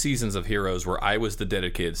 2 seasons of Heroes where I was the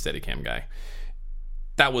dedicated Steadicam guy.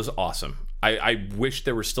 That was awesome. I wish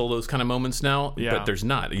there were still those kind of moments now, but there's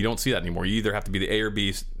not. You don't see that anymore. You either have to be the A or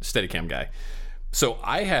B Steadicam guy. So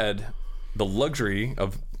I had the luxury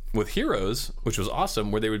of, with Heroes, which was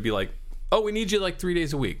awesome, where they would be like, Oh, we need you like 3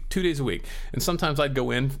 days a week, 2 days a week. And sometimes I'd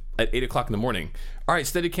go in at 8 o'clock in the morning. All right,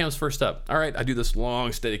 Steadicam's first up. All right, I do this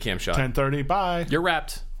long Steadicam shot. 10:30, bye. You're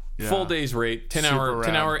wrapped. Yeah. Full day's rate, 10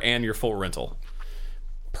 hour and your full rental.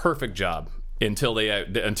 Perfect job.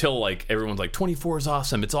 Until like everyone's like 24 is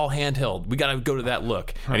awesome. It's all handheld. We got to go to that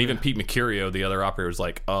look. And even Pete Mercurio, the other operator, was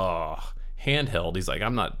like, "Oh, handheld." He's like,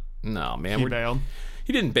 "I'm not. No, man." He bailed.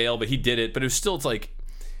 He didn't bail, but he did it. But it was still. It's like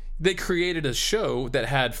they created a show that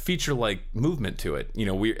had feature-like movement to it. You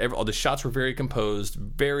know, all the shots were very composed,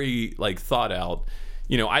 very like thought out.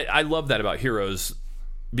 You know, I love that about Heroes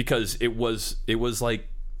because it was like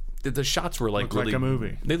the shots were like really like a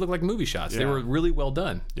movie. They looked like movie shots. Yeah. They were really well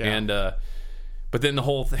done. Yeah. And but then the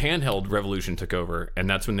whole handheld revolution took over, and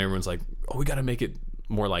that's when everyone's like, "Oh, we got to make it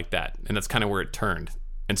more like that." And that's kind of where it turned.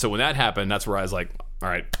 And so when that happened, that's where I was like, "All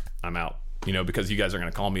right, I'm out." You know, because you guys aren't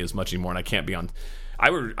going to call me as much anymore, and I can't be on. I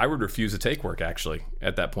would refuse to take work actually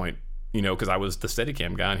at that point. You know, because I was the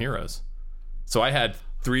Steadicam guy on Heroes, so I had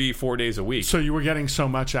 3-4 days a week. So you were getting so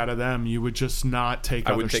much out of them, you would just not take.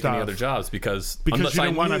 I wouldn't take any other jobs because you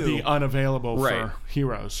didn't want to be unavailable for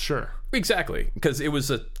Heroes. Sure. Exactly, because it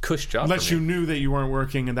was a cush job. Unless for me. You knew that you weren't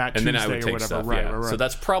working and that Tuesday then I would take or whatever. Stuff, right, yeah. right. So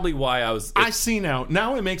that's probably why I was. I see now.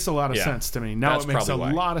 Now it makes a lot of sense to me. Now it makes a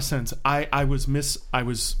lot of sense. I was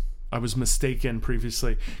mistaken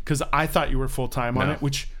previously because I thought you were full time on it,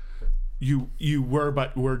 which you were,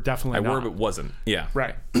 but were definitely not. I were, but wasn't. Yeah.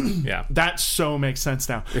 Right. Yeah. That so makes sense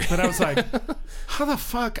now. But I was like, how the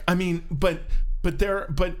fuck? I mean, but.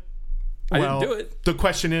 I didn't do it. The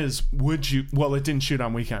question is, would you? Well, it didn't shoot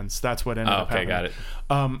on weekends. That's what ended up happening.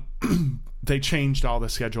 Got it. They changed all the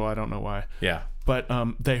schedule. I don't know why. Yeah. But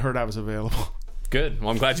they heard I was available. Good.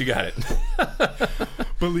 Well, I'm glad you got it.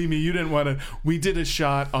 Believe me, you didn't want to. We did a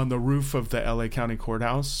shot on the roof of the LA County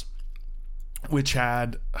Courthouse, which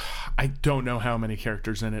had, I don't know how many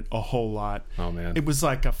characters in it, a whole lot. Oh, man. It was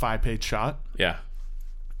like a 5-page shot. Yeah.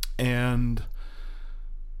 And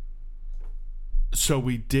so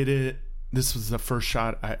we did it. This was the first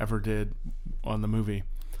shot I ever did on the movie.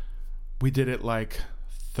 We did it like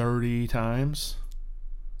 30 times.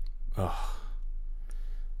 Oh,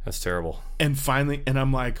 that's terrible. And finally, and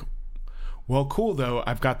I'm like, well, cool though.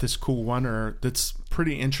 I've got this cool oneer that's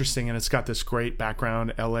pretty interesting, and it's got this great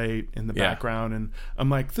background, LA in the background. And I'm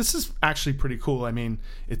like, this is actually pretty cool. I mean,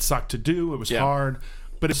 it sucked to do. It was hard,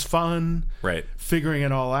 but it's fun. Right. Figuring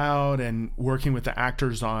it all out and working with the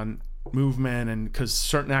actors on movement, and because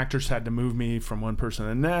certain actors had to move me from one person to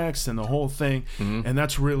the next and the whole thing. And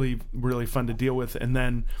that's really, really fun to deal with. And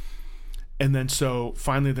then so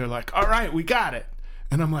finally they're like, all right, we got it.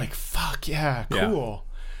 And I'm like, fuck yeah, cool.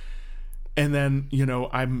 And then, you know,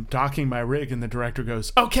 I'm docking my rig and the director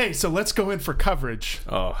goes, okay, so let's go in for coverage.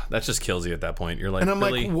 Oh, that just kills you at that point. You're like, and I'm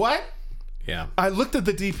really? Like, what? Yeah. I looked at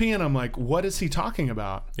the DP and I'm like, what is he talking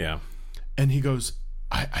about? Yeah. And he goes,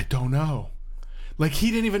 I don't know. Like,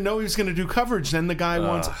 he didn't even know he was going to do coverage. Then the guy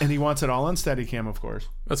wants, and he wants it all on Steadicam, of course.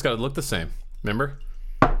 It's got to look the same. Remember?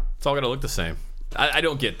 It's all got to look the same. I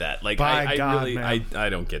don't get that. Like, I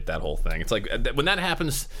don't get that whole thing. It's like, when that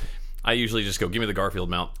happens, I usually just go, give me the Garfield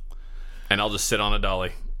mount, and I'll just sit on a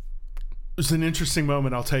dolly. It's an interesting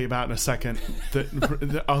moment I'll tell you about in a second.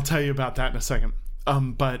 I'll tell you about that in a second.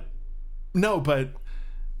 And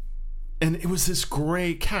it was this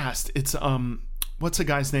great cast. It's, what's the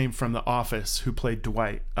guy's name from The Office who played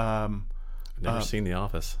Dwight? I've never seen The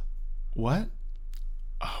Office. What?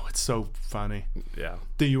 Oh, it's so funny. Yeah.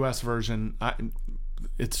 The U.S. version,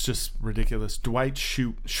 it's just ridiculous. Dwight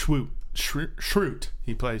Schrute,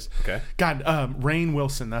 he plays. Okay. God, Rainn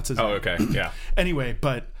Wilson, that's his name. Oh, okay, yeah. Anyway,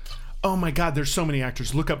 but, oh my God, there's so many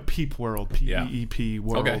actors. Look up Peep World, P-E-E-P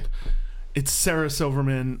World. Okay. It's Sarah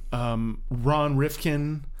Silverman, Ron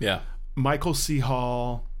Rifkin, Michael C.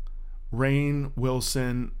 Hall, Rainn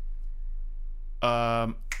Wilson.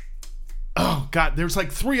 Oh God, there's like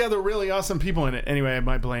 3 other really awesome people in it. Anyway,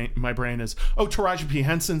 my brain is. Oh, Taraji P.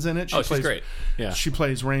 Henson's in it. She's great. Yeah, she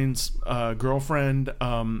plays Rainn's girlfriend.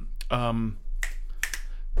 God,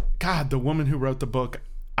 the woman who wrote the book.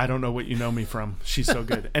 I don't know what you know me from. She's so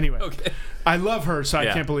good. Anyway, okay. I love her, so I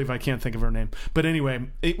can't believe I can't think of her name. But anyway,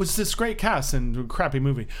 it was this great cast and a crappy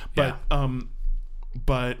movie. But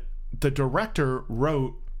but the director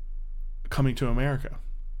wrote Coming to America.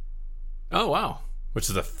 Oh wow. Which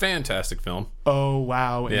is a fantastic film. Oh,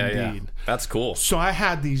 wow, indeed. Yeah. That's cool. So I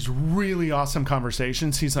had these really awesome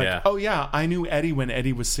conversations. He's like, oh, yeah, I knew Eddie when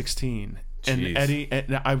Eddie was 16. Jeez.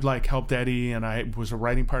 And I like helped Eddie, and I was a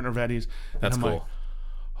writing partner of Eddie's. That's cool. Like,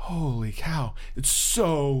 holy cow. It's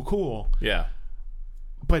so cool. Yeah.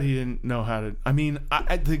 But he didn't know how to. I mean,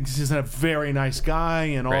 I think he's a very nice guy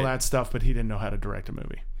and all that stuff, but he didn't know how to direct a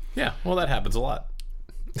movie. Yeah, well, that happens a lot.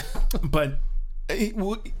 But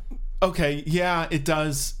okay, yeah, it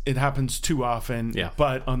does. It happens too often. Yeah.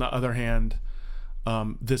 But on the other hand,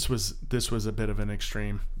 this was a bit of an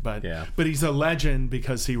extreme. But yeah. But he's a legend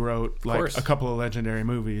because he wrote like a couple of legendary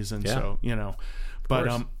movies, and so you know.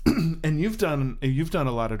 But and you've done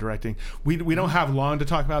a lot of directing. We don't have long to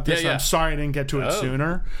talk about this. I'm sorry I didn't get to it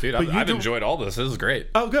sooner. Dude, I've enjoyed all this. This is great.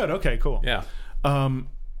 Oh, good. Okay, cool. Yeah.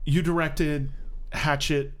 You directed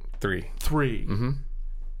Hatchet 3. Mm-hmm.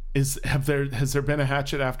 Has there been a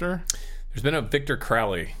Hatchet after? There's been a Victor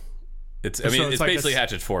Crowley. It's like basically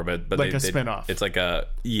Hatchet 4, but like a spinoff. It's like but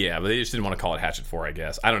they just didn't want to call it Hatchet 4, I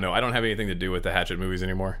guess. I don't know. I don't have anything to do with the Hatchet movies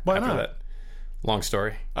anymore. Why after not? That long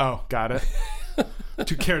story. Oh, got it.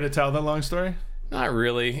 Do you care to tell the long story? Not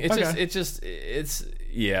really. It's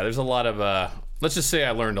there's a lot of let's just say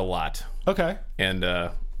I learned a lot. Okay. And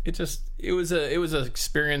it was an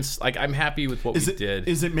experience. Like, I'm happy with what we did.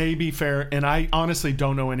 Is it maybe fair, and I honestly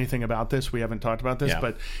don't know anything about this, we haven't talked about this,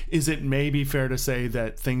 but is it maybe fair to say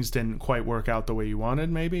that things didn't quite work out the way you wanted,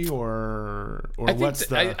 maybe, or I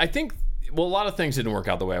think a lot of things didn't work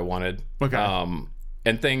out the way I wanted. Okay.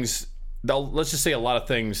 And things, let's just say a lot of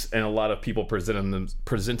things and a lot of people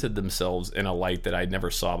presented themselves in a light that I never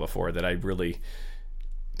saw before, that I really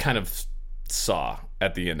kind of saw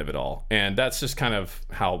at the end of it all. And that's just kind of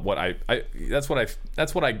how that's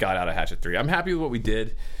what I got out of Hatchet 3. I'm happy with what we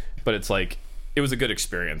did, but it's like, it was a good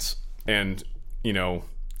experience, and you know,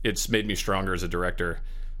 it's made me stronger as a director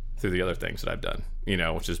through the other things that I've done, you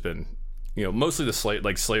know, which has been, you know, mostly the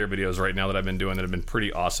Slayer videos right now that I've been doing that have been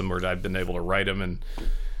pretty awesome, where I've been able to write them, and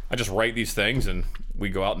I just write these things and we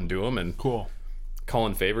go out and do them, and cool. Call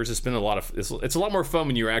in favors. It's been it's a lot more fun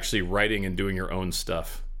when you're actually writing and doing your own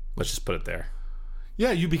stuff. Let's just put it there.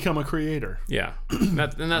 Yeah, you become a creator. Yeah,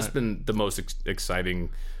 that's right. Been the most exciting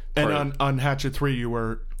part. And on Hatchet 3, you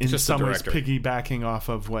were in some ways piggybacking off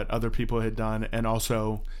of what other people had done, and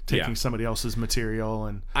also taking somebody else's material.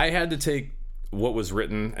 And I had to take what was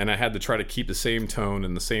written, and I had to try to keep the same tone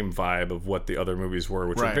and the same vibe of what the other movies were,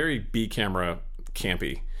 which were very B-camera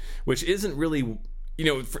campy, which isn't really, you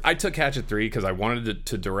know, I took Hatchet 3 because I wanted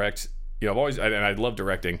to direct. You know, I love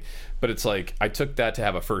directing, but it's like I took that to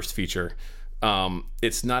have a first feature.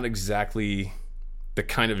 It's not exactly the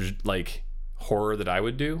kind of like horror that I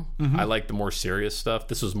would do. Mm-hmm. I like the more serious stuff.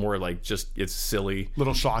 This was more like it's silly, a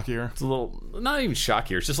little shockier. It's a little, not even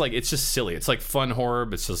shockier. It's just silly. It's like fun horror,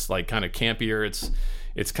 but it's just like kind of campier.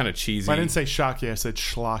 It's kind of cheesy. Well, I didn't say shocky. I said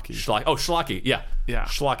schlocky. Schlocky. Yeah.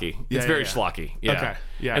 Schlocky. It's very schlocky. Yeah. Okay.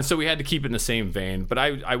 Yeah. And so we had to keep it in the same vein, but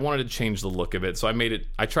I wanted to change the look of it. So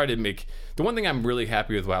I tried to make, the one thing I'm really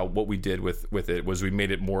happy with what we did with it was we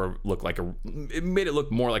made it more look like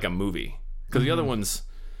more like a movie. Because the other ones,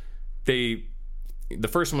 the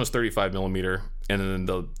first one was 35 millimeter, and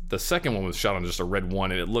then the second one was shot on just a red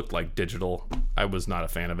one, and it looked like digital. I was not a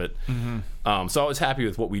fan of it. Mm-hmm. So I was happy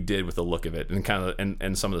with what we did with the look of it, and kind of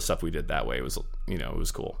and some of the stuff we did that way. It was, you know, it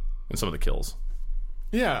was cool, and some of the kills.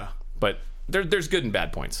 Yeah, but there's good and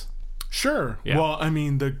bad points. Sure. Yeah. Well, I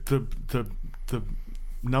mean, the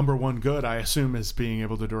number one good, I assume, is being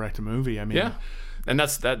able to direct a movie. I mean, yeah. And that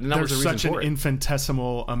was the reason for it. There's such an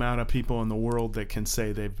infinitesimal amount of people in the world that can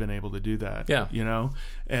say they've been able to do that. Yeah. You know?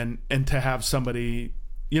 And to have somebody,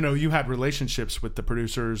 you know, you had relationships with the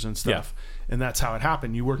producers and stuff, and that's how it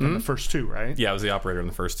happened. You worked on the first two, right? Yeah, I was the operator in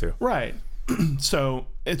the first two. Right. So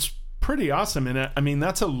it's pretty awesome. And I mean,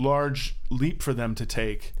 that's a large leap for them to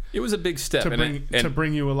take. It was a big step. To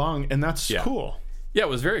bring you along, and that's cool. Yeah, it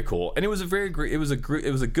was very cool, and it was a very great. It was a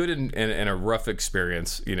good and a rough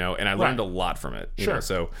experience, you know. And I learned a lot from it. You know,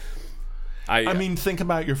 so, I mean, think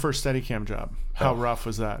about your first Steadicam job. How rough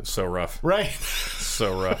was that? So rough, right?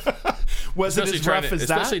 So rough. Was it as rough as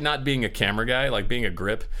that? Especially not being a camera guy, like being a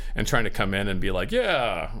grip and trying to come in and be like,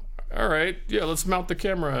 yeah, all right, yeah, let's mount the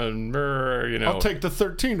camera and you know, I'll take the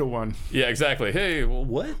 13-1. Yeah, exactly. Hey, well,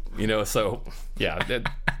 what? You know, so yeah,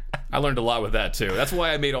 I learned a lot with that too. That's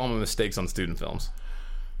why I made all my mistakes on student films.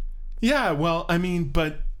 Yeah, well, I mean,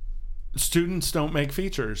 but students don't make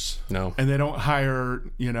features. No. And they don't hire,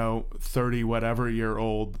 you know,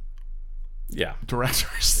 30-whatever-year-old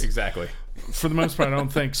directors. Exactly. For the most part, I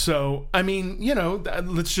don't think. So, I mean, you know,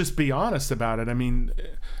 let's just be honest about it. I mean,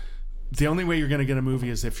 the only way you're going to get a movie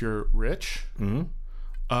is if you're rich.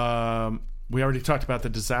 Mm-hmm. We already talked about the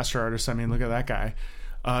disaster artist. I mean, look at that guy.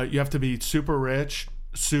 You have to be super rich,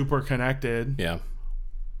 super connected. Yeah.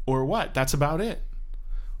 Or what? That's about it.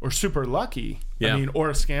 Or super lucky. Yeah. I mean, or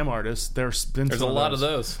a scam artist. There's a lot of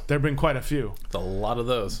those. There've been quite a few. There's a lot of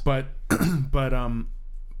those. But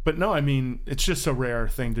But no, I mean, it's just a rare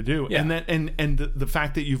thing to do. Yeah. And then and the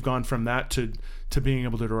fact that you've gone from that to being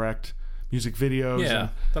able to direct music videos. Yeah,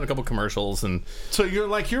 done a couple commercials, and so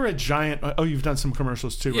you're a giant. Oh, you've done some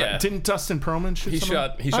commercials too, right? Didn't Dustin Perlman shoot? He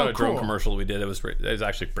shot a drone commercial we did. It was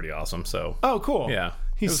actually pretty awesome. So cool. Yeah,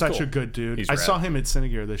 he's such a good dude. I saw him at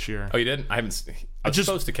Cinegear this year. Oh, you did? I was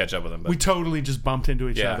supposed to catch up with him. But we totally just bumped into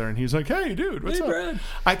each other, and he's like, "Hey, dude, what's up?" Brad.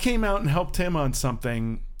 I came out and helped him on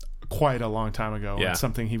something quite a long time ago. Yeah,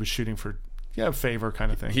 something he was shooting for. Yeah, a favor kind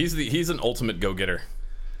of thing. He's an ultimate go-getter.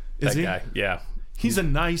 Is he? Guy. Yeah. He's a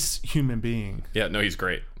nice human being. Yeah, no, he's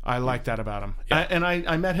great. I like that about him. Yeah.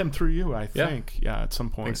 I met him through you, I think. Yeah, at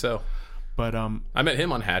some point. I think so. But I met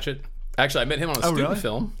him on Hatchet. Actually, I met him on a student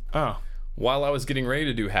film. Oh. While I was getting ready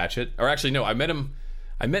to do Hatchet. Or actually, no, I met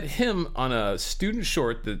him on a student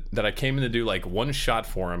short that I came in to do like one shot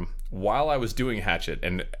for him while I was doing Hatchet.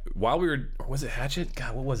 And while we were... Was it Hatchet?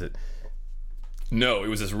 God, what was it? No, it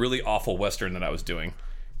was this really awful Western that I was doing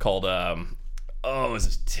called... it was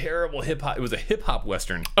this terrible hip-hop... It was a hip-hop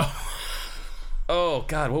Western. Oh,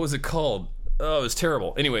 God, what was it called? Oh, it was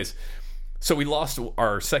terrible. Anyways, so we lost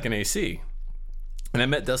our second AC. And I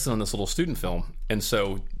met Dustin on this little student film. And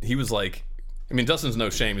so he was like... I mean, Dustin's no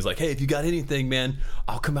shame. He's like, hey, if you got anything, man,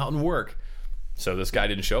 I'll come out and work. So this guy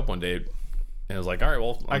didn't show up one day. And I was like, all right,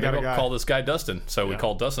 well, I got to call this guy Dustin. So we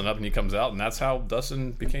called Dustin up, and he comes out. And that's how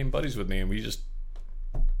Dustin became buddies with me. And we just...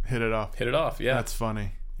 Hit it off, yeah. That's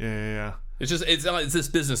funny. Yeah. It's this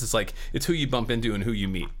business. It's like it's who you bump into and who you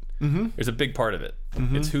meet. Mm-hmm. There's a big part of it.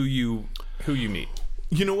 Mm-hmm. It's who you meet.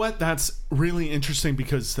 You know what? That's really interesting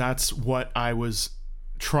because that's what I was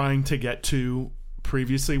trying to get to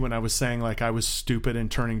previously when I was saying like I was stupid and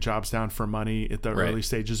turning jobs down for money at the early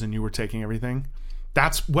stages, and you were taking everything.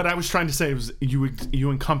 That's what I was trying to say. Was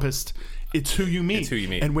you encompassed? It's who you meet. It's who you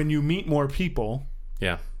meet. And when you meet more people,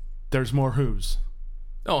 there's more who's.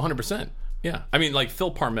 Oh, 100%. Yeah. I mean, like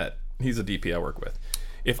Phil Parmet, he's a DP I work with.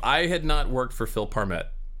 If I had not worked for Phil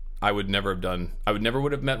Parmet, I would never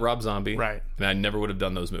would have met Rob Zombie. Right. And I never would have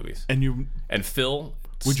done those movies. And Phil...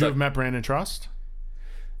 Would you have met Brandon Trust?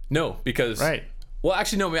 No, because... Right. Well,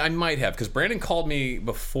 actually, no, I might have, because Brandon called me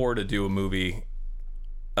before to do a movie.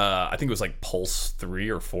 I think it was like Pulse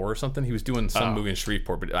 3 or 4 or something. He was doing some movie in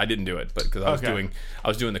Shreveport, but I didn't do it. But because I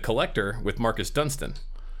was doing The Collector with Marcus Dunstan.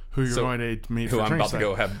 Who you're going to meet for who I'm about to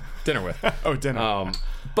go have dinner with. Dinner.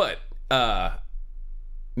 But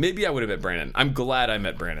maybe I would have met Brandon. I'm glad I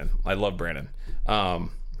met Brandon. I love Brandon.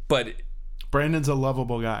 But Brandon's a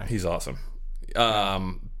lovable guy. He's awesome.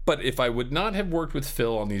 But if I would not have worked with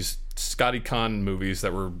Phil on these Scotty Conn movies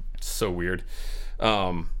that were so weird,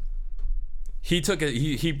 he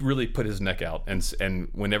really put his neck out. And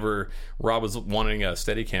whenever Rob was wanting a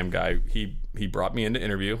Steadicam guy, he brought me in to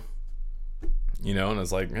interview. And I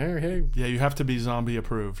was like, hey. Yeah, you have to be zombie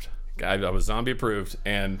approved. I was zombie approved,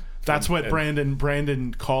 and that's what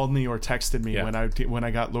Brandon called me or texted me when I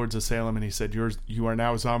got Lords of Salem, and he said, you are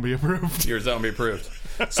now zombie approved. You're zombie approved.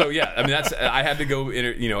 So yeah, I mean I had to go,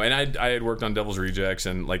 and I had worked on Devil's Rejects,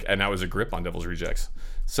 and I was a grip on Devil's Rejects.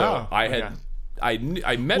 So I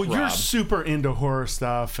met Rob. You're super into horror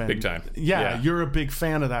stuff. And, big time. Yeah, you're a big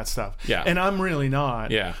fan of that stuff. Yeah. And I'm really not.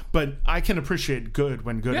 Yeah. But I can appreciate good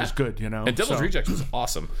when good is good, And Devil's Rejects was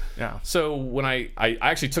awesome. Yeah. So when I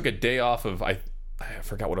actually took a day off of, I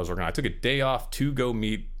forgot what I was working on. I took a day off to go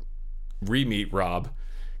re-meet Rob,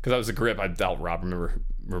 because I was a grip. I doubt Rob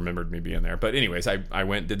remembered me being there. But anyways, I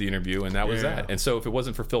went, did the interview, and that was that. And so if it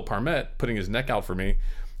wasn't for Phil Parmet putting his neck out for me,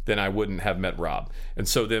 then I wouldn't have met Rob. And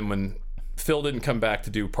so then when Phil didn't come back to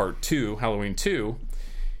do part 2, Halloween 2,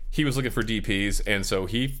 he was looking for DPs, and so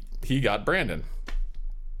he got Brandon.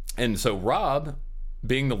 And so Rob,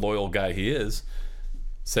 being the loyal guy he is,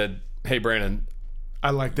 said, hey, Brandon, I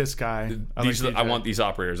like this guy. I want these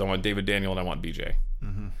operators. I want David Daniel, and I want BJ.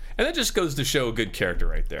 Mm-hmm. And that just goes to show a good character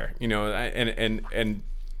right there. And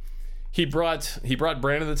he brought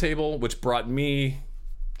Brandon to the table, which brought me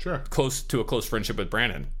close to a close friendship with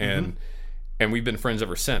Brandon. And we've been friends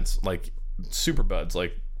ever since. Like, super buds,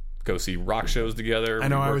 like go see rock shows together. I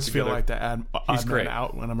know. I always feel like the odd man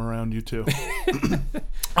out when I'm around you too.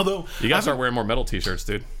 Although you gotta start wearing more metal t-shirts,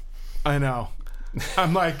 dude. I know.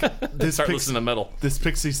 I'm like, listening to metal. This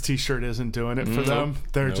Pixies t-shirt isn't doing it for them.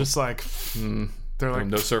 They're just like, they're like,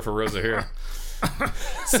 no Surfer Rosa here.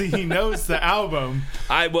 See, he knows the album.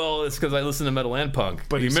 It's because I listen to metal and punk.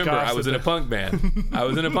 But you remember, I was in a punk band.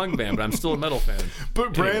 But I'm still a metal fan.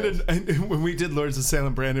 But Brandon, when we did Lords of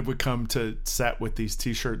Salem, Brandon would come to set with these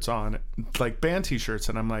t-shirts on, like band t-shirts,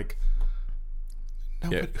 and I'm like, no,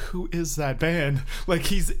 but who is that band? Like,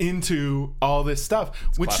 he's into all this stuff,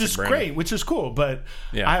 which is great, which is cool, but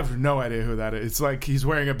I have no idea who that is. It's like he's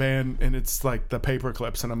wearing a band, and it's like the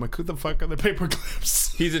Paperclips, and I'm like, who the fuck are the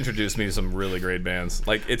Paperclips? He's introduced me to some really great bands.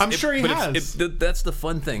 Like, I'm sure he has. That's the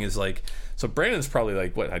fun thing is, like, so Brandon's probably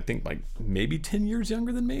like, what, I think like maybe 10 years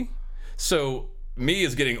younger than me. So me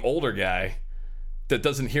as getting older guy that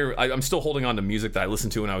doesn't hear, I'm still holding on to music that I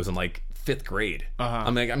listened to when I was in like 5th grade.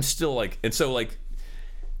 I'm like, I'm still like, and so like,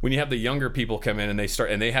 when you have the younger people come in and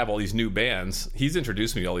they have all these new bands, he's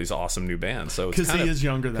introduced me to all these awesome new bands. So because he is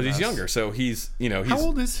younger than us. Because he's younger, so he's how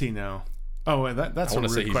old is he now? Oh, that's a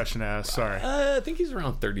rude question to ask. Sorry. I think he's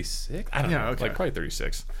around 36. I don't know, like probably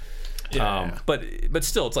 36. Yeah. But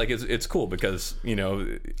still, it's like it's cool because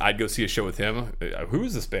I'd go see a show with him. Who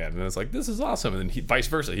is this band? And it's like, this is awesome. And then vice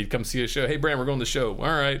versa, he'd come see a show. Hey, Brand, we're going to the show.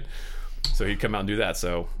 All right. So he'd come out and do that.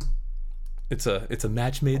 So. It's a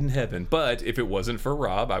match made in heaven. But if it wasn't for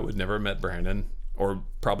Rob, I would never have met Brandon, or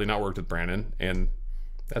probably not worked with Brandon, and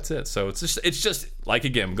that's it. So it's just like,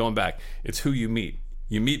 again, going back, it's who you meet.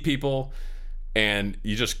 You meet people, and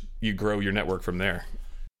you grow your network from there.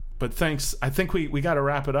 But thanks. I think we got to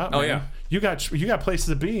wrap it up. Oh, man. yeah. You got places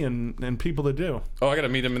to be and people to do. Oh, I got to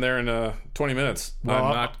meet him in there in 20 minutes. Well,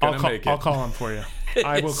 I'm not going to make it. I'll call him for you.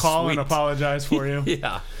 I will call and apologize for you.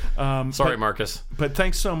 Yeah. Sorry, Marcus. But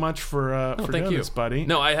thanks so much for doing this, buddy.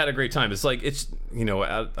 No, I had a great time. It's like,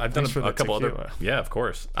 I've done a couple other. Yeah, of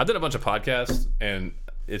course. I've done a bunch of podcasts, and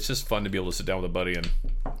it's just fun to be able to sit down with a buddy and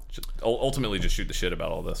ultimately just shoot the shit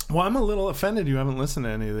about all this. Well, I'm a little offended you haven't listened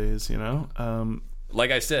to any of these.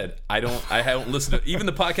 Like I said, I haven't listened to even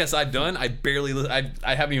the podcasts I've done. I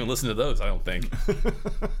haven't even listened to those. I don't think.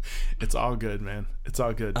 It's all good, man. It's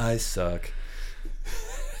all good. I suck.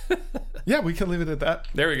 Yeah, we can leave it at that.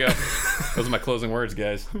 There we go. Those are my closing words,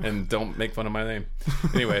 guys. And don't make fun of my name.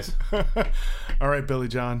 Anyways. All right, Billy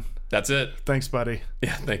John. That's it. Thanks, buddy.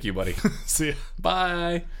 Yeah, thank you, buddy. See ya.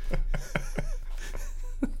 Bye.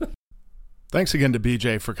 Thanks again to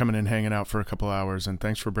BJ for coming and hanging out for a couple hours, and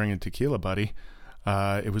thanks for bringing tequila, buddy.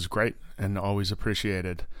 It was great and always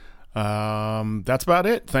appreciated. That's about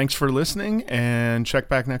it. Thanks for listening, and check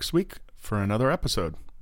back next week for another episode.